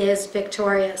he is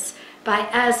victorious. By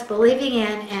us believing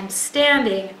in and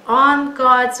standing on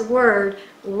God's word,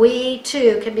 we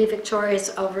too can be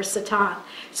victorious over Satan.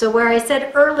 So where I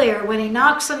said earlier, when he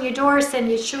knocks on your door, send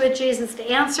Yeshua Jesus to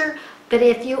answer, But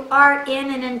if you are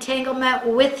in an entanglement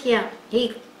with him,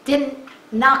 he didn't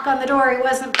knock on the door, he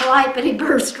wasn't polite, but he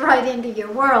burst right into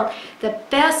your world. The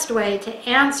best way to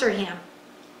answer him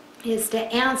is to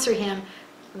answer him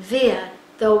via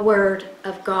the Word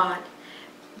of God.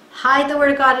 Hide the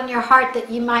Word of God in your heart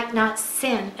that you might not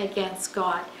sin against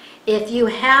God. If you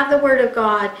have the Word of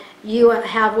God, you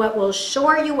have what will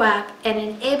shore you up and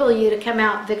enable you to come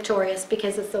out victorious,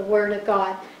 because it's the Word of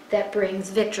God that brings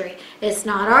victory. It's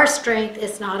not our strength,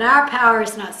 it's not our power,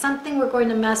 it's not something we're going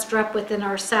to muster up within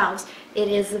ourselves. It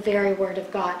is the very Word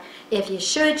of God. If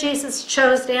Yeshua Jesus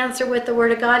chose to answer with the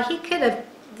Word of God, he could have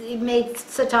made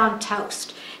Satan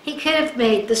toast. He could have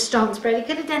made the stones bread. He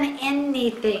could have done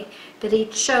anything, but he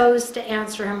chose to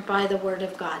answer him by the Word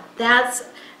of God. That's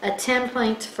a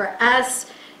template for us.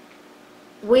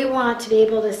 We want to be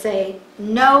able to say,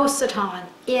 no, Satan,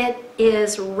 it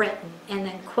is written, and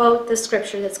then quote the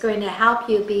scripture that's going to help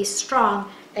you be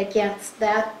strong against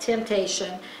that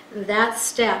temptation, that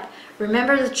step.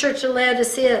 Remember the church of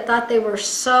Laodicea that thought they were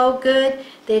so good?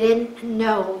 They didn't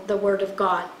know the Word of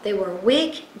God. They were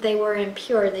weak, they were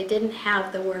impure, they didn't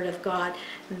have the Word of God.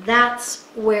 That's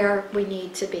where we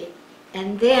need to be.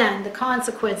 And then the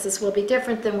consequences will be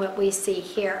different than what we see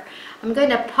here. I'm going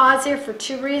to pause here for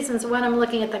two reasons. One, I'm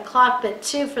looking at the clock, but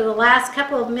two, for the last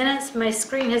couple of minutes, my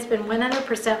screen has been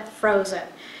 100% frozen.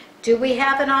 Do we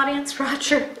have an audience,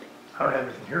 Roger? I don't have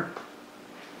anything here.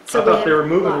 So I thought they were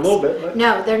moving lost. a little bit. But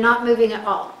No, they're not moving at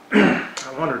all. I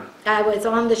wondered. I was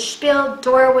on the spiel,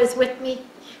 Dora was with me,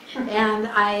 and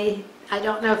I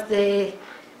don't know if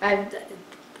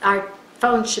our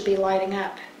phones should be lighting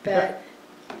up, but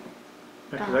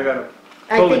Because I got a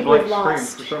I totally think blank we've screen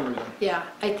lost. for some reason. Yeah,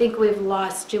 I think we've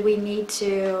lost. Do we need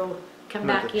to come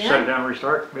Have back to Shut it in? down,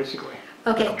 restart, basically.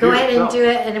 Okay, The go computer ahead and itself. do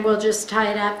it, and we'll just tie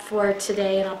it up for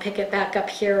today, and I'll pick it back up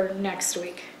here next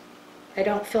week. I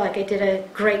don't feel like I did a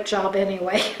great job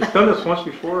anyway. It's done this once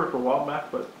before, for a while back,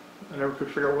 but I never could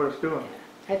figure out what it's doing.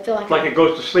 I feel like It's like I it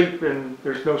goes to sleep and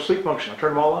there's no sleep function. I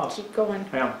turn them all off. keep going.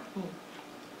 Yeah. You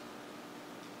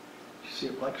see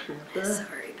a blank screen up there?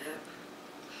 Sorry,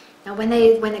 but now when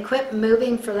they quit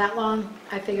moving for that long,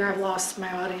 I figure I've lost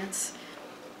my audience.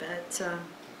 But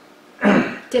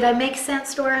did I make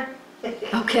sense, Dora?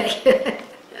 Okay.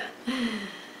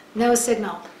 No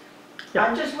signal.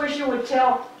 I just wish you would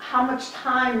tell how much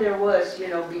time there was,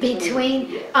 between.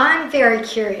 Yeah. I'm very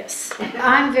curious.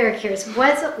 I'm very curious.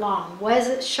 Was it long? Was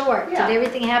it short? Yeah. Did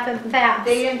everything happen fast?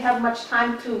 They didn't have much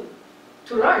time to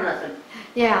learn nothing.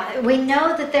 Yeah, we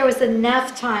know that there was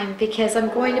enough time, because I'm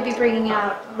going to be bringing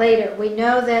out later. We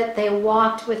know that they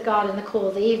walked with God in the cool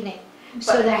of the evening.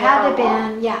 So But there had to how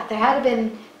long? been, there had to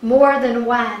been more than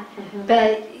one.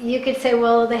 But you could say,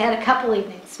 well, they had a couple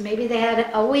evenings. Maybe they had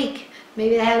a week.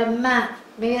 Maybe they had a month.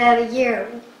 Maybe they had a year.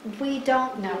 We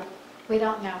don't know. We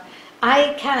don't know.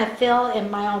 I kind of feel in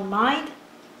my own mind,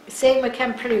 Satan would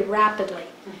come pretty rapidly.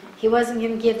 He wasn't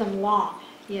going to give them long.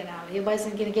 He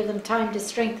wasn't going to give them time to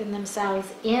strengthen themselves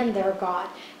in their God.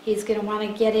 He's going to want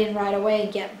to get in right away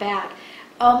and get back.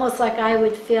 Almost like I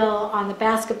would feel on the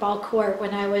basketball court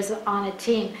when I was on a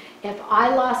team. If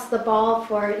I lost the ball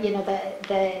for,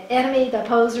 the enemy, the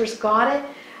opposers got it,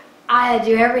 I had to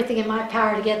do everything in my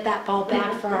power to get that ball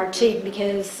back for our team,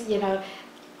 because,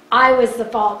 I was the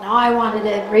fault. Now I wanted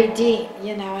to redeem,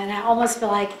 and I almost feel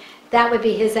like that would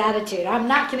be his attitude. I'm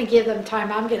not going to give them time.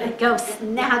 I'm going to go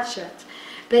snatch it.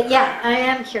 But yeah, I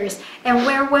am curious. And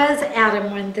where was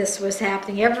Adam when this was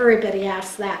happening? Everybody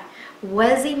asks that.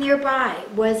 Was he nearby?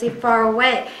 Was he far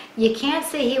away? You can't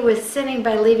say he was sinning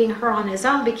by leaving her on his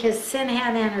own, because sin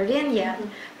hadn't entered in yet.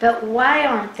 But why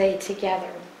aren't they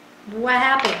together? What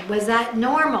happened? Was that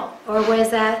normal, or was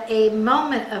that a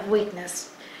moment of weakness?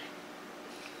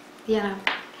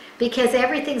 Because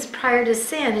everything's prior to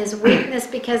sin is weakness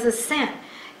because of sin.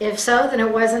 If so, then it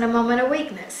wasn't a moment of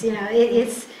weakness.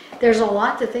 There's a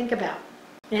lot to think about.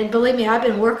 And believe me, I've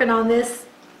been working on this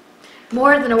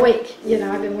more than a week. I've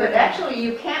been working. But actually,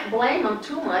 you can't blame them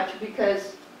too much,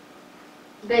 because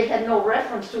they had no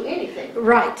reference to anything.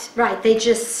 Right. They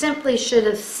just simply should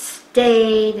have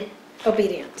stayed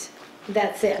obedient.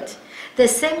 That's it. The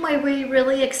same way we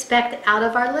really expect out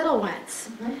of our little ones.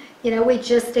 We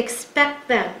just expect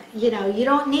them. You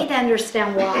don't need to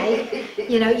understand why.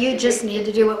 You just need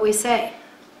to do what we say.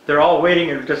 They're all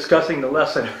waiting and discussing the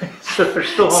lesson. So they're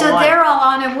still So online. they're all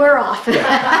on and we're off. Is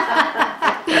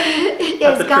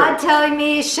the God truth. telling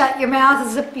me shut your mouth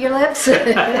and zip your lips?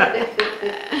 I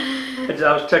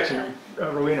was texting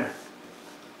Rowena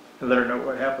to let her know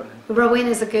what happened.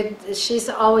 Rowena's she's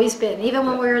always been, even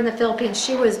when we were in the Philippines,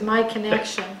 she was my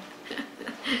connection.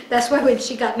 That's why when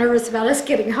she got nervous about us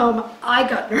getting home, I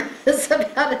got nervous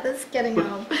about us getting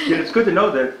home. Yeah, it's good to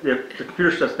know that if the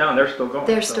computer shuts down, they're still going.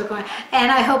 They're so. still going.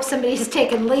 And I hope somebody's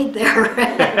taken lead there.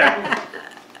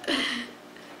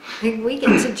 We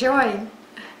get to join.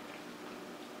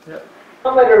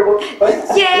 No matter what.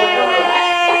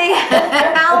 Yay!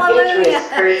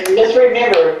 Hallelujah! Just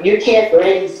remember, you can't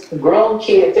raise grown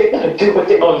kids. They're going to do what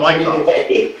they Oh, want my to God. do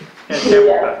anyway. And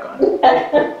camera back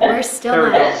on. We're still There we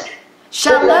on. go.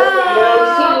 Shalom!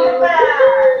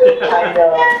 I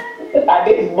know. I've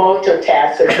been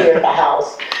multitasking here at the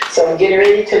house. So I'm getting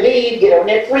ready to leave, get on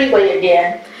that freeway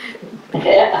again.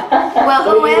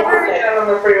 Well, whoever On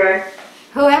the freeway.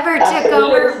 took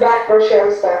over, Back,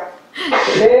 Rochelle's back.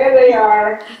 There they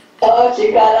are. Oh,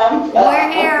 she got them.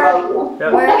 We're here.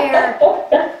 Yeah. we're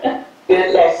here.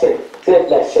 Good lesson. Good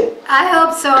lesson. I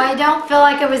hope so. I don't feel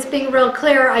like I was being real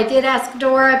clear. I did ask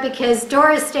Dora because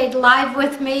Dora stayed live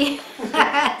with me.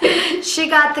 She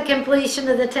got the completion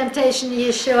of the Temptation of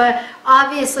Yeshua.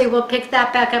 Obviously, we'll pick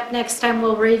that back up next time.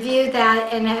 We'll review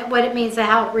that and what it means and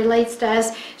how it relates to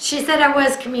us. She said I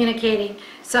was communicating.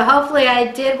 So hopefully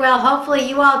I did well. Hopefully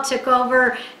you all took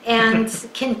over and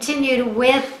continued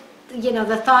with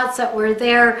the thoughts that were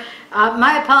there.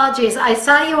 My apologies. I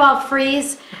saw you all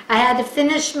freeze. I had to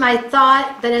finish my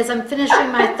thought, but as I'm finishing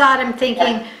my thought, I'm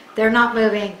thinking, they're not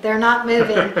moving. They're not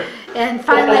moving. And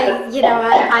finally,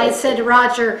 I said to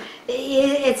Roger,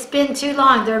 it's been too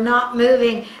long. They're not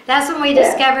moving. That's when we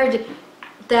discovered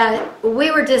that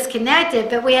we were disconnected,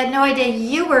 but we had no idea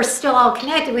you were still all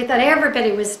connected. We thought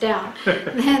everybody was down.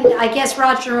 And I guess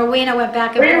Roger and Rowena went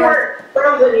back and We forth. weren't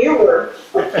frozen, you were.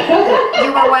 You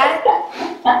were what?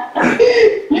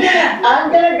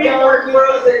 I'm going to We go. weren't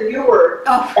frozen, you were.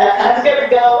 Oh, I'm going to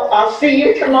go. I'll see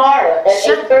you tomorrow at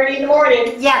Sure. 8:30 in the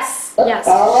morning. yes, yes.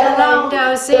 All right. Shalom,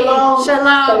 Dosie. Shalom.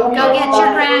 Shalom. Go get your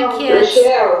grandkids.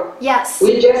 Rochelle, Yes.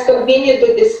 we just continued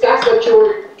to discuss what you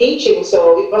were teaching,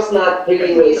 so it was not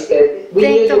really wasted. We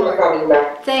Thank knew the you were Lord. coming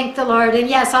back. Thank the Lord. And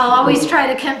yes, I'll always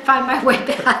try to find my way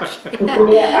back.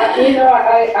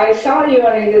 Yeah, I saw you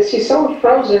and she's so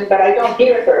frozen, but I don't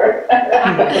hear her.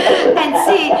 And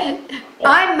see,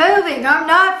 I'm moving. I'm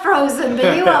not frozen,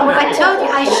 but you all, I told you,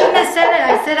 I shouldn't have said it.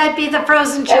 I said I'd be the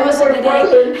frozen chosen We're today.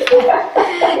 frozen.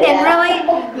 And really,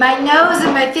 my nose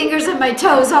and my fingers and my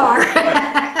toes are.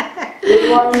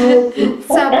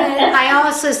 So, but I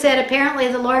also said, apparently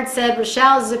the Lord said,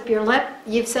 Rochelle, zip your lip.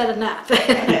 You've said enough.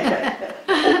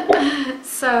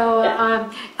 So,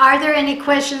 are there any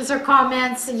questions or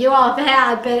comments you all have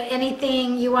had, but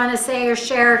anything you want to say or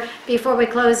share before we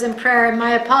close in prayer? And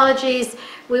my apologies.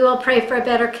 We will pray for a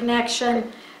better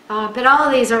connection. But all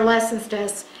of these are lessons to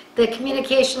us. The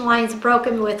communication lines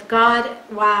broken with God.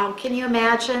 Wow, can you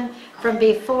imagine from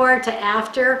before to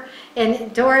after?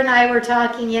 And Dora and I were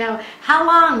talking, how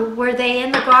long were they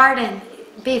in the garden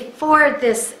before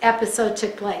this episode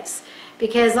took place?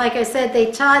 Because like I said,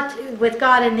 they taught with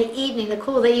God in the evening, the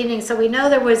cool of the evening, so we know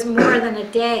there was more than a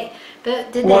day.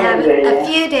 But did they have a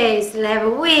few days? Did they have a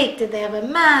week? Did they have a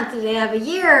month? Did they have a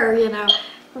year?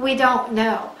 We don't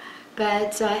know.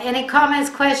 But any comments,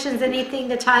 questions, anything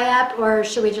to tie up, or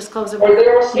should we just close it? Or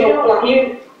there was no clock.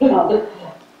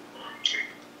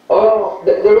 Oh,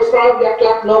 there was probably a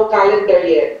clock, no calendar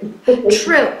yet.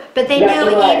 True, but they That's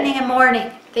knew right. evening and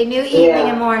morning. They knew evening Yeah.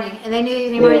 and morning, and they knew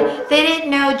evening and morning. Yeah. They didn't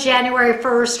know January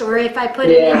 1st, or if I put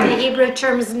it Yeah. into Hebrew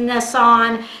terms,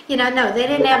 Nisan. No, they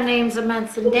didn't have names of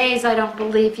months and days, I don't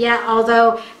believe yet,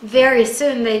 although very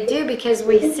soon they do, because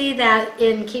we see that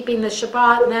in keeping the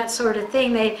Shabbat and that sort of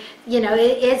thing.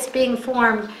 It's being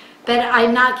formed. But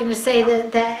I'm not going to say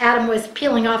that Adam was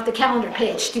peeling off the calendar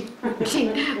page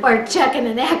or checking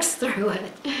an X through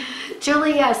it.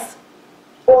 Julie, yes.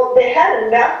 Well, they had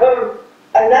enough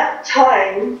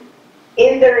time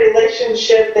in their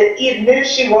relationship that Eve knew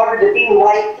she wanted to be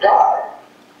like God.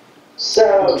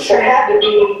 So there had to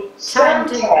be some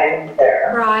time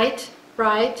there. Right.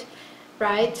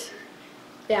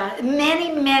 Yeah,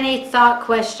 many thought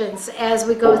questions as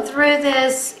we go through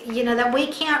this, that we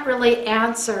can't really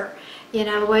answer,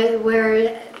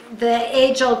 where the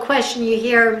age-old question you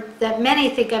hear that many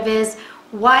think of is,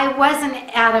 why wasn't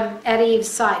Adam at Eve's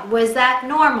side? Was that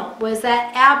normal? Was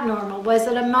that abnormal? Was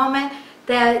it a moment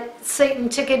that Satan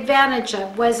took advantage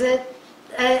of? Was it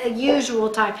a usual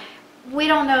time? We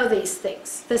don't know these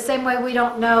things. The same way we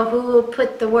don't know who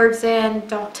put the words in,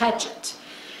 don't touch it.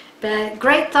 But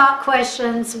great thought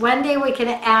questions. One day we can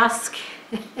ask.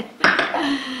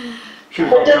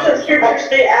 Well, doesn't Scripture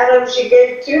say Adam she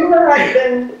gave to her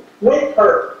husband with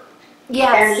her?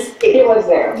 Yes. And he was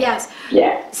there. Yes.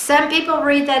 Yeah. Some people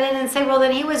read that in and say, well,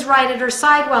 then he was right at her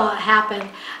side while it happened.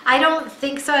 I don't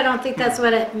think so. I don't think that's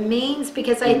what it means,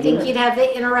 because I think you'd have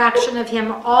the interaction of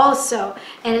him also,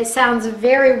 and it sounds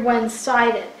very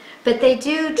one-sided. But they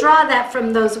do draw that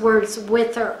from those words,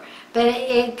 with her. But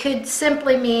it could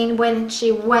simply mean when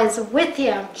she was with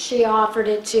him, she offered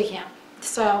it to him.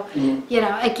 So, you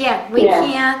know, again, we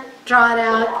can't draw it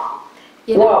out.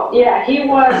 You know. Well, yeah, he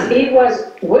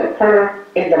was with her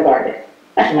in the garden.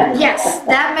 Yes,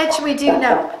 that much we do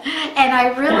know. And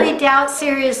I really doubt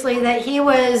seriously that he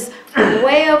was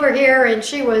way over here and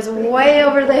she was way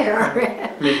over there.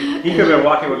 I mean, he could have been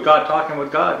walking with God, talking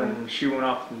with God, and she went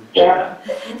off and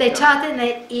They talked in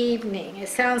the evening. It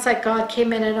sounds like God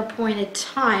came in at an appointed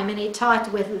time and he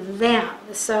talked with them.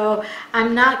 So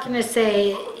I'm not going to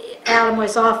say Adam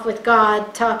was off with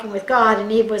God, talking with God,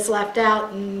 and Eve was left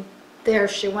out and there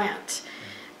she went.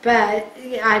 But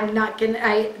I'm not going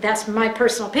to, that's my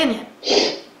personal opinion.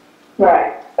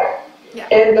 Right.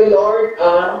 And the Lord,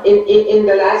 in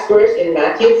the last verse in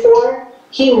Matthew 4,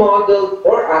 He modeled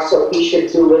for us what we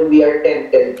should do when we are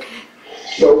tempted.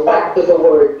 Go back to the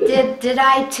Word. Did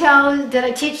I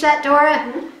teach that,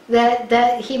 Dora?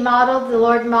 That He modeled, the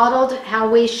Lord modeled how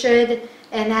we should,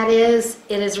 and that is,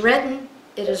 it is written.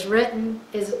 It is written,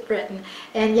 is written.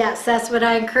 And yes, that's what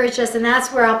I encourage us, and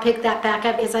that's where I'll pick that back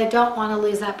up, because I don't want to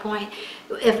lose that point.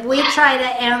 If we try to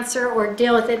answer or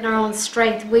deal with it in our own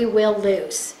strength, we will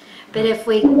lose. But if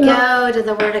we go to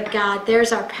the Word of God,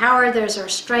 there's our power, there's our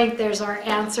strength, there's our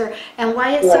answer. And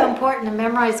why it's so important to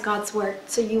memorize God's Word,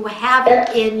 so you have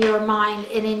it in your mind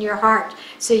and in your heart.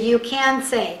 So you can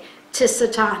say to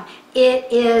Satan, it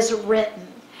is written.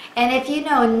 And if you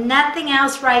know nothing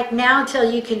else right now until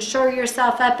you can shore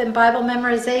yourself up in Bible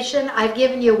memorization, I've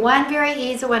given you one very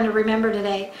easy one to remember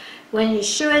today. When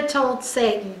Yeshua told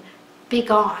Satan, be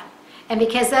gone. And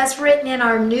because that's written in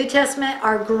our New Testament,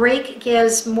 our Greek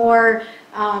gives more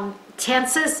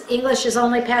tenses. English is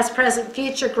only past, present,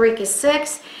 future. Greek is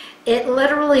 6. It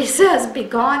literally says, be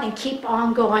gone and keep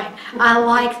on going. I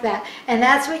like that. And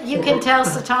that's what you can tell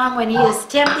Satan when he is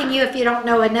tempting you. If you don't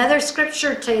know another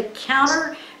scripture to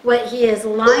counter what he is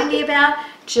lying to you about,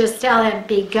 just tell him,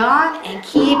 be gone and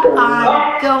keep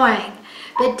on going.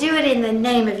 But do it in the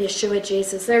name of Yeshua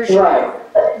Jesus. There's your power.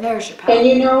 There's your power. And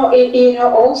you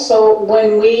know, also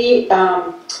when we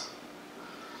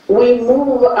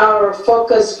move our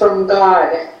focus from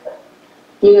God,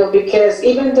 you know, because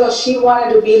even though she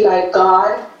wanted to be like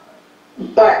God,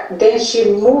 but then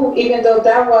she moved, even though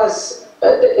that was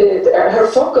her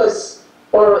focus,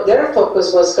 or their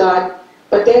focus was God,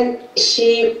 but then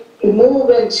she moved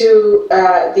into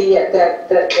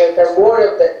the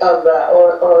word of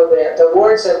the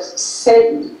words of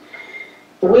Satan.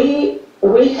 We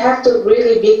have to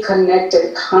really be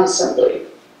connected constantly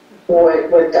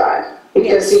with God,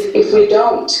 because if we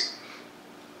don't,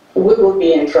 we will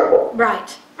be in trouble.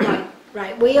 Right.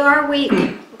 We are weak.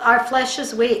 Our flesh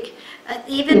is weak.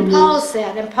 Even Paul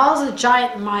said, and Paul's a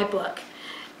giant in my book,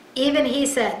 even he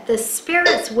said, the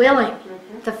spirit's willing,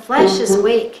 the flesh is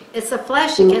weak. It's the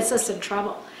flesh that gets us in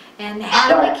trouble. And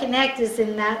how we connect is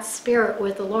in that spirit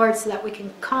with the Lord, so that we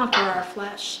can conquer our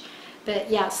flesh. But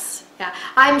yes,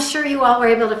 I'm sure you all were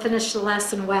able to finish the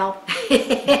lesson well,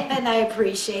 and I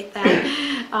appreciate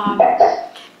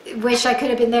that. Wish I could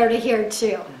have been there to hear too.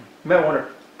 You might want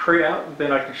to pray out, and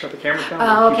then I can shut the camera down.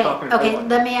 Oh, and keep talking okay.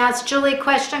 Let me ask Julie a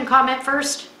question, comment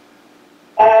first.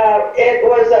 It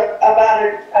was about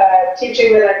a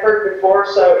teaching that I've heard before,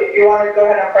 so if you want to go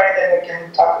ahead and pray, then we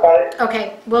can talk about it.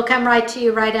 Okay, we'll come right to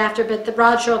you right after, but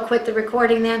Roger will quit the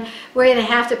recording then. We're going to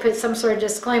have to put some sort of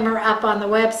disclaimer up on the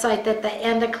website that the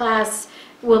end of class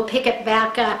will pick it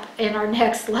back up in our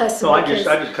next lesson. So I just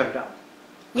cut it out.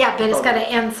 Yeah, but it's got to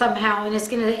end somehow, and it's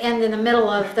going to end in the middle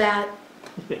of that,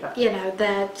 you know,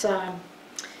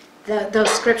 those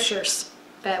scriptures.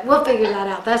 But we'll figure that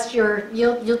out. That's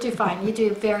you'll do fine. You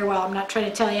do very well. I'm not trying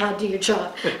to tell you how to do your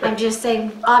job. I'm just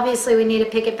saying, obviously, we need to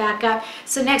pick it back up.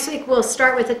 So next week, we'll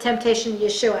start with the temptation of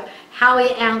Yeshua, how he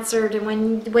answered.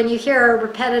 And when you hear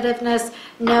repetitiveness,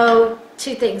 know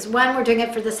 2 things. 1, we're doing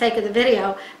it for the sake of the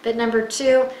video. But number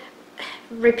 2,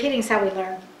 repeating is how we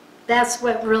learn. That's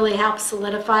what really helps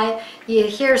solidify it. You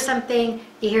hear something,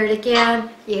 you hear it again,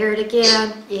 you hear it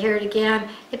again, you hear it again.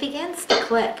 It begins to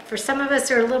click. For some of us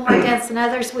who are a little more dense than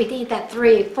others, we need that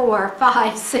 3, 4,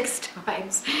 5, 6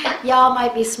 times. Y'all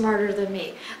might be smarter than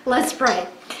me. Let's pray.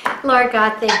 Lord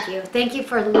God, thank you. Thank you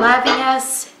for loving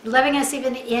us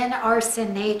even in our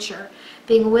sin nature,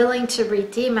 being willing to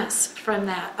redeem us from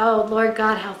that. Oh, Lord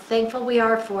God, how thankful we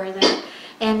are for that.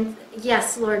 And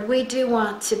yes, Lord, we do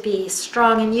want to be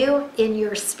strong in you, in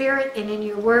your spirit, and in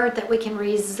your word, that we can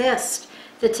resist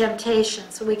the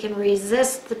temptations. We can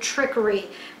resist the trickery.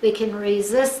 We can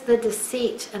resist the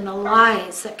deceit and the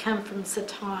lies that come from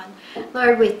Satan.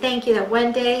 Lord, we thank you that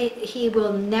one day he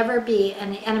will never be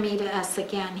an enemy to us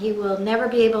again. He will never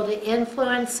be able to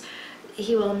influence.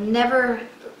 He will never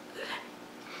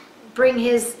bring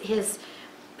his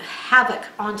havoc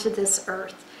onto this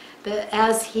earth. But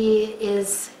as he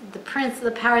is the prince of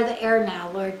the power of the air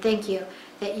now, Lord, thank you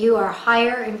that you are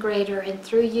higher and greater, and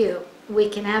through you we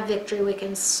can have victory. We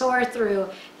can soar through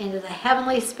into the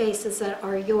heavenly spaces that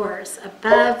are yours,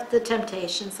 above the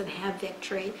temptations, and have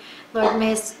victory. Lord,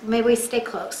 may we stay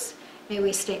close. May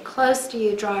we stay close to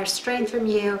you, draw our strength from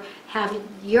you, have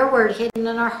your word hidden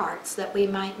in our hearts, that we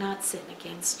might not sin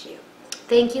against you.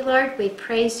 Thank you, Lord. We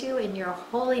praise you in your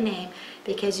holy name,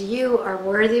 because you are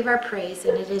worthy of our praise,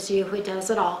 and it is you who does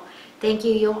it all. Thank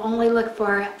you. You only look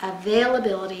for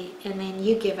availability, and then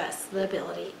you give us the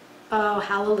ability. Oh,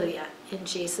 hallelujah. In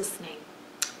Jesus' name.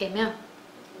 Amen.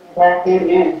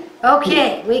 Amen.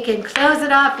 Okay, we can close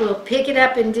it off. We'll pick it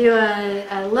up and do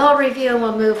a little review, and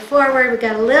we'll move forward. We've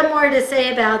got a little more to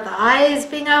say about the eyes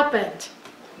being opened.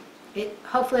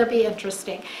 Hopefully it'll be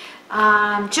interesting.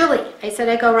 Julie, I said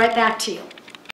I'd go right back to you.